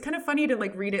of funny to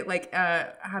like read it like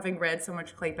having read so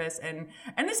much Cleopus, and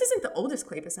this isn't the oldest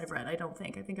Cleopus I've read. I don't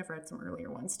think. I think I've read some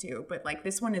earlier ones too. But like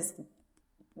this one is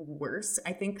worse.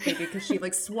 I think maybe because she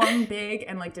like swung big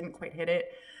and like didn't quite hit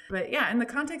it. But yeah, in the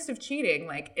context of cheating,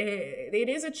 like it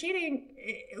is a cheating.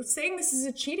 Saying this is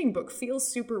a cheating book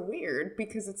feels super weird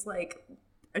because it's like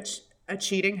a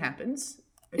cheating happens.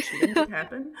 A cheating could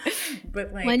happen,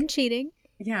 but like one cheating.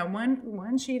 Yeah,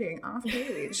 one cheating off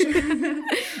page.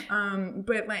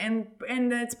 But like, and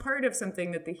that's part of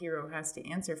something that the hero has to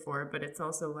answer for. But it's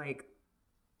also like,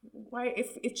 why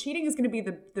if cheating is going to be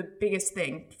the biggest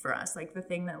thing for us, like the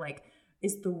thing that like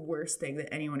is the worst thing that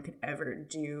anyone could ever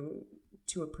do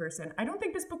to a person, I don't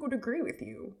think this book would agree with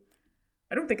you.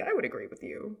 I don't think I would agree with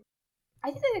you. I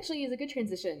think that actually is a good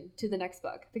transition to the next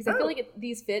book because I feel like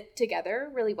these fit together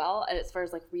really well as far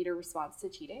as like reader response to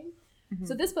cheating. Mm-hmm.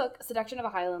 So this book, Seduction of a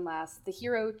Highland Lass, the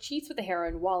hero cheats with the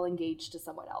heroine while engaged to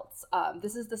someone else.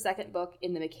 This is the second book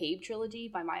in the McCabe trilogy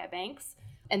by Maya Banks.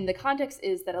 And the context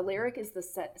is that Alaric is the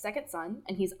second son,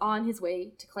 and he's on his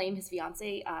way to claim his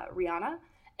fiancée, Rihanna.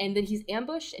 And then he's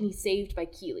ambushed and he's saved by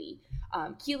Keely.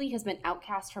 Keely has been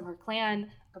outcast from her clan.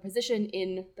 Her position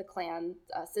in the clan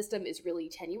system is really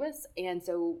tenuous. And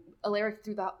so Alaric,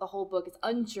 through the whole book, is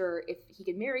unsure if he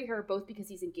can marry her, both because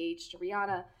he's engaged to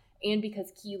Rihanna and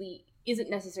because Keely isn't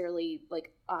necessarily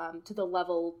like to the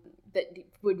level that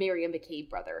would marry a McCabe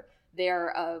brother. They're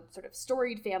a sort of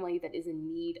storied family that is in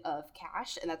need of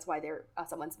cash, and that's why they're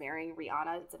someone's marrying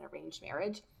Rihanna. It's an arranged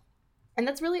marriage. And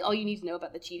that's really all you need to know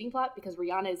about the cheating plot, because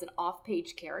Rihanna is an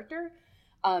off-page character.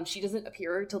 She doesn't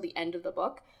appear till the end of the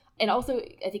book. And also,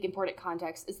 I think important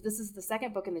context is this is the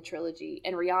second book in the trilogy,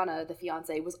 and Rihanna, the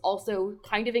fiancé, was also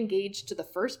kind of engaged to the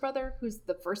first brother, who's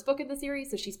the first book in the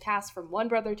series. So she's passed from one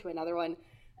brother to another one,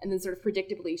 and then sort of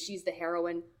predictably, she's the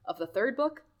heroine of the third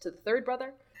book to the third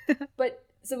brother. But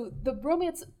so the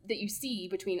romance that you see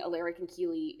between Alaric and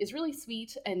Keely is really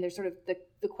sweet, and there's sort of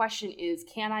the question is,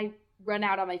 can I run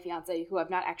out on my fiancé who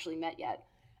I've not actually met yet,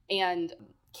 and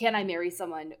can I marry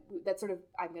someone that's sort of,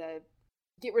 I'm gonna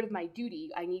get rid of my duty,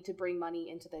 I need to bring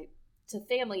money into to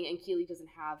family, and Keely doesn't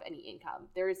have any income.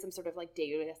 There is some sort of like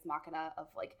deus machina of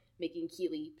like making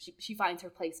Keely, she finds her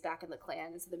place back in the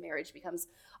clan, and so the marriage becomes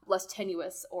less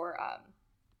tenuous or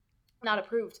not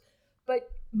approved.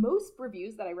 But most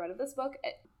reviews that I read of this book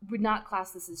would not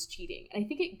class this as cheating. And I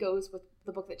think it goes with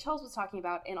the book that Chels was talking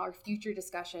about in our future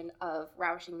discussion of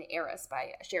Ravishing the Heiress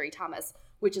by Sherry Thomas,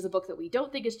 which is a book that we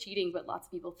don't think is cheating, but lots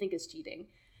of people think is cheating.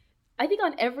 I think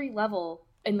on every level,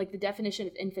 and like the definition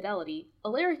of infidelity,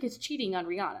 Alaric is cheating on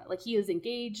Rihanna. Like, he is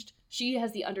engaged. She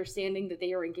has the understanding that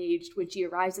they are engaged. When she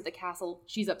arrives at the castle,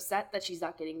 she's upset that she's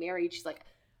not getting married. She's like,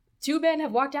 2 men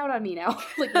have walked out on me now.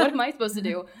 Like, what am I supposed to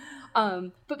do?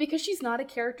 But because she's not a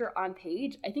character on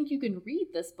page, I think you can read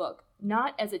this book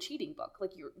not as a cheating book.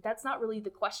 Like, that's not really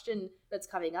the question that's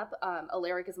coming up.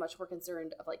 Alaric is much more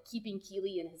concerned of like keeping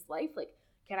Keely in his life. Like,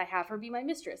 can I have her be my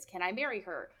mistress? Can I marry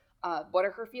her? What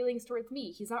are her feelings towards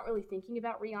me? He's not really thinking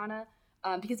about Rihanna,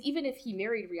 because even if he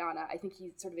married Rihanna, I think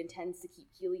he sort of intends to keep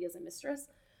Keely as a mistress.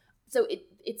 So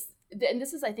and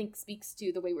this is, I think, speaks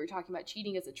to the way we were talking about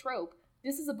cheating as a trope.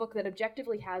 This is a book that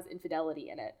objectively has infidelity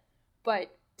in it,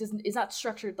 but is not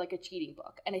structured like a cheating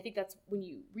book. And I think that's when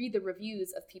you read the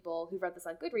reviews of people who read this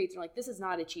on Goodreads, and are like, this is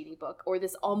not a cheating book, or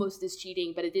this almost is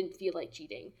cheating, but it didn't feel like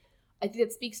cheating. I think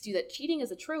that speaks to that cheating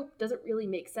as a trope doesn't really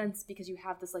make sense because you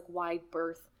have this like wide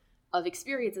berth of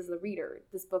experience as the reader.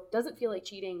 This book doesn't feel like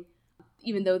cheating,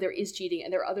 even though there is cheating,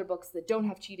 and there are other books that don't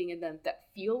have cheating in them that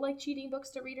feel like cheating books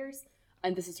to readers.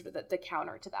 And this is sort of the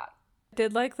counter to that. I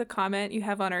did like the comment you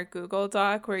have on our Google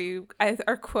Doc where you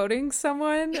are quoting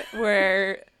someone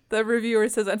where the reviewer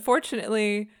says,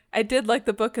 unfortunately, I did like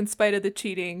the book in spite of the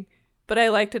cheating, but I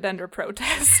liked it under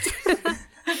protest.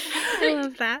 I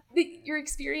love that. Your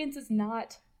experience is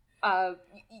not,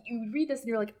 you read this and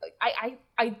you're like,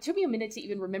 I took me a minute to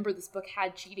even remember this book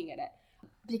had cheating in it.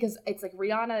 Because it's like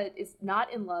Rihanna is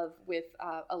not in love with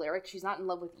Alaric. She's not in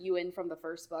love with Ewan from the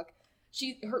first book.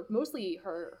 Mostly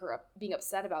her being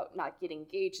upset about not getting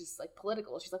engaged is like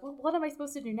political. She's like, well, what am I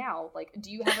supposed to do now? Like, do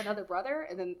you have another brother?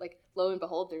 And then like, lo and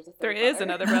behold, there's a third brother. There is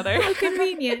another brother. How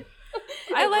convenient.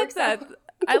 I like that.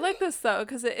 I like this though,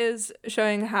 because it is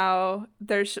showing how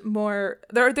there's more,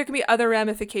 there can be other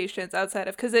ramifications outside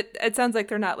of, because it sounds like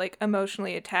they're not like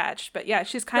emotionally attached, but yeah,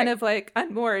 she's kind of like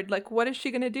unmoored. Like, what is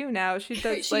she gonna do now? She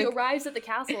arrives at the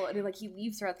castle and like he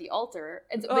leaves her at the altar,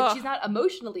 and but she's not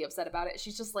emotionally upset about it.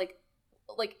 She's just like,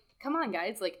 come on,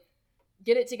 guys, like,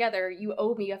 get it together. You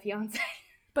owe me a fiance.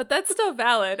 But that's still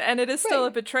valid, and it is still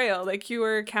a betrayal. Like, you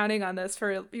were counting on this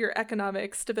for your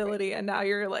economic stability, and now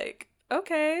you're like,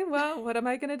 okay, well, what am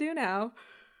I gonna do now?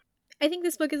 I think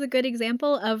this book is a good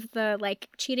example of the, like,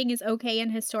 cheating is okay in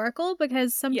historical,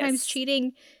 because sometimes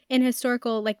cheating in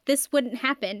historical, like, this wouldn't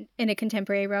happen in a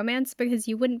contemporary romance, because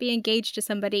you wouldn't be engaged to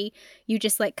somebody you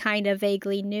just, like, kind of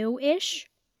vaguely knew-ish.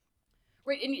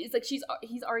 Right, and it's like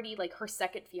he's already like her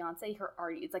second fiance.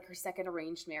 It's like her second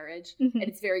arranged marriage, Mm-hmm. and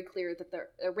it's very clear that the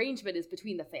arrangement is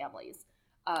between the families.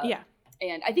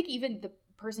 And I think even the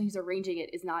person who's arranging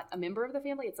it is not a member of the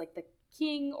family. It's like the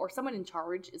king or someone in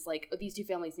charge is like, oh, these two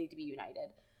families need to be united.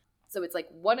 So it's like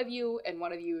one of you and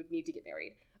one of you need to get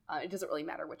married. It doesn't really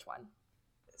matter which one.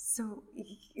 So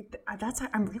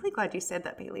I'm really glad you said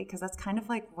that, Bailey, because that's kind of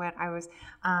like what I was,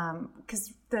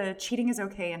 because the cheating is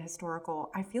okay in historical.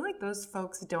 I feel like those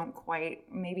folks don't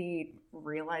quite maybe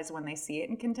realize when they see it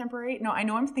in contemporary. No, I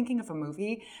know I'm thinking of a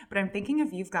movie, but I'm thinking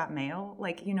of You've Got Mail.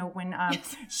 Like, you know, when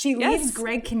she leaves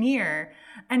Greg Kinnear,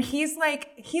 and he's like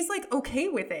okay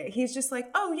with it. He's just like,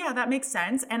 oh yeah, that makes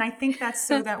sense. And I think that's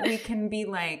so that we can be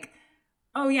like,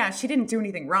 oh yeah, she didn't do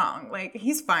anything wrong. Like,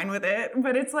 he's fine with it.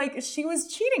 But it's like she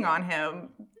was cheating on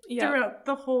him throughout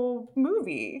the whole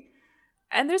movie.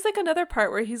 And there's like another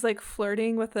part where he's like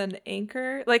flirting with an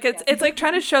anchor. Like it's like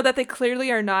trying to show that they clearly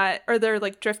are not, or they're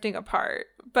like drifting apart,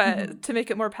 but to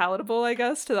make it more palatable, I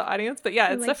guess, to the audience. But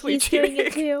yeah, it's like definitely he's cheating. Doing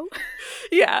it too.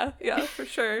 yeah, for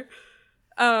sure.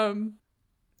 Yeah,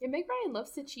 Meg Ryan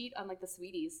loves to cheat on like the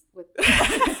sweeties. With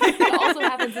it also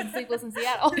happens in Sleepless in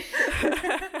Seattle.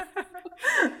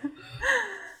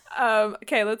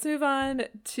 Okay, let's move on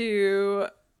to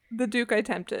The Duke I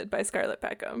Tempted by Scarlett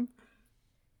Peckham.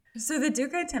 So The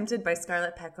Duke I Tempted by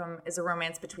Scarlett Peckham is a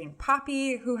romance between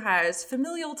Poppy, who has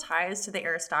familial ties to the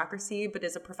aristocracy but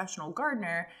is a professional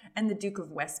gardener, and the Duke of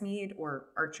Westmead, or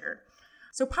Archer.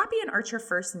 So Poppy and Archer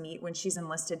first meet when she's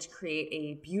enlisted to create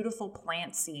a beautiful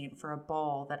plant scene for a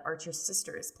ball that Archer's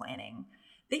sister is planning.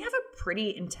 They have a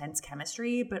pretty intense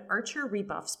chemistry, but Archer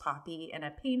rebuffs Poppy in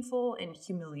a painful and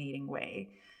humiliating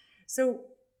way. So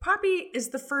Poppy is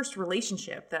the first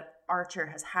relationship that Archer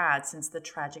has had since the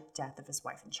tragic death of his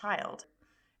wife and child.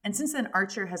 And since then,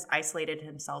 Archer has isolated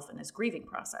himself in his grieving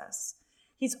process.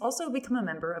 He's also become a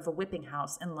member of a whipping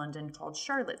house in London called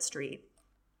Charlotte Street.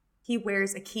 He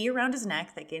wears a key around his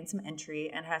neck that gains him entry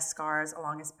and has scars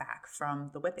along his back from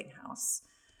the whipping house.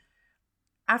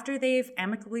 After they've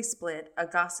amicably split, a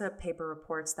gossip paper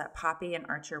reports that Poppy and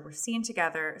Archer were seen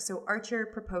together, so Archer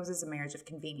proposes a marriage of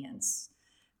convenience.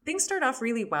 Things start off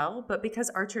really well, but because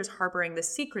Archer's harboring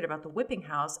this secret about the whipping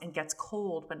house and gets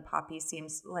cold when Poppy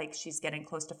seems like she's getting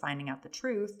close to finding out the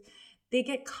truth, they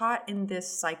get caught in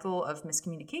this cycle of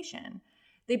miscommunication.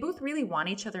 They both really want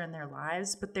each other in their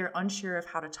lives, but they're unsure of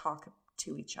how to talk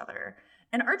to each other.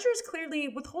 And Archer's clearly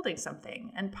withholding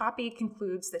something, and Poppy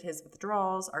concludes that his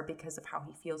withdrawals are because of how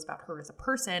he feels about her as a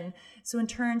person, so in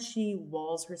turn she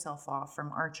walls herself off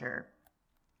from Archer.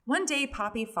 One day,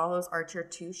 Poppy follows Archer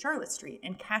to Charlotte Street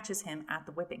and catches him at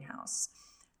the whipping house.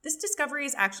 This discovery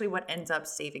is actually what ends up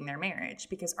saving their marriage,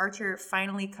 because Archer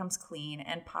finally comes clean,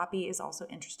 and Poppy is also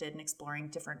interested in exploring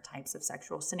different types of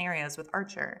sexual scenarios with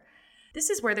Archer. This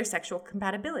is where their sexual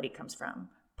compatibility comes from.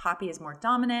 Poppy is more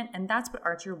dominant, and that's what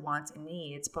Archer wants and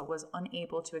needs, but was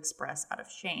unable to express out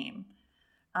of shame.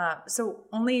 So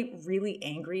only really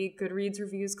angry Goodreads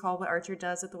reviews call what Archer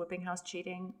does at the whipping house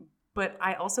cheating, but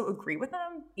I also agree with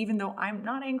them, even though I'm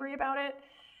not angry about it.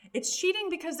 It's cheating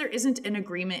because there isn't an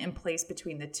agreement in place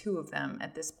between the two of them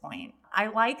at this point. I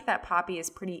like that Poppy is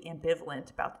pretty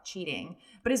ambivalent about the cheating,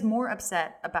 but is more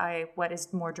upset about what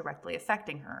is more directly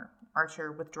affecting her,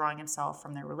 Archer withdrawing himself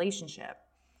from their relationship.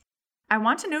 I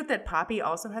want to note that Poppy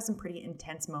also has some pretty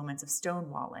intense moments of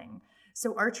stonewalling.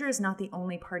 So Archer is not the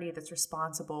only party that's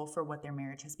responsible for what their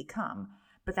marriage has become,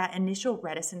 but that initial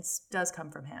reticence does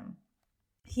come from him.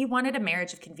 He wanted a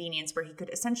marriage of convenience where he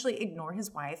could essentially ignore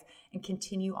his wife and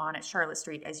continue on at Charlotte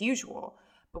Street as usual.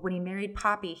 But when he married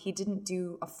Poppy, he didn't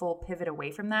do a full pivot away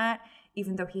from that,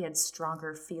 even though he had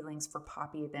stronger feelings for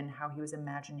Poppy than how he was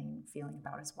imagining feeling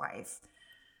about his wife.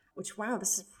 Which, wow,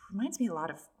 reminds me a lot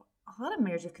of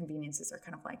marriage of conveniences are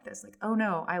kind of like this. Like, oh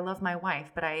no, I love my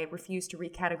wife, but I refuse to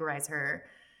recategorize her.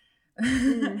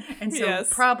 And so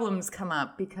problems come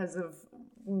up because of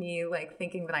me like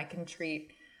thinking that I can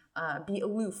be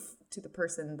aloof to the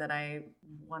person that I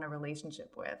want a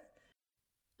relationship with.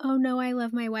 Oh no, I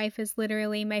love my wife is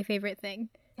literally my favorite thing.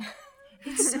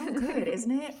 It's so good,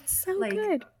 isn't it? So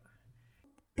good.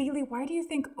 Bailey, why do you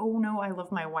think "Oh no, I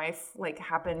love my wife" like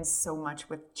happens so much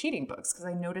with cheating books? Because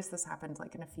I noticed this happened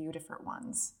like in a few different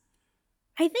ones.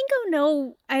 I think "Oh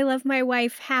no, I love my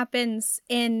wife" happens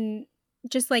in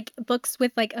just like books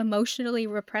with like emotionally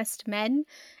repressed men.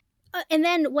 And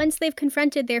then once they've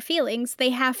confronted their feelings, they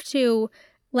have to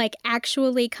like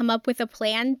actually come up with a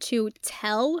plan to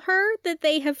tell her that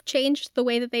they have changed the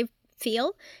way that they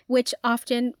feel, which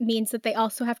often means that they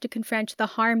also have to confront the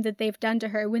harm that they've done to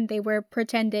her when they were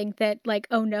pretending that like,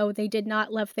 oh no, they did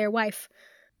not love their wife.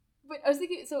 But I was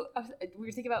thinking, we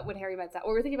were thinking about when Harry met Sally,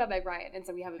 or we were thinking about Meg Ryan, and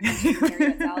so we haven't mentioned Harry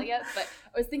met Sally yet, but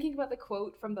I was thinking about the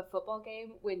quote from the football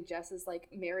game when Jess is like,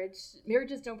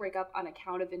 marriages don't break up on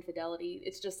account of infidelity,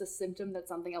 it's just a symptom that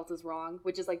something else is wrong,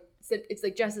 which is like, it's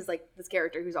like Jess is like this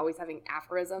character who's always having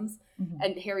aphorisms,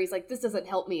 and Harry's like, this doesn't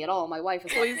help me at all, my wife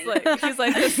is he's like,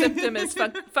 the symptom is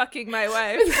fucking my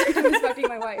wife. The symptom is fucking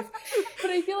my wife.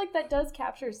 But I feel like that does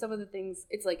capture some of the things,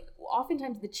 it's like,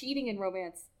 oftentimes the cheating in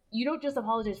romance, you don't just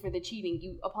apologize for the cheating,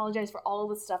 you apologize for all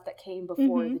the stuff that came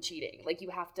before the cheating. Like, you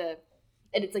have to,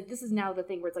 and it's like, this is now the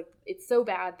thing where it's like, it's so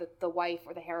bad that the wife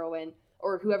or the heroine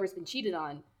or whoever's been cheated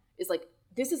on is like,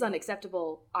 this is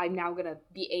unacceptable, I'm now gonna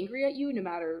be angry at you no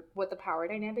matter what the power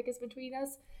dynamic is between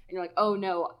us. And you're like, oh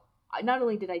no, not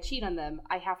only did I cheat on them,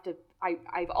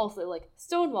 I've also like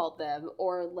stonewalled them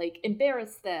or like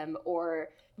embarrassed them or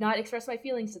not expressed my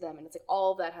feelings to them. And it's like,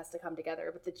 all of that has to come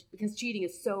together, but because cheating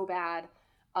is so bad,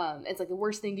 it's like the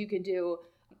worst thing you can do.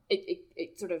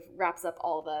 It sort of wraps up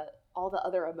all the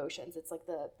other emotions. It's like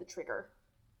the trigger.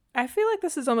 I feel like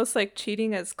this is almost like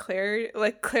cheating as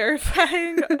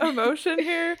clarifying emotion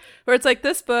here, where it's like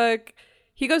this book,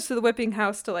 he goes to the whipping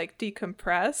house to like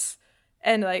decompress,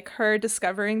 and like her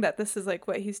discovering that this is like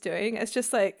what he's doing, it's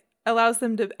just like allows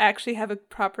them to actually have a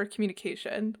proper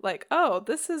communication. Like, oh,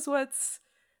 this is what's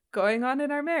going on in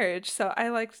our marriage. So I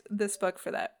liked this book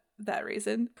for that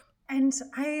reason. And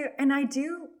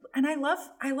I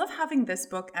love having this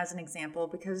book as an example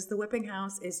because the whipping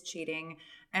house is cheating,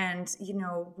 and you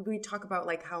know, we talk about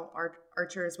like how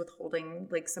Archer is withholding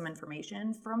like some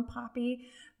information from Poppy,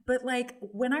 but like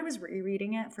when I was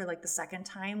rereading it for like the second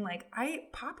time, like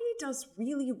Poppy does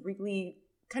really, really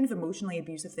kind of emotionally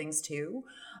abusive things too,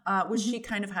 which she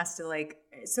kind of has to like,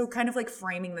 so kind of like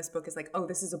framing this book as like, oh,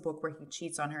 this is a book where he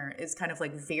cheats on her is kind of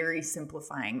like very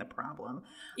simplifying the problem.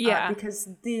 Because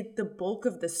the bulk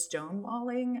of the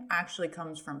stonewalling actually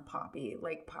comes from Poppy.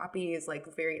 Like Poppy is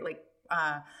like very like,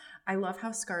 I love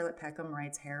how Scarlett Peckham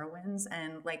writes heroines,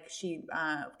 and like she,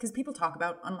 because people talk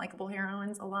about unlikable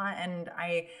heroines a lot, and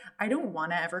I don't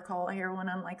want to ever call a heroine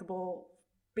unlikable,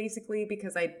 basically,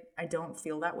 because I don't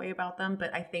feel that way about them.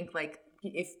 But I think like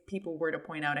if people were to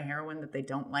point out a heroine that they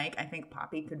don't like, I think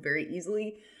Poppy could very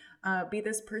easily be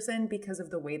this person because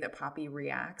of the way that Poppy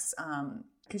reacts.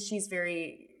 Because she's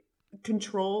very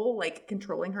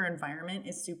controlling her environment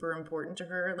is super important to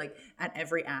her, like at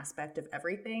every aspect of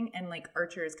everything. And like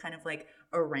Archer is kind of like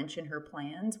a wrench in her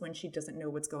plans when she doesn't know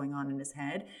what's going on in his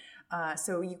head.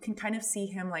 So you can kind of see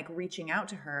him like reaching out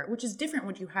to her, which is different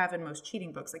what you have in most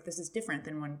cheating books. Like this is different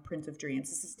than when Prince of Dreams.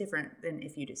 This is different than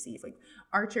If You Deceive. Like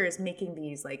Archer is making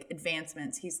these like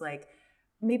advancements. He's like,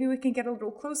 maybe we can get a little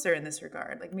closer in this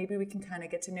regard. Like maybe we can kind of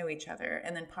get to know each other.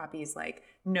 And then Poppy's like,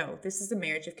 no, this is a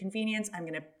marriage of convenience. I'm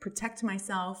going to protect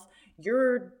myself.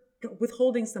 You're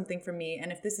withholding something from me.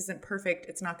 And if this isn't perfect,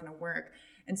 it's not going to work.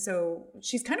 And so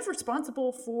she's kind of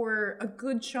responsible for a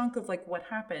good chunk of like what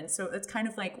happened. So it's kind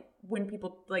of like when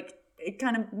people like, it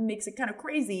kind of makes it kind of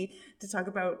crazy to talk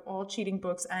about all cheating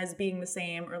books as being the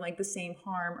same or like the same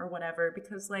harm or whatever,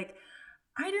 because like,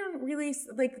 I don't really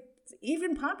like,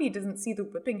 even Poppy doesn't see the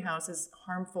whipping house as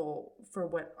harmful for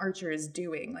what Archer is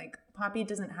doing. Like Poppy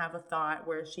doesn't have a thought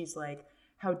where she's like,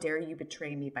 how dare you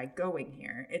betray me by going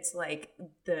here? It's like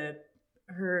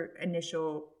her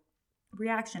initial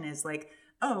reaction is like,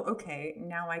 oh, okay,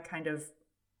 now I kind of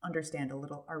understand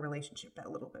our relationship a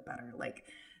little bit better. Like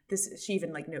this, she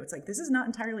even like notes like, this is not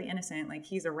entirely innocent. Like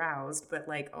he's aroused, but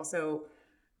like also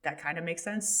that kind of makes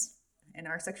sense in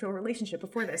our sexual relationship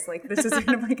before this. Like this is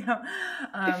kind of like how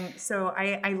so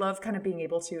I love kind of being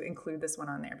able to include this one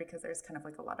on there because there's kind of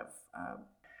like a lot of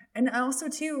and also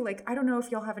too, like I don't know if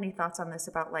y'all have any thoughts on this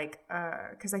about like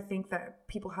because I think that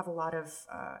people have a lot of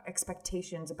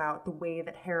expectations about the way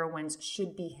that heroines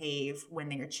should behave when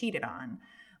they are cheated on.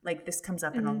 Like this comes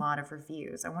up in a lot of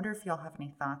reviews. I wonder if y'all have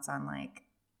any thoughts on like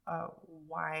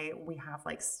why we have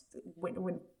like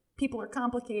when people are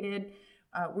complicated,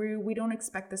 we don't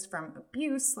expect this from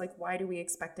abuse. Like, why do we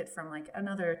expect it from like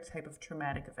another type of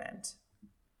traumatic event?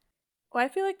 Well, I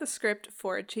feel like the script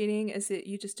for cheating is that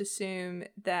you just assume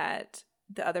that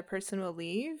the other person will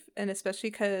leave. And especially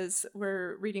because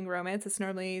we're reading romance, it's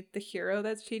normally the hero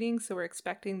that's cheating. So we're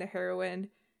expecting the heroine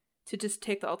to just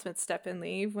take the ultimate step and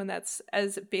leave, when that's,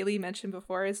 as Bailey mentioned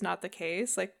before, is not the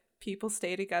case. Like people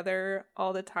stay together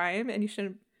all the time, and you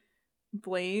shouldn't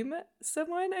blame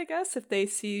someone, I guess, if they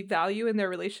see value in their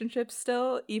relationship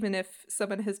still, even if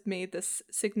someone has made this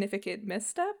significant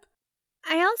misstep.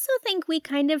 I also think we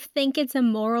kind of think it's a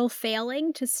moral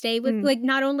failing to stay with, like,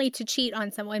 not only to cheat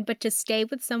on someone, but to stay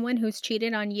with someone who's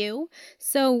cheated on you.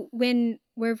 So when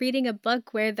we're reading a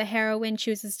book where the heroine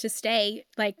chooses to stay,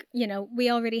 like, you know,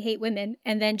 we already hate women,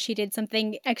 and then she did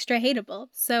something extra hateable.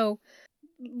 So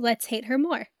let's hate her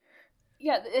more.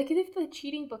 Yeah, like if the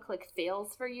cheating book like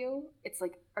fails for you, it's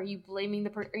like, are you blaming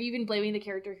are you even blaming the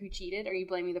character who cheated? Are you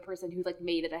blaming the person who like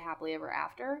made it a happily ever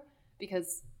after?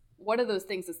 Because one of those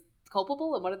things is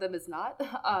culpable and one of them is not.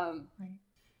 Right.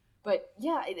 But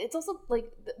yeah, it's also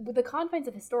like with the confines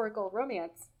of historical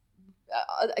romance,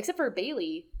 except for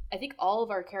Bailey, I think all of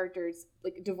our characters,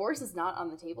 like divorce is not on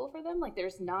the table for them. Like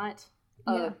there's not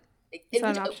it's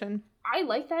not an option. I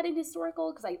like that in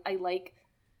historical because I like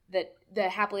that the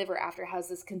happily ever after has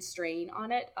this constraint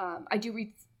on it. I do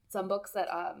read some books that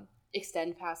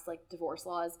extend past like divorce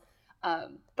laws,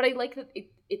 but I like that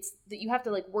it's that you have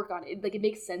to like work on it. Like it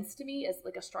makes sense to me as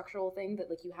like a structural thing that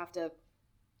like you have to.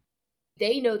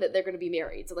 They know that they're going to be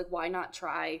married, so like why not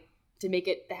try to make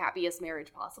it the happiest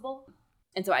marriage possible?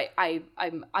 And so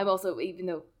I'm also, even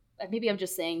though maybe I'm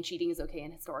just saying cheating is okay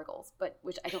in historicals, but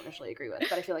which I don't necessarily agree with,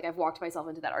 but I feel like I've walked myself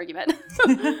into that argument.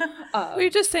 We're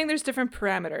just saying there's different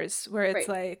parameters where it's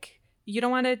right. Like, you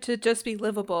don't want it to just be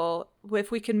livable.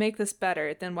 If we can make this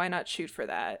better, then why not shoot for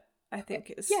that? I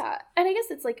think is. Yeah. And I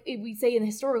guess it's like we say in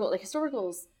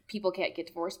historicals, people can't get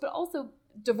divorced, but also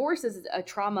divorce is a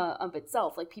trauma of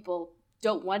itself. Like people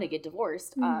don't want to get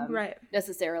divorced right.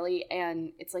 necessarily.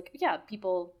 And it's like, yeah,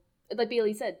 people, like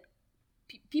Bailey said,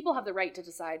 people have the right to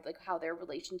decide like how their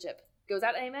relationship goes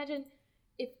out. I imagine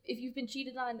if you've been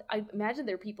cheated on, I imagine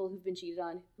there are people who've been cheated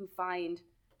on who find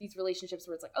these relationships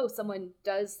where it's like, oh, someone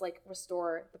does like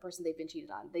restore the person they've been cheated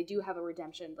on. They do have a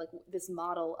redemption, like this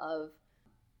model of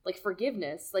like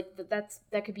forgiveness, like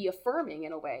that could be affirming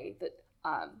in a way that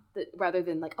that rather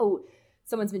than like, oh,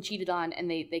 someone's been cheated on and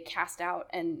they cast out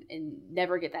and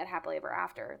never get that happily ever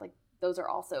after. Like those are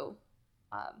also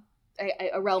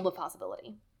a realm of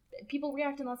possibility. People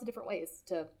react in lots of different ways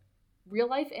to real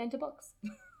life and to books.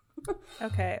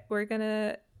 Okay, we're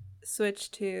gonna switch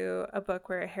to a book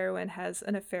where a heroine has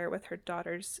an affair with her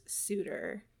daughter's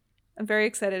suitor. I'm very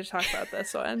excited to talk about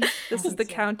this one. This is The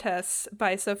Countess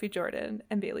by Sophie Jordan,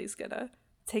 and Bailey's gonna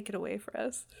take it away for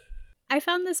us. I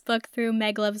found this book through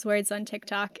Meg Loves Words on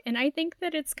TikTok, and I think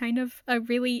that it's kind of a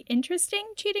really interesting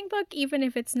cheating book, even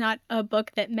if it's not a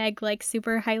book that Meg like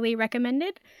super highly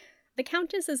recommended. The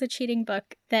Countess is a cheating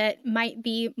book that might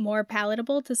be more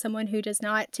palatable to someone who does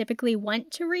not typically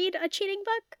want to read a cheating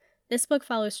book. This book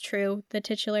follows True, the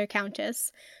titular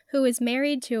countess, who is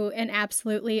married to an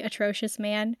absolutely atrocious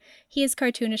man. He is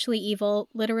cartoonishly evil.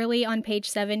 Literally on page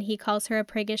 7, he calls her a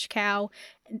priggish cow,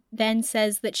 then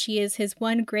says that she is his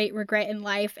one great regret in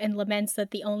life and laments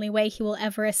that the only way he will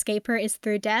ever escape her is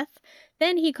through death.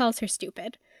 Then he calls her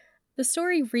stupid. The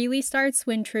story really starts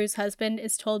when True's husband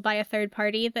is told by a third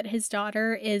party that his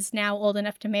daughter is now old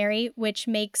enough to marry, which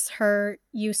makes her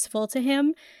useful to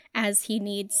him, as he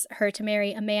needs her to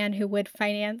marry a man who would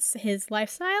finance his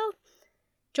lifestyle.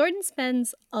 Jordan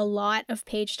spends a lot of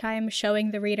page time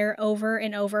showing the reader over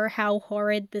and over how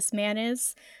horrid this man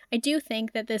is. I do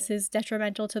think that this is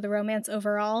detrimental to the romance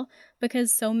overall,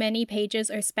 because so many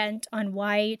pages are spent on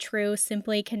why True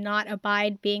simply cannot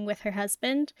abide being with her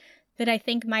husband, that I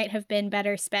think might have been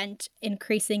better spent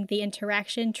increasing the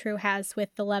interaction True has with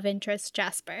the love interest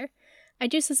Jasper. I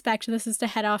do suspect this is to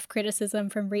head off criticism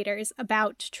from readers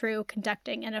about True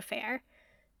conducting an affair.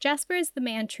 Jasper is the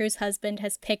man True's husband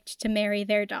has picked to marry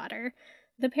their daughter.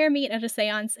 The pair meet at a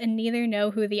seance and neither know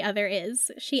who the other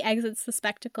is. She exits the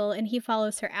spectacle and he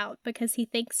follows her out because he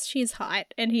thinks she's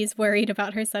hot and he's worried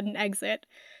about her sudden exit.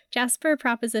 Jasper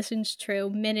propositions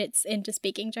True minutes into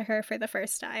speaking to her for the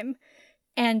first time.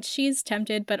 And she's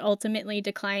tempted but ultimately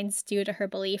declines due to her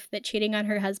belief that cheating on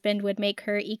her husband would make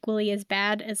her equally as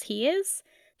bad as he is.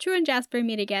 True and Jasper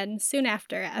meet again soon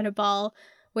after at a ball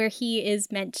where he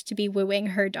is meant to be wooing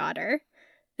her daughter.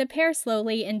 The pair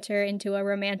slowly enter into a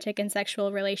romantic and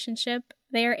sexual relationship.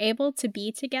 They are able to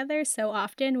be together so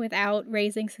often without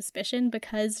raising suspicion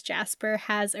because Jasper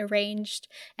has arranged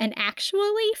an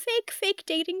actually fake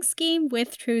dating scheme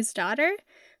with True's daughter,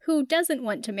 who doesn't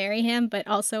want to marry him but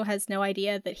also has no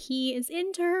idea that he is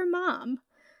into her mom.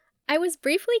 I was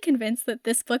briefly convinced that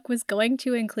this book was going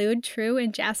to include True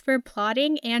and Jasper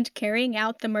plotting and carrying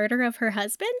out the murder of her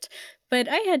husband, but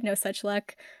I had no such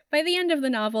luck. By the end of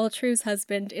the novel, True's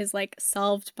husband is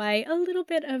solved by a little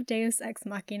bit of Deus Ex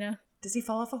Machina. Does he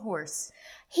fall off a horse?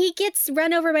 He gets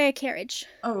run over by a carriage.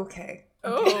 Oh, okay.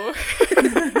 Oh.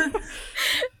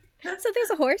 So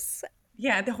there's a horse.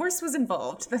 Yeah, the horse was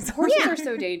involved. Horses are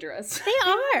so dangerous. They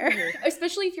are.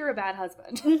 Especially if you're a bad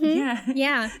husband. Mm-hmm.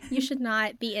 Yeah, you should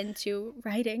not be into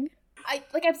riding.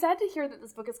 I'm sad to hear that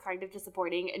this book is kind of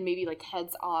disappointing and maybe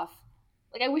heads off.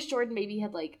 I wish Jordan maybe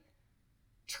had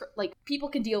people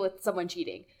can deal with someone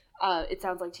cheating. It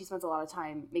sounds like she spends a lot of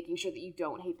time making sure that you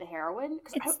don't hate the heroine.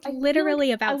 It's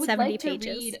literally about 70 pages. I would like to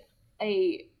read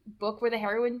a book where the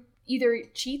heroine either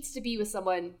cheats to be with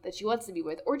someone that she wants to be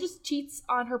with or just cheats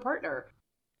on her partner.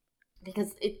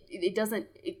 Because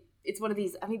it's one of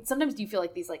these, sometimes you feel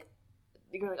like these,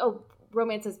 you're like, oh,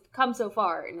 romance has come so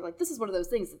far. And you're like, this is one of those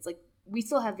things. It's we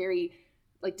still have very,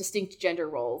 distinct gender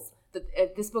roles.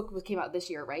 This book came out this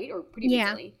year, right? Or pretty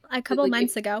recently. Yeah, a couple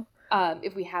months ago.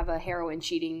 If we have a heroine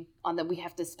cheating on them, we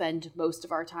have to spend most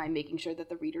of our time making sure that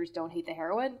the readers don't hate the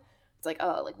heroine.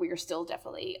 It's we are still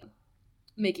definitely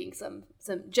making some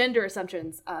gender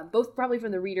assumptions, both probably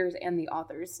from the readers and the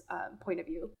author's point of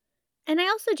view. And I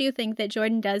also do think that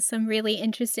Jordan does some really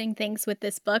interesting things with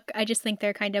this book. I just think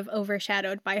they're kind of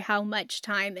overshadowed by how much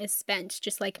time is spent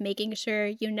just making sure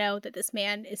you know that this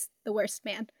man is the worst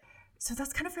man. So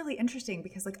that's kind of really interesting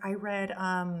because I read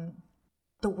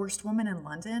The Worst Woman in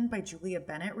London by Julia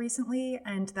Bennett recently,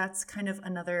 and that's kind of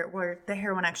another where the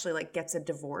heroine actually gets a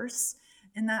divorce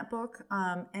in that book.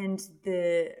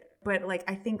 But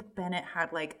I think Bennett had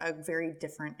a very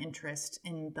different interest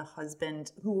in the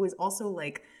husband, who was also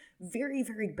very,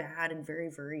 very bad and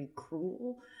very, very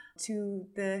cruel to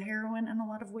the heroine in a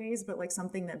lot of ways. But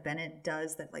something that Bennett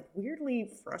does that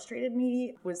weirdly frustrated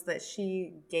me was that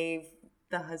she gave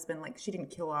the husband, she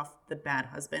didn't kill off the bad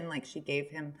husband. She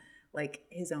gave him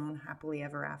his own happily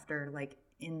ever after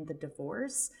in the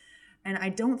divorce. And I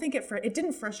don't think it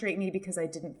didn't frustrate me because I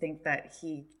didn't think that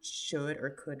he should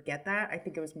or could get that. I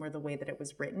think it was more the way that it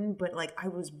was written. But I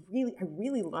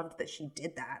really loved that she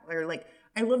did that. Or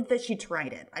I loved that she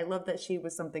tried it. I loved that she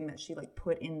was something that she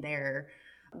put in there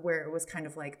where it was kind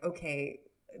of like, okay,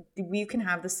 we can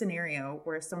have the scenario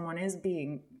where someone is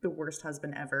being the worst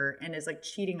husband ever and is like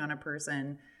cheating on a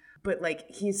person, but like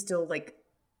he's still like,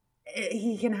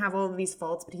 he can have all of these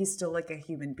faults, but he's still like a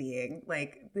human being.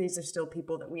 Like these are still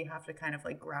people that we have to kind of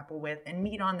like grapple with and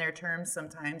meet on their terms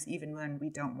sometimes, even when we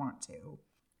don't want to.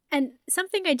 And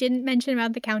something I didn't mention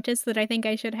about the Countess that I think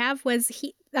I should have was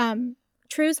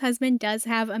True's husband does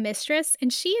have a mistress,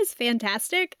 and she is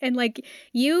fantastic. And like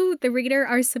you, the reader,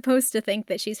 are supposed to think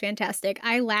that she's fantastic.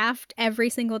 I laughed every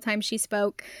single time she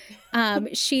spoke.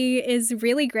 She is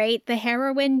really great. The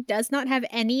heroine does not have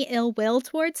any ill will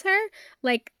towards her.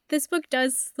 Like this book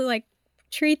does like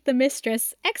treat the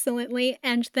mistress excellently,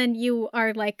 and then you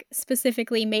are like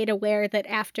specifically made aware that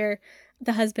after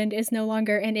the husband is no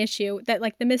longer an issue, that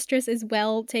like the mistress is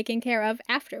well taken care of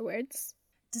afterwards.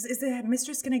 Is the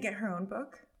mistress going to get her own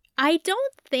book? I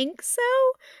don't think so,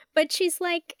 but she's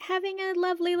like having a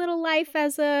lovely little life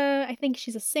I think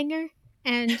she's a singer,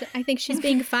 and I think she's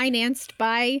being financed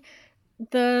by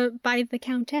the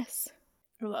Countess.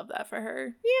 I love that for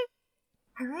her.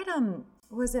 Yeah. I read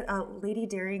was it Lady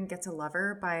Daring Gets a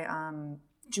Lover by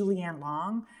Julianne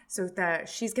Long, so that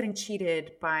she's getting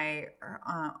cheated by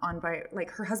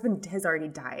like her husband has already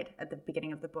died at the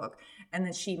beginning of the book, and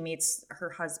then she meets her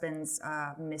husband's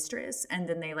mistress, and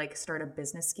then they like start a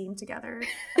business scheme together.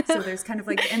 So there's kind of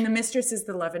like, and the mistress is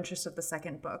the love interest of the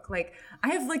second book. Like I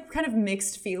have like kind of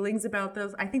mixed feelings about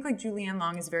those. I think like Julianne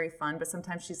Long is very fun, but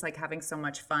sometimes she's like having so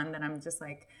much fun that I'm just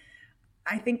like,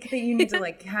 I think that you need to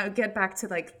like get back to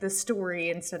like the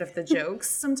story instead of the jokes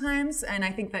sometimes. And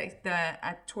I think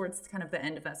that towards kind of the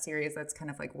end of that series, that's kind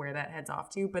of like where that heads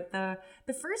off to. But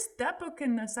that book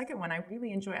and the second one, I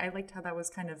really enjoy. I liked how that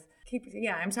was kind of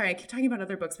I'm sorry, I keep talking about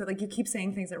other books, but like you keep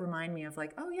saying things that remind me of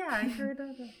like, oh yeah, I heard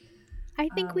of it. I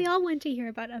think we all want to hear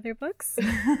about other books.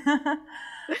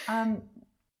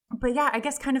 But yeah, I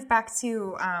guess kind of back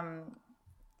to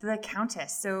the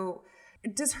Countess. So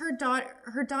does her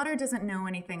daughter doesn't know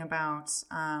anything about,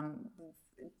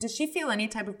 does she feel any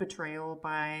type of betrayal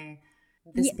by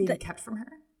this being kept from her?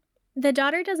 The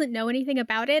daughter doesn't know anything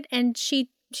about it, and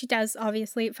she does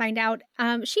obviously find out.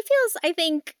 She feels, I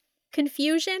think,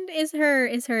 confusion is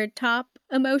her top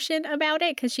emotion about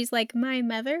it, because she's like, my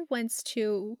mother wants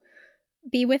to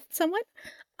be with someone,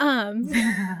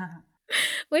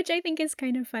 which I think is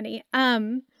kind of funny.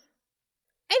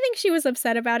 I think she was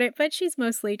upset about it, but she's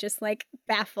mostly just like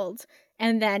baffled.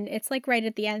 And then it's like right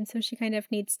at the end, so she kind of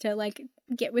needs to like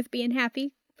get with being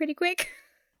happy pretty quick.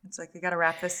 It's like, you got to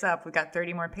wrap this up. We got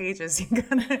 30 more pages. You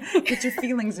got to get your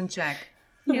feelings in check.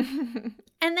 Yeah.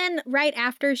 And then right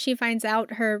after she finds out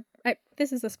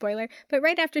this is a spoiler, but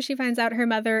right after she finds out her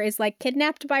mother is like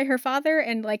kidnapped by her father,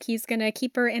 and like he's going to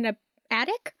keep her in a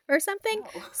attic or something.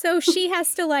 Oh. So she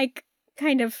has to like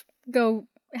kind of go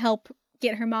help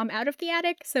get her mom out of the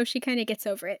attic, so she kind of gets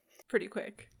over it pretty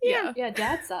quick. Yeah,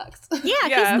 Dad sucks. Yeah,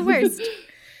 he's the worst.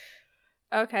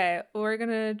 Okay, we're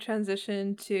gonna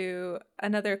transition to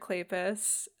another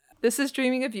Kleypas. This is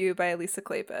Dreaming of You by Elisa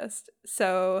Kleypas.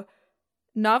 So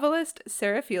novelist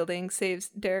Sarah Fielding saves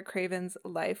Derek Craven's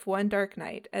life one dark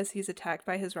night as he's attacked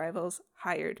by his rivals'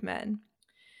 hired men.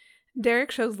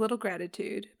 Derek shows little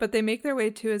gratitude, but they make their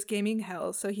way to his gaming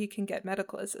hell so he can get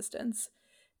medical assistance.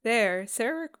 There,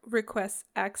 Sarah requests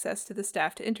access to the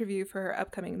staff to interview for her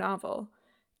upcoming novel.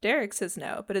 Derek says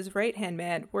no, but his right-hand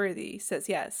man, Worthy, says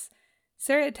yes.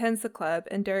 Sarah attends the club,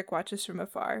 and Derek watches from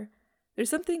afar. There's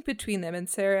something between them, and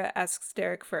Sarah asks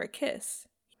Derek for a kiss.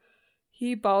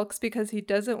 He balks because he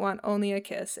doesn't want only a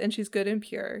kiss, and she's good and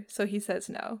pure, so he says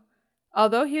no.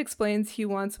 Although he explains he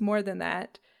wants more than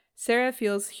that, Sarah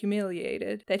feels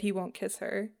humiliated that he won't kiss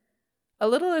her. A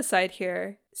little aside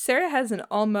here, Sarah has an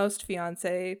almost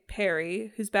fiancé,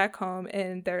 Perry, who's back home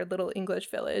in their little English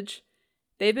village.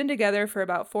 They've been together for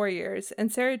about 4 years,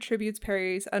 and Sarah attributes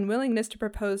Perry's unwillingness to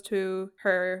propose to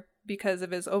her because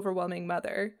of his overwhelming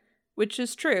mother. Which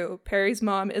is true, Perry's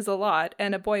mom is a lot,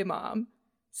 and a boy mom.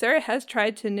 Sarah has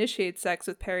tried to initiate sex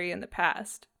with Perry in the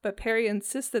past, but Perry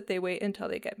insists that they wait until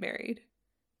they get married.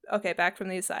 Okay, back from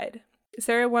the aside.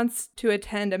 Sarah wants to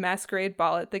attend a masquerade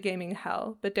ball at the gaming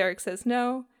hell, but Derek says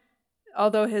no,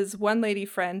 although his one lady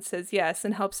friend says yes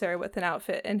and helps Sarah with an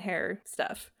outfit and hair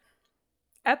stuff.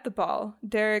 At the ball,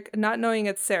 Derek, not knowing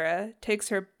it's Sarah, takes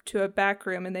her to a back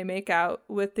room and they make out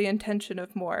with the intention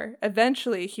of more.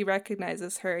 Eventually, he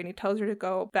recognizes her and he tells her to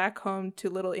go back home to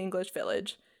Little English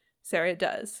Village. Sarah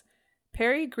does.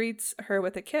 Perry greets her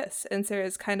with a kiss, and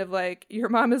Sarah's kind of like, your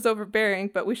mom is overbearing,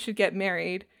 but we should get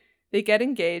married. They get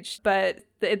engaged, but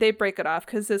they break it off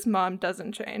because his mom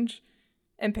doesn't change,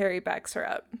 and Perry backs her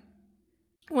up.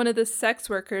 One of the sex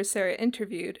workers Sarah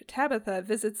interviewed, Tabitha,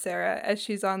 visits Sarah as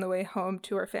she's on the way home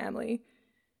to her family.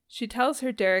 She tells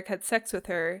her Derek had sex with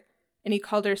her, and he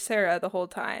called her Sarah the whole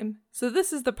time. So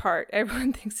this is the part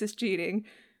everyone thinks is cheating,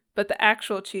 but the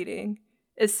actual cheating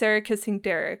is Sarah kissing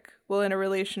Derek while in a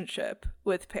relationship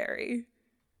with Perry.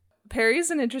 Perry's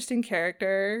an interesting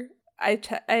character. I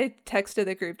texted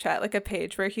the group chat like a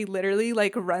page where he literally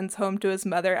like runs home to his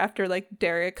mother after like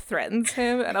Derek threatens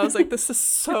him, and I was like, this is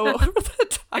so over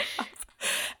the top.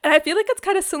 And I feel like it's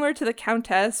kind of similar to the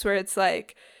Countess, where it's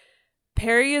like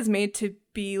Perry is made to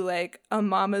be like a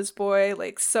mama's boy,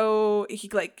 like so he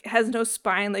like has no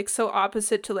spine, like so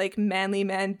opposite to like manly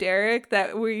man Derek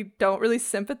that we don't really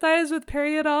sympathize with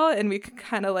Perry at all, and we can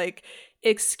kind of like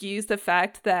excuse the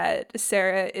fact that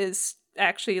Sarah is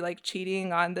actually like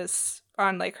cheating on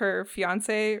like her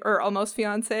fiance or almost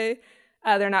fiance.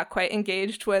 They're not quite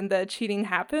engaged when the cheating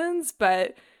happens,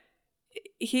 but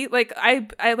he like I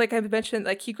mentioned,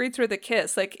 like he greets her with a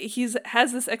kiss. Like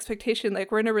has this expectation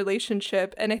like we're in a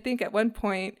relationship, and I think at one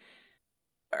point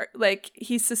like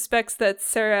he suspects that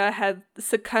Sarah had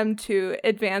succumbed to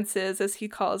advances, as he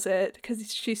calls it,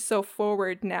 because she's so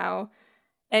forward now,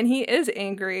 and he is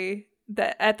angry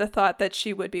that at the thought that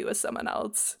she would be with someone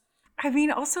else. I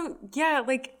mean, also, yeah,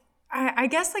 like, I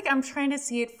guess, like, I'm trying to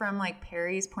see it from, like,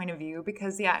 Perry's point of view,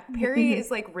 because, yeah, Perry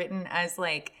is, like, written as,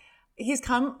 like, he's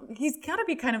got to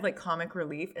be kind of, like, comic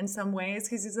relief in some ways,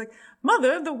 because he's like,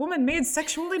 mother, the woman made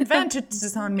sexual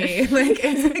advances on me. Like,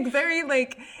 it's, like, very,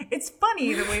 like, it's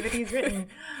funny the way that he's written,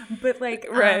 but, like,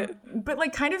 right. But,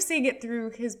 like, kind of seeing it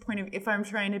through his point of, if I'm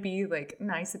trying to be, like,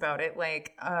 nice about it,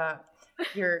 like,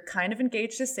 you're kind of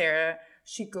engaged to Sarah.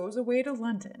 She goes away to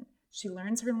London. She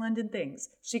learns her London things.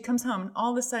 She comes home, and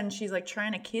all of a sudden, she's, like,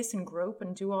 trying to kiss and grope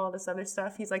and do all this other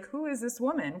stuff. He's like, who is this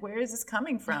woman? Where is this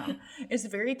coming from? It's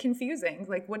very confusing.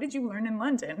 Like, what did you learn in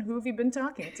London? Who have you been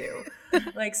talking to?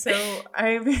 Like, so,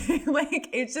 I like,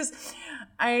 it's just,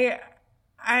 I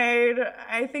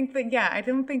think that, yeah, I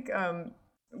don't think,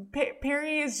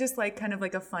 Perry is just like kind of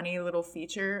like a funny little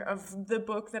feature of the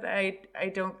book that I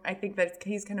think that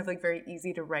he's kind of like very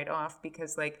easy to write off,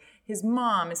 because like his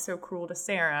mom is so cruel to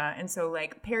Sarah, and so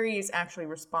like Perry is actually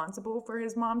responsible for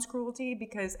his mom's cruelty,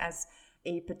 because as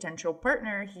a potential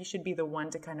partner he should be the one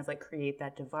to kind of like create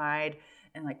that divide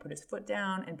and like put his foot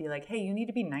down and be like, hey, you need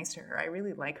to be nice to her, I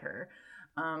really like her.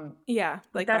 Yeah,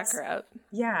 like back her out.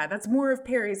 Yeah, that's more of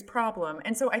Perry's problem.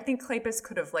 And so I think Kleypas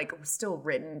could have like still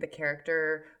written the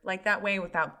character like that way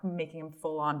without making him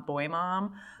full on boy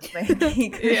mom. Like he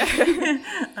could,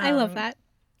 I love that.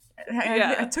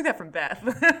 I took that from Beth.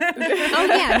 Oh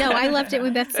yeah, no, I loved it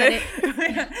when Beth said it.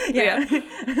 Yeah.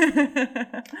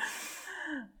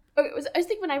 Okay, I just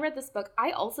think when I read this book,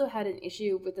 I also had an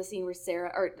issue with the scene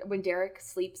where when Derek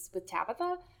sleeps with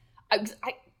Tabitha.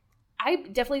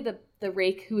 I'm definitely the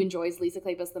rake who enjoys Lisa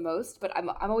Kleypas the most, but I'm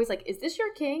always like, is this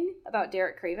your king about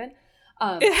Derek Craven?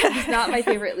 He's not my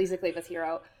favorite Lisa Kleypas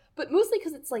hero, but mostly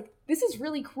because it's like, this is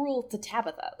really cruel to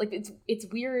Tabitha. Like it's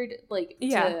weird, like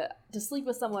to sleep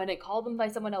with someone and call them by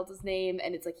someone else's name,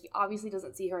 and it's like he obviously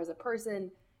doesn't see her as a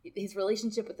person. His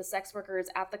relationship with the sex workers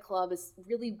at the club is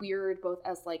really weird, both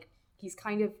as like he's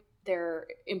kind of their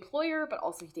employer, but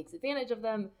also he takes advantage of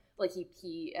them. Like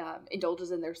he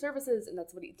indulges in their services, and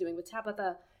that's what he's doing with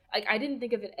Tabitha. Like I didn't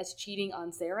think of it as cheating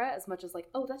on Sarah as much as like,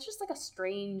 oh, that's just like a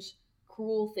strange,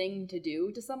 cruel thing to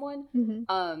do to someone.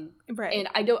 Mm-hmm. Right. And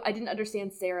I didn't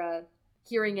understand Sarah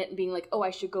hearing it and being like, oh, I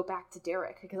should go back to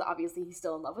Derek because obviously he's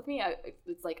still in love with me.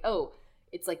 It's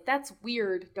like that's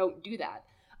weird. Don't do that.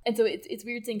 And so it's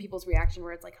weird seeing people's reaction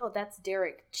where it's like, oh, that's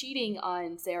Derek cheating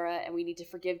on Sarah, and we need to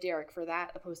forgive Derek for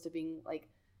that, opposed to being like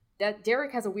that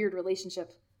Derek has a weird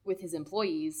relationship with his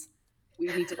employees. We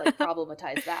need to like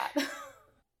problematize that.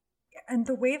 And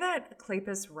the way that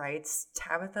Kleypas writes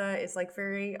Tabitha is like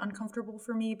very uncomfortable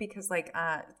for me, because like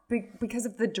because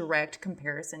of the direct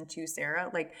comparison to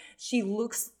Sarah. Like she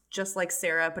looks just like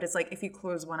Sarah, but it's like if you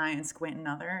close one eye and squint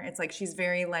another, it's like she's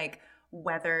very like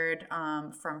weathered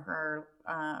from her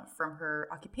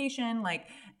occupation, like,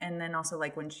 and then also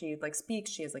like when she like speaks,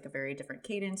 she has like a very different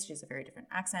cadence, she has a very different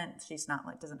accent, she's not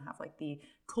like, doesn't have like the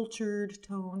cultured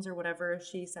tones or whatever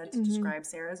she said to describe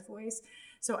Sarah's voice.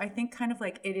 So I think kind of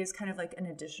like it is kind of like an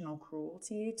additional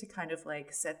cruelty to kind of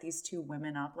like set these two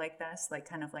women up like this, like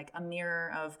kind of like a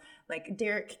mirror of like,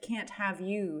 Derek can't have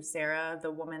you, Sarah,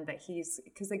 the woman that he's,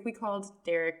 because like we called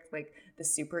Derek like the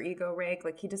super ego rake,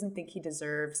 like he doesn't think he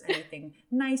deserves anything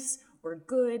nice or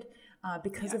good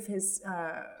because of his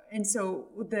and so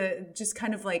the just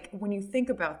kind of like when you think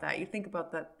about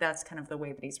that, that's kind of the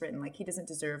way that he's written, like he doesn't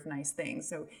deserve nice things,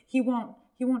 so he won't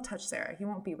touch Sarah, he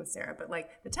won't be with Sarah. But like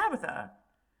the Tabitha,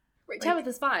 Right,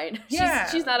 Tabitha's fine. Yeah.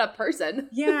 She's not a person.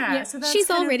 Yeah. So that's she's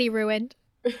already ruined.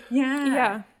 Yeah.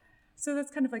 Yeah. So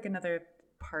that's kind of like another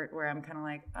part where I'm kind of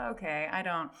like, okay, I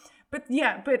don't. But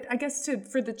yeah, but I guess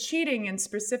for the cheating in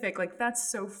specific, like that's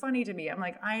so funny to me. I'm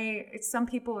like, some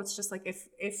people, it's just like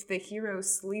if the hero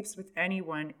sleeps with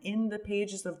anyone in the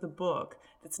pages of the book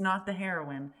that's not the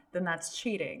heroine, then that's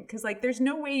cheating. Because like, there's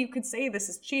no way you could say this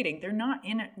is cheating. They're not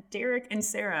in it. Derek and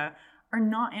Sarah are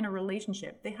not in a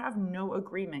relationship. They have no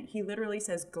agreement. He literally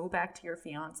says, go back to your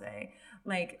fiance.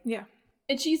 Like, yeah.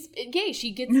 And she's engaged.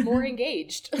 She gets more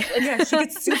engaged. Yeah, she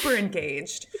gets super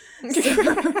engaged.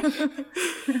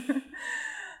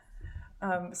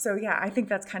 So yeah, I think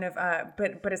that's kind of,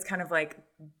 but it's kind of like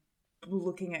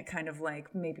looking at kind of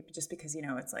like maybe just because,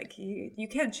 it's like you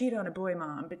can't cheat on a boy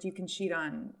mom, but you can cheat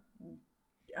on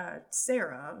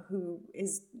Sarah, who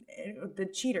is the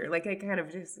cheater. Like I kind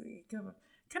of just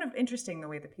kind of interesting the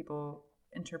way that people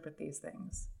interpret these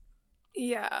things.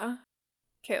 Yeah.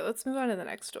 Okay, let's move on to the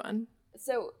next one.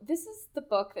 So this is the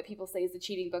book that people say is the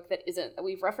cheating book that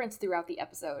we've referenced throughout the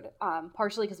episode,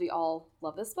 partially because we all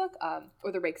love this book,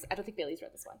 or the Rakes. I don't think Bailey's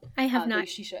read this one. I have not. Maybe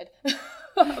she should.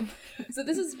 So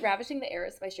this is Ravishing the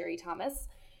Heiress by Sherry Thomas.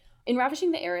 In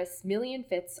Ravishing the Heiress, Millie and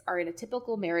Fitz are in a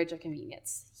typical marriage of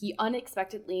convenience. He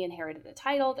unexpectedly inherited a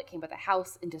title that came with a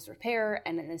house in disrepair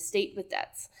and an estate with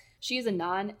debts. She is a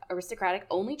non-aristocratic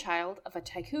only child of a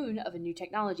tycoon of a new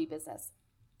technology business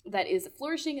that is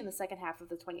flourishing in the second half of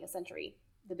the 20th century.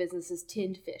 The business is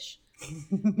tinned fish.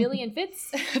 Millie and Fitz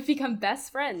have become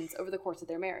best friends over the course of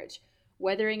their marriage,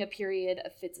 weathering a period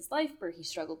of Fitz's life where he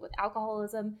struggled with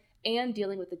alcoholism and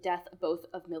dealing with the death of both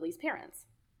of Millie's parents.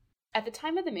 At the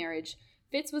time of the marriage,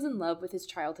 Fitz was in love with his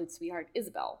childhood sweetheart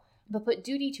Isabel, but put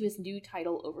duty to his new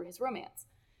title over his romance.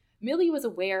 Millie was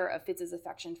aware of Fitz's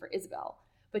affection for Isabel,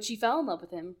 but she fell in love with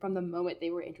him from the moment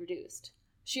they were introduced.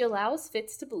 She allows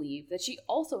Fitz to believe that she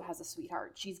also has a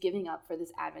sweetheart she's giving up for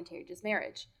this advantageous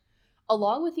marriage.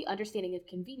 Along with the understanding of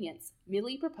convenience,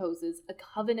 Millie proposes a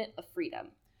covenant of freedom,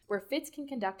 where Fitz can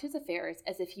conduct his affairs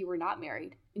as if he were not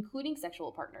married, including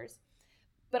sexual partners,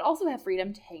 but also have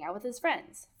freedom to hang out with his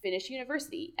friends, finish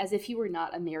university as if he were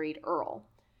not a married earl.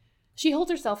 She holds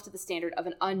herself to the standard of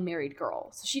an unmarried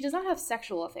girl, so she does not have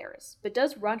sexual affairs, but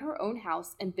does run her own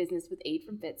house and business with aid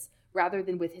from Fitz rather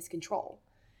than with his control.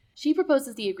 She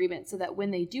proposes the agreement so that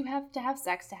when they do have to have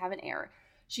sex to have an heir,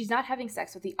 she's not having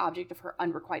sex with the object of her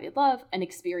unrequited love and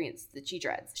experience that she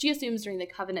dreads. She assumes during the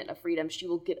covenant of freedom she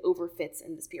will get over Fitz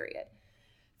in this period.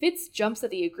 Fitz jumps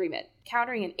at the agreement,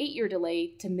 countering an 8-year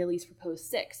delay to Millie's proposed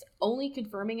 6, only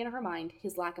confirming in her mind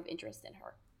his lack of interest in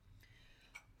her.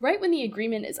 Right when the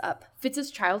agreement is up,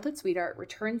 Fitz's childhood sweetheart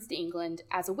returns to England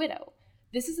as a widow.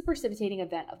 This is the precipitating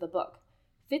event of the book.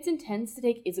 Fitz intends to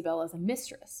take Isabel as a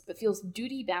mistress, but feels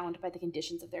duty-bound by the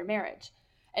conditions of their marriage,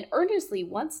 and earnestly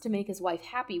wants to make his wife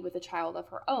happy with a child of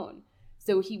her own,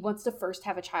 so he wants to first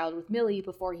have a child with Millie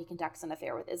before he conducts an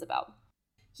affair with Isabel.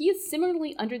 He is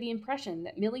similarly under the impression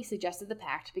that Millie suggested the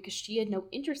pact because she had no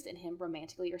interest in him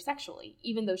romantically or sexually,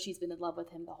 even though she's been in love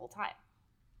with him the whole time.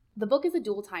 The book is a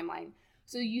dual timeline,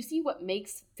 so you see what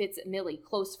makes Fitz and Millie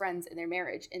close friends in their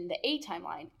marriage in the A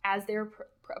timeline as they're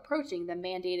approaching the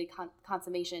mandated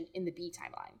consummation in the B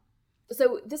timeline.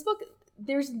 So this book,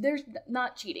 there's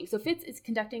not cheating. So Fitz is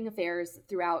conducting affairs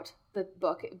throughout the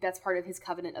book. That's part of his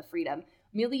covenant of freedom.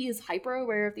 Millie is hyper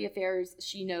aware of the affairs.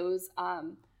 She knows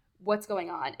what's going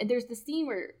on. And there's this scene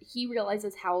where he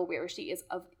realizes how aware she is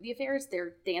of the affairs.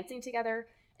 They're dancing together,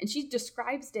 and she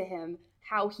describes to him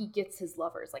how he gets his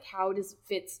lovers. Like, how does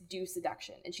Fitz do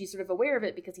seduction? And she's sort of aware of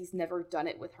it because he's never done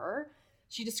it with her.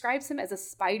 She describes him as a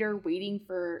spider waiting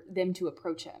for them to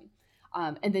approach him.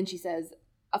 And then she says,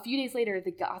 a few days later,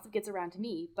 the gossip gets around to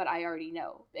me, but I already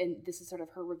know. And this is sort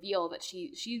of her reveal that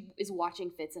she is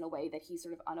watching Fitz in a way that he's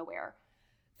sort of unaware.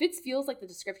 Fitz feels like the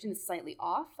description is slightly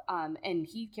off, and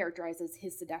he characterizes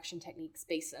his seduction techniques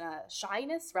based on a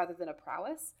shyness rather than a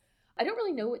prowess. I don't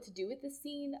really know what to do with this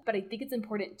scene, but I think it's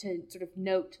important to sort of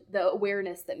note the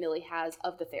awareness that Millie has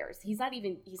of the affairs. He's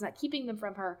not keeping them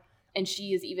from her, and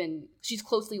she's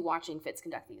closely watching Fitz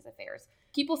conduct these affairs.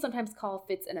 People sometimes call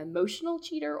Fitz an emotional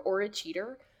cheater or a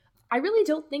cheater. I really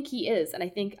don't think he is, and I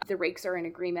think the Rakes are in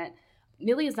agreement.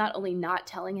 Millie is not only not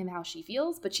telling him how she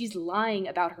feels, but she's lying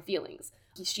about her feelings.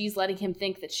 She's letting him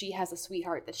think that she has a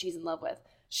sweetheart that she's in love with.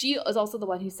 She is also the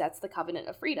one who sets the covenant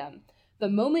of freedom. The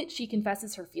moment she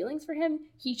confesses her feelings for him,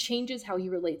 he changes how he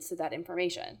relates to that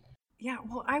information. Yeah,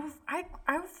 well, I've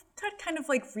got kind of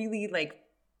like really like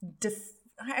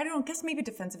I don't guess maybe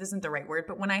defensive isn't the right word,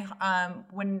 but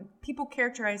when people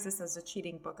characterize this as a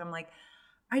cheating book, I'm like,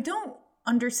 I don't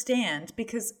understand,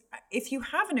 because if you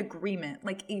have an agreement,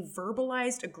 like a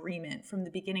verbalized agreement from the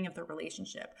beginning of the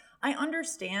relationship, I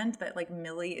understand that like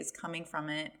Millie is coming from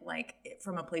it, like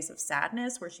from a place of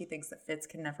sadness where she thinks that Fitz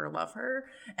can never love her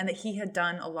and that he had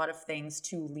done a lot of things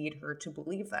to lead her to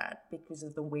believe that because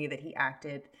of the way that he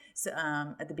acted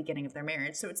at the beginning of their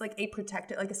marriage. So it's like a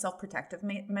protective, like a self-protective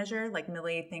measure. Like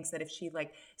Millie thinks that if she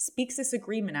like speaks this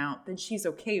agreement out, then she's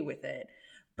okay with it.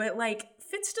 But like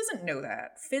Fitz doesn't know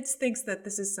that. Fitz thinks that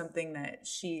this is something that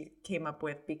she came up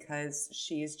with because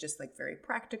she's just like very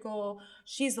practical.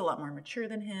 She's a lot more mature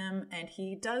than him, and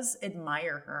he does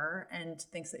admire her and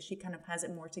thinks that she kind of has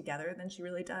it more together than she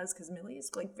really does because Millie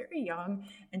is like very young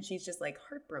and she's just like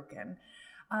heartbroken.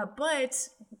 But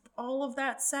all of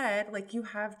that said, like you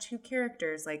have two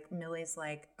characters. Like Millie's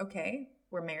like, okay,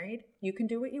 we're married. You can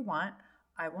do what you want.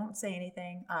 I won't say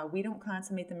anything. We don't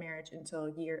consummate the marriage until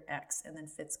year X. And then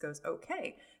Fitz goes,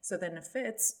 okay. So then if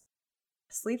Fitz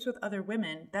sleeps with other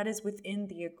women, that is within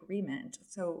the agreement.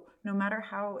 So no matter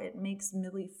how it makes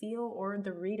Millie feel or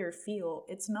the reader feel,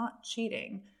 it's not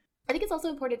cheating. I think it's also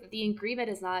important that the agreement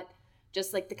is not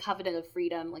just like the covenant of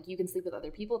freedom, like you can sleep with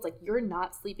other people. It's like, you're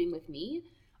not sleeping with me.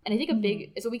 And I think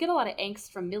so we get a lot of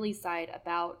angst from Millie's side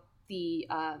about the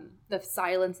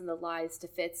silence and the lies to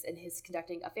Fitz and his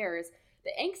conducting affairs. The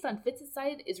angst on Fitz's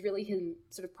side is really him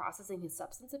sort of processing his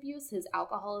substance abuse, his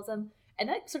alcoholism, and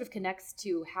that sort of connects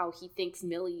to how he thinks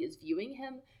Millie is viewing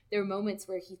him. There are moments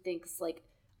where he thinks, like,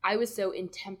 I was so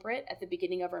intemperate at the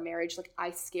beginning of our marriage, like,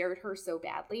 I scared her so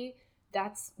badly.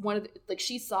 That's one of the, like,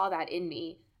 she saw that in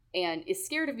me and is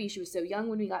scared of me. She was so young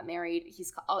when we got married.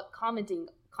 He's commenting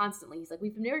constantly. He's like,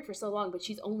 we've been married for so long, but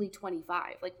she's only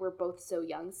 25. Like, we're both so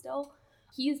young still.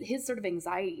 His sort of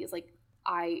anxiety is like,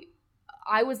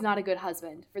 I was not a good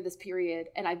husband for this period,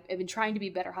 and I've been trying to be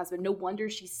a better husband. No wonder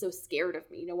she's so scared of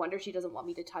me. No wonder she doesn't want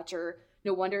me to touch her.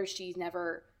 No wonder she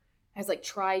never has like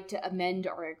tried to amend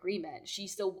our agreement. She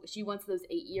wants those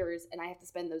 8 years, and I have to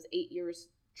spend those 8 years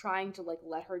trying to like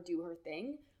let her do her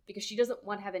thing because she doesn't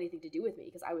want to have anything to do with me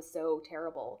because I was so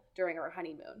terrible during our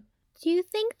honeymoon. Do you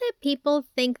think that people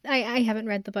think, I haven't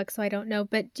read the book, so I don't know,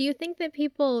 but do you think that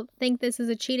people think this is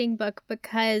a cheating book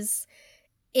because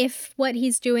if what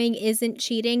he's doing isn't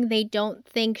cheating, they don't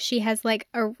think she has like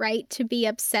a right to be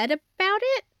upset about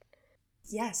it?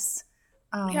 Yes.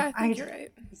 Yeah, I think you're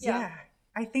right. Yeah.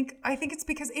 I think it's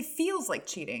because it feels like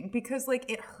cheating because like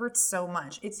it hurts so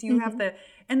much. It's you have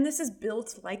and this is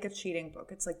built like a cheating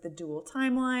book. It's like the dual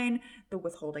timeline, the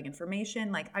withholding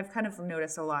information. Like I've kind of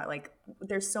noticed a lot, like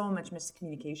there's so much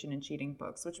miscommunication in cheating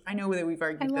books, which I know that we've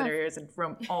argued that there is in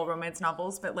all romance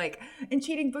novels, but like in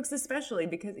cheating books especially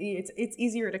because it's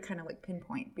easier to kind of like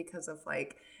pinpoint because of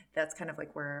like that's kind of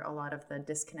like where a lot of the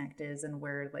disconnect is and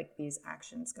where like these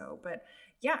actions go. But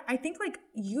yeah, I think like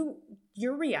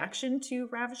your reaction to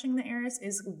ravishing the heiress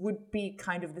would be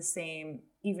kind of the same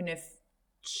even if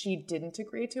she didn't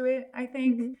agree to it, I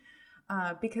think.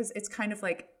 Because it's kind of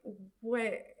like a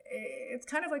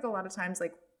lot of times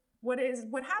like what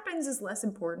happens is less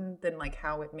important than like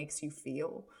how it makes you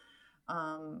feel.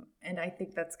 And I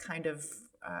think that's kind of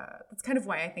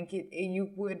why I think you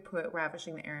would put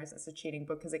Ravishing the Heiress as a cheating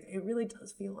book because it really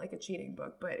does feel like a cheating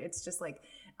book, but it's just like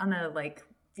on a like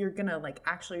if you're gonna like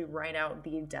actually write out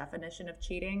the definition of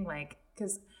cheating, like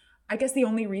because I guess the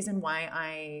only reason why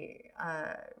I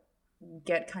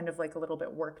get kind of like a little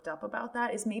bit worked up about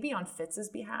that is maybe on Fitz's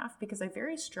behalf because I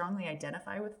very strongly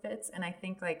identify with Fitz and I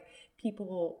think like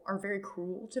people are very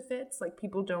cruel to Fitz, like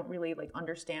people don't really like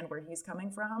understand where he's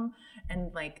coming from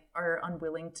and like are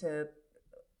unwilling to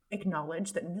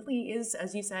acknowledge that Millie is,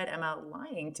 as you said, Emma,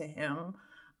 lying to him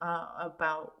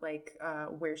about like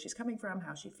where she's coming from,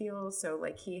 how she feels. So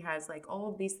like he has like all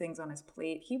of these things on his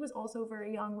plate. He was also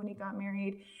very young when he got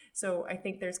married. So I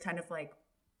think there's kind of like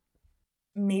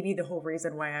maybe the whole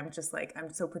reason why I'm just like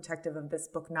I'm so protective of this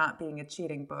book not being a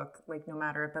cheating book, like no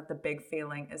matter about the big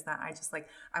failing, is that I just like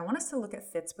I want us to look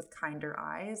at Fitz with kinder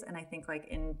eyes. And I think like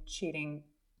in cheating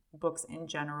books in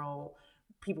general,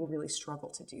 people really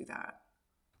struggle to do that.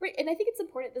 Right, and I think it's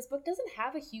important. This book doesn't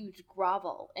have a huge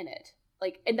grovel in it.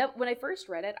 Like, and that when I first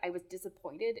read it, I was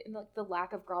disappointed in like the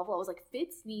lack of grovel. I was like,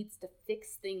 Fitz needs to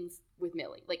fix things with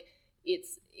Millie. Like,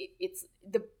 it's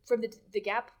the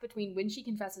gap between when she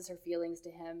confesses her feelings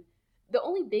to him. The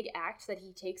only big act that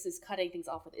he takes is cutting things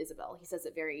off with Isabel. He says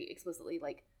it very explicitly,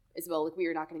 like, Isabel, like, we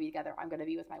are not going to be together. I'm going to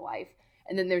be with my wife.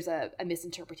 And then there's a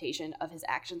misinterpretation of his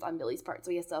actions on Millie's part, so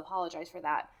he has to apologize for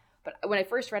that. But when I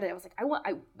first read it, I was like,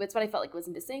 that's what I felt like was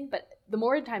missing. But the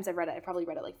more times I've read it, I've probably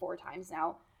read it like 4 times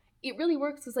now. It really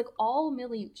works because like all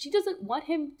Millie, she doesn't want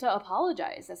him to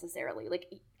apologize necessarily,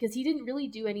 like because he didn't really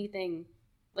do anything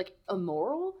like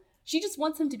immoral. she just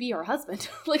wants him to be her husband.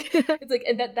 Like, it's like,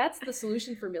 and that's the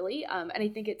solution for Millie. And I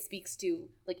think it speaks to,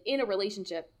 like, in a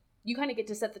relationship, you kind of get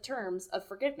to set the terms of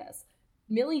forgiveness.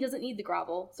 Millie doesn't need the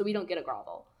grovel, so we don't get a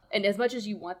grovel. And as much as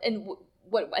you want, and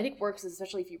what I think works is,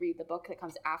 especially if you read the book that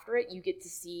comes after it, you get to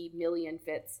see Millie and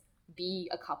Fitz be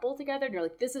a couple together, and you're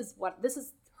like, this is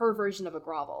her version of a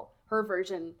grovel. Her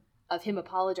version of him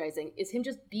apologizing is him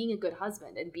just being a good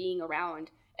husband and being around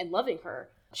and loving her.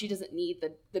 She doesn't need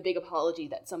the big apology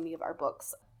that so many of our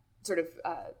books sort of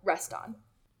rest on.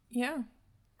 Yeah.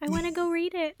 I want to go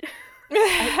read it.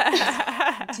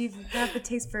 Do you have the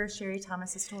taste for Sherry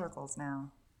Thomas historicals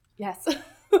now? Yes.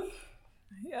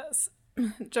 Yes.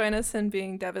 Join us in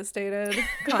being devastated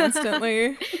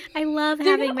constantly. I love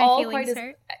having my feelings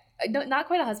hurt. Not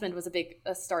Quite a Husband was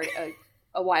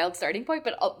a wild starting point,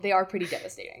 but they are pretty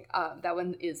devastating. That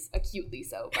one is acutely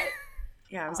so, but...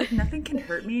 Yeah, I was like, nothing can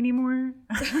hurt me anymore.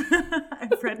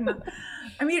 I've read enough.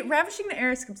 I mean, Ravishing the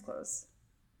Heiress comes close.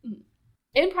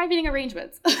 And Privating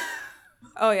Arrangements.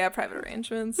 Oh yeah, Private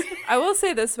Arrangements. I will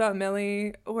say this about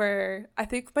Millie, where I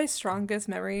think my strongest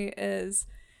memory is,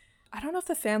 I don't know if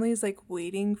the family is like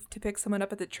waiting to pick someone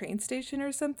up at the train station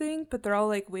or something, but they're all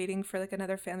like waiting for like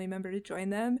another family member to join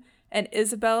them. And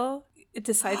Isabel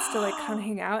decides to like come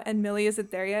hang out, and Millie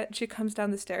isn't there yet. She comes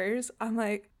down the stairs. I'm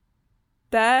like,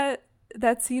 that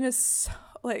scene is so,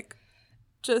 like,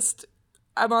 just,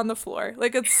 I'm on the floor.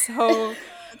 Like, it's so,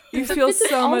 you feel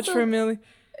so much for Millie.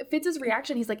 Fitz's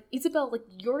reaction, he's like, Isabel, like,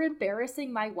 you're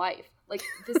embarrassing my wife. Like,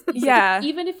 this, yeah. Like,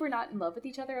 even if we're not in love with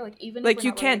each other, like, even like, if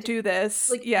you can't do this.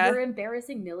 Like, yeah. You're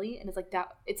embarrassing Millie. And it's like that,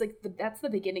 that's the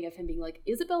beginning of him being like,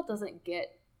 Isabel doesn't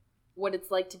get what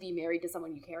it's like to be married to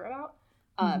someone you care about.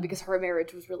 Because her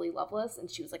marriage was really loveless.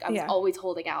 And she was like, I was always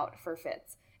holding out for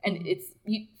Fitz. And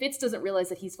Fitz doesn't realize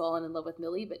that he's fallen in love with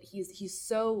Millie, but he's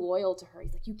so loyal to her.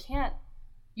 He's like, you can't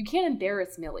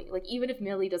embarrass Millie. Like, even if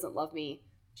Millie doesn't love me,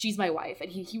 she's my wife.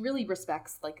 And he really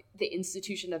respects, like, the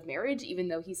institution of marriage, even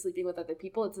though he's sleeping with other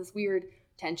people. It's this weird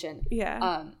tension.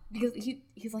 Yeah. Because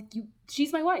he's like,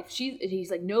 she's my wife.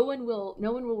 He's like, no one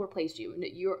will replace you.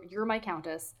 You're my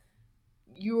countess.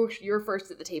 You're first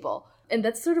at the table. And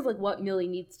that's sort of like what Millie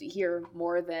needs to hear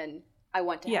more than, I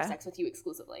want to have sex with you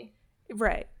exclusively.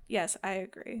 Right. Yes, I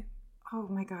agree. Oh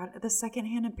my God, the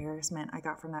secondhand embarrassment I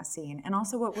got from that scene. And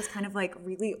also what was kind of like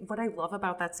really, what I love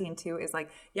about that scene too is like,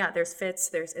 yeah, there's Fitz,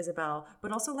 there's Isabel,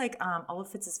 but also like all of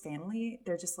Fitz's family,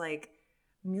 they're just like,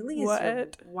 Millie is your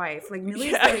wife. Like Millie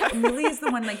is the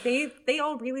one, like they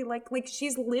all really like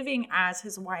she's living as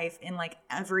his wife in like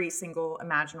every single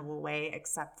imaginable way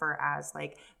except for as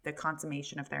like the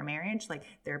consummation of their marriage. Like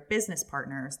they're business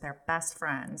partners, they're best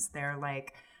friends, they're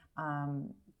like,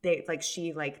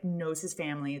 she like knows his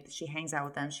family, she hangs out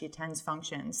with them, she attends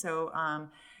functions. So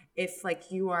if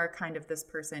like you are kind of this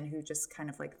person who just kind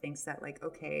of like thinks that like,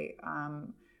 okay,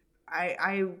 I'm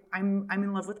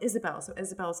in love with Isabel, so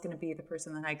Isabel's going to be the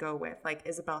person that I go with. Like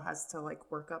Isabel has to like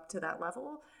work up to that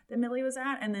level that Millie was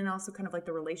at, and then also kind of like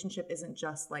the relationship isn't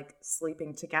just like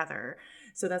sleeping together.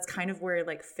 So that's kind of where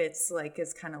like Fitz like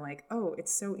is kind of like, oh,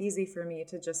 it's so easy for me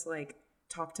to just like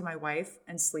talk to my wife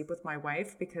and sleep with my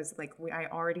wife because like I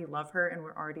already love her and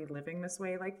we're already living this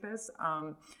way like this.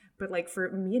 But like for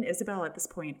me and Isabel at this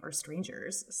point are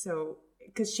strangers, so.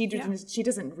 Because she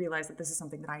doesn't realize that this is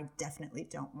something that I definitely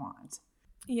don't want.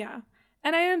 Yeah.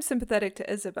 And I am sympathetic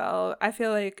to Isabel. I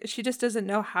feel like she just doesn't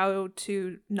know how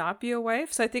to not be a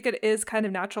wife. So I think it is kind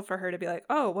of natural for her to be like,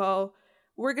 oh, well,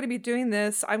 we're going to be doing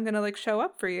this. I'm going to like show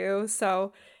up for you.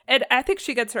 So, and I think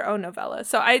she gets her own novella.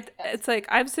 So it's like,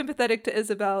 I'm sympathetic to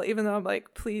Isabel, even though I'm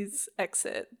like, please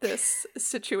exit this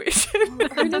situation.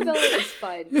 Her novella is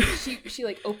fun. She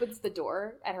like opens the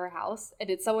door at her house and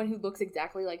it's someone who looks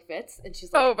exactly like Fitz. And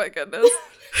she's like, oh my goodness.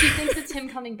 She thinks it's him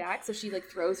coming back. So she like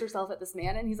throws herself at this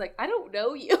man and he's like, I don't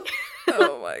know you.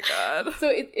 Oh my God. So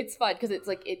it's fun because it's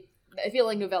like, I feel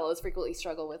like novellas frequently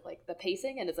struggle with like the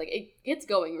pacing, and it's like it's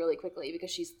going really quickly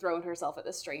because she's thrown herself at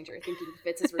this stranger thinking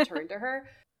Fitz has returned to her.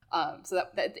 So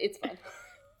that it's fun.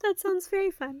 That sounds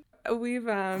very fun. We've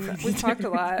talked a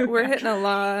lot. We're hitting a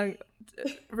long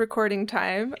recording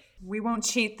time. We won't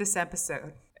cheat this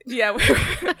episode. Yeah,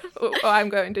 I'm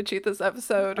going to cheat this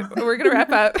episode. We're gonna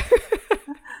wrap up.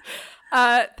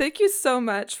 Thank you so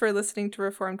much for listening to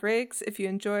Reformed Rakes. If you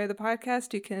enjoy the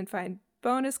podcast, you can find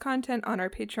bonus content on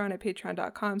our Patreon at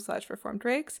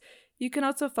patreon.com/reformedrakes. You can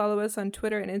also follow us on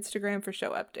Twitter and Instagram for show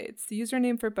updates. The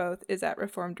username for both is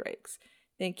 @reformedrakes.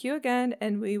 Thank you again,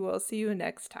 and we will see you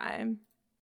next time.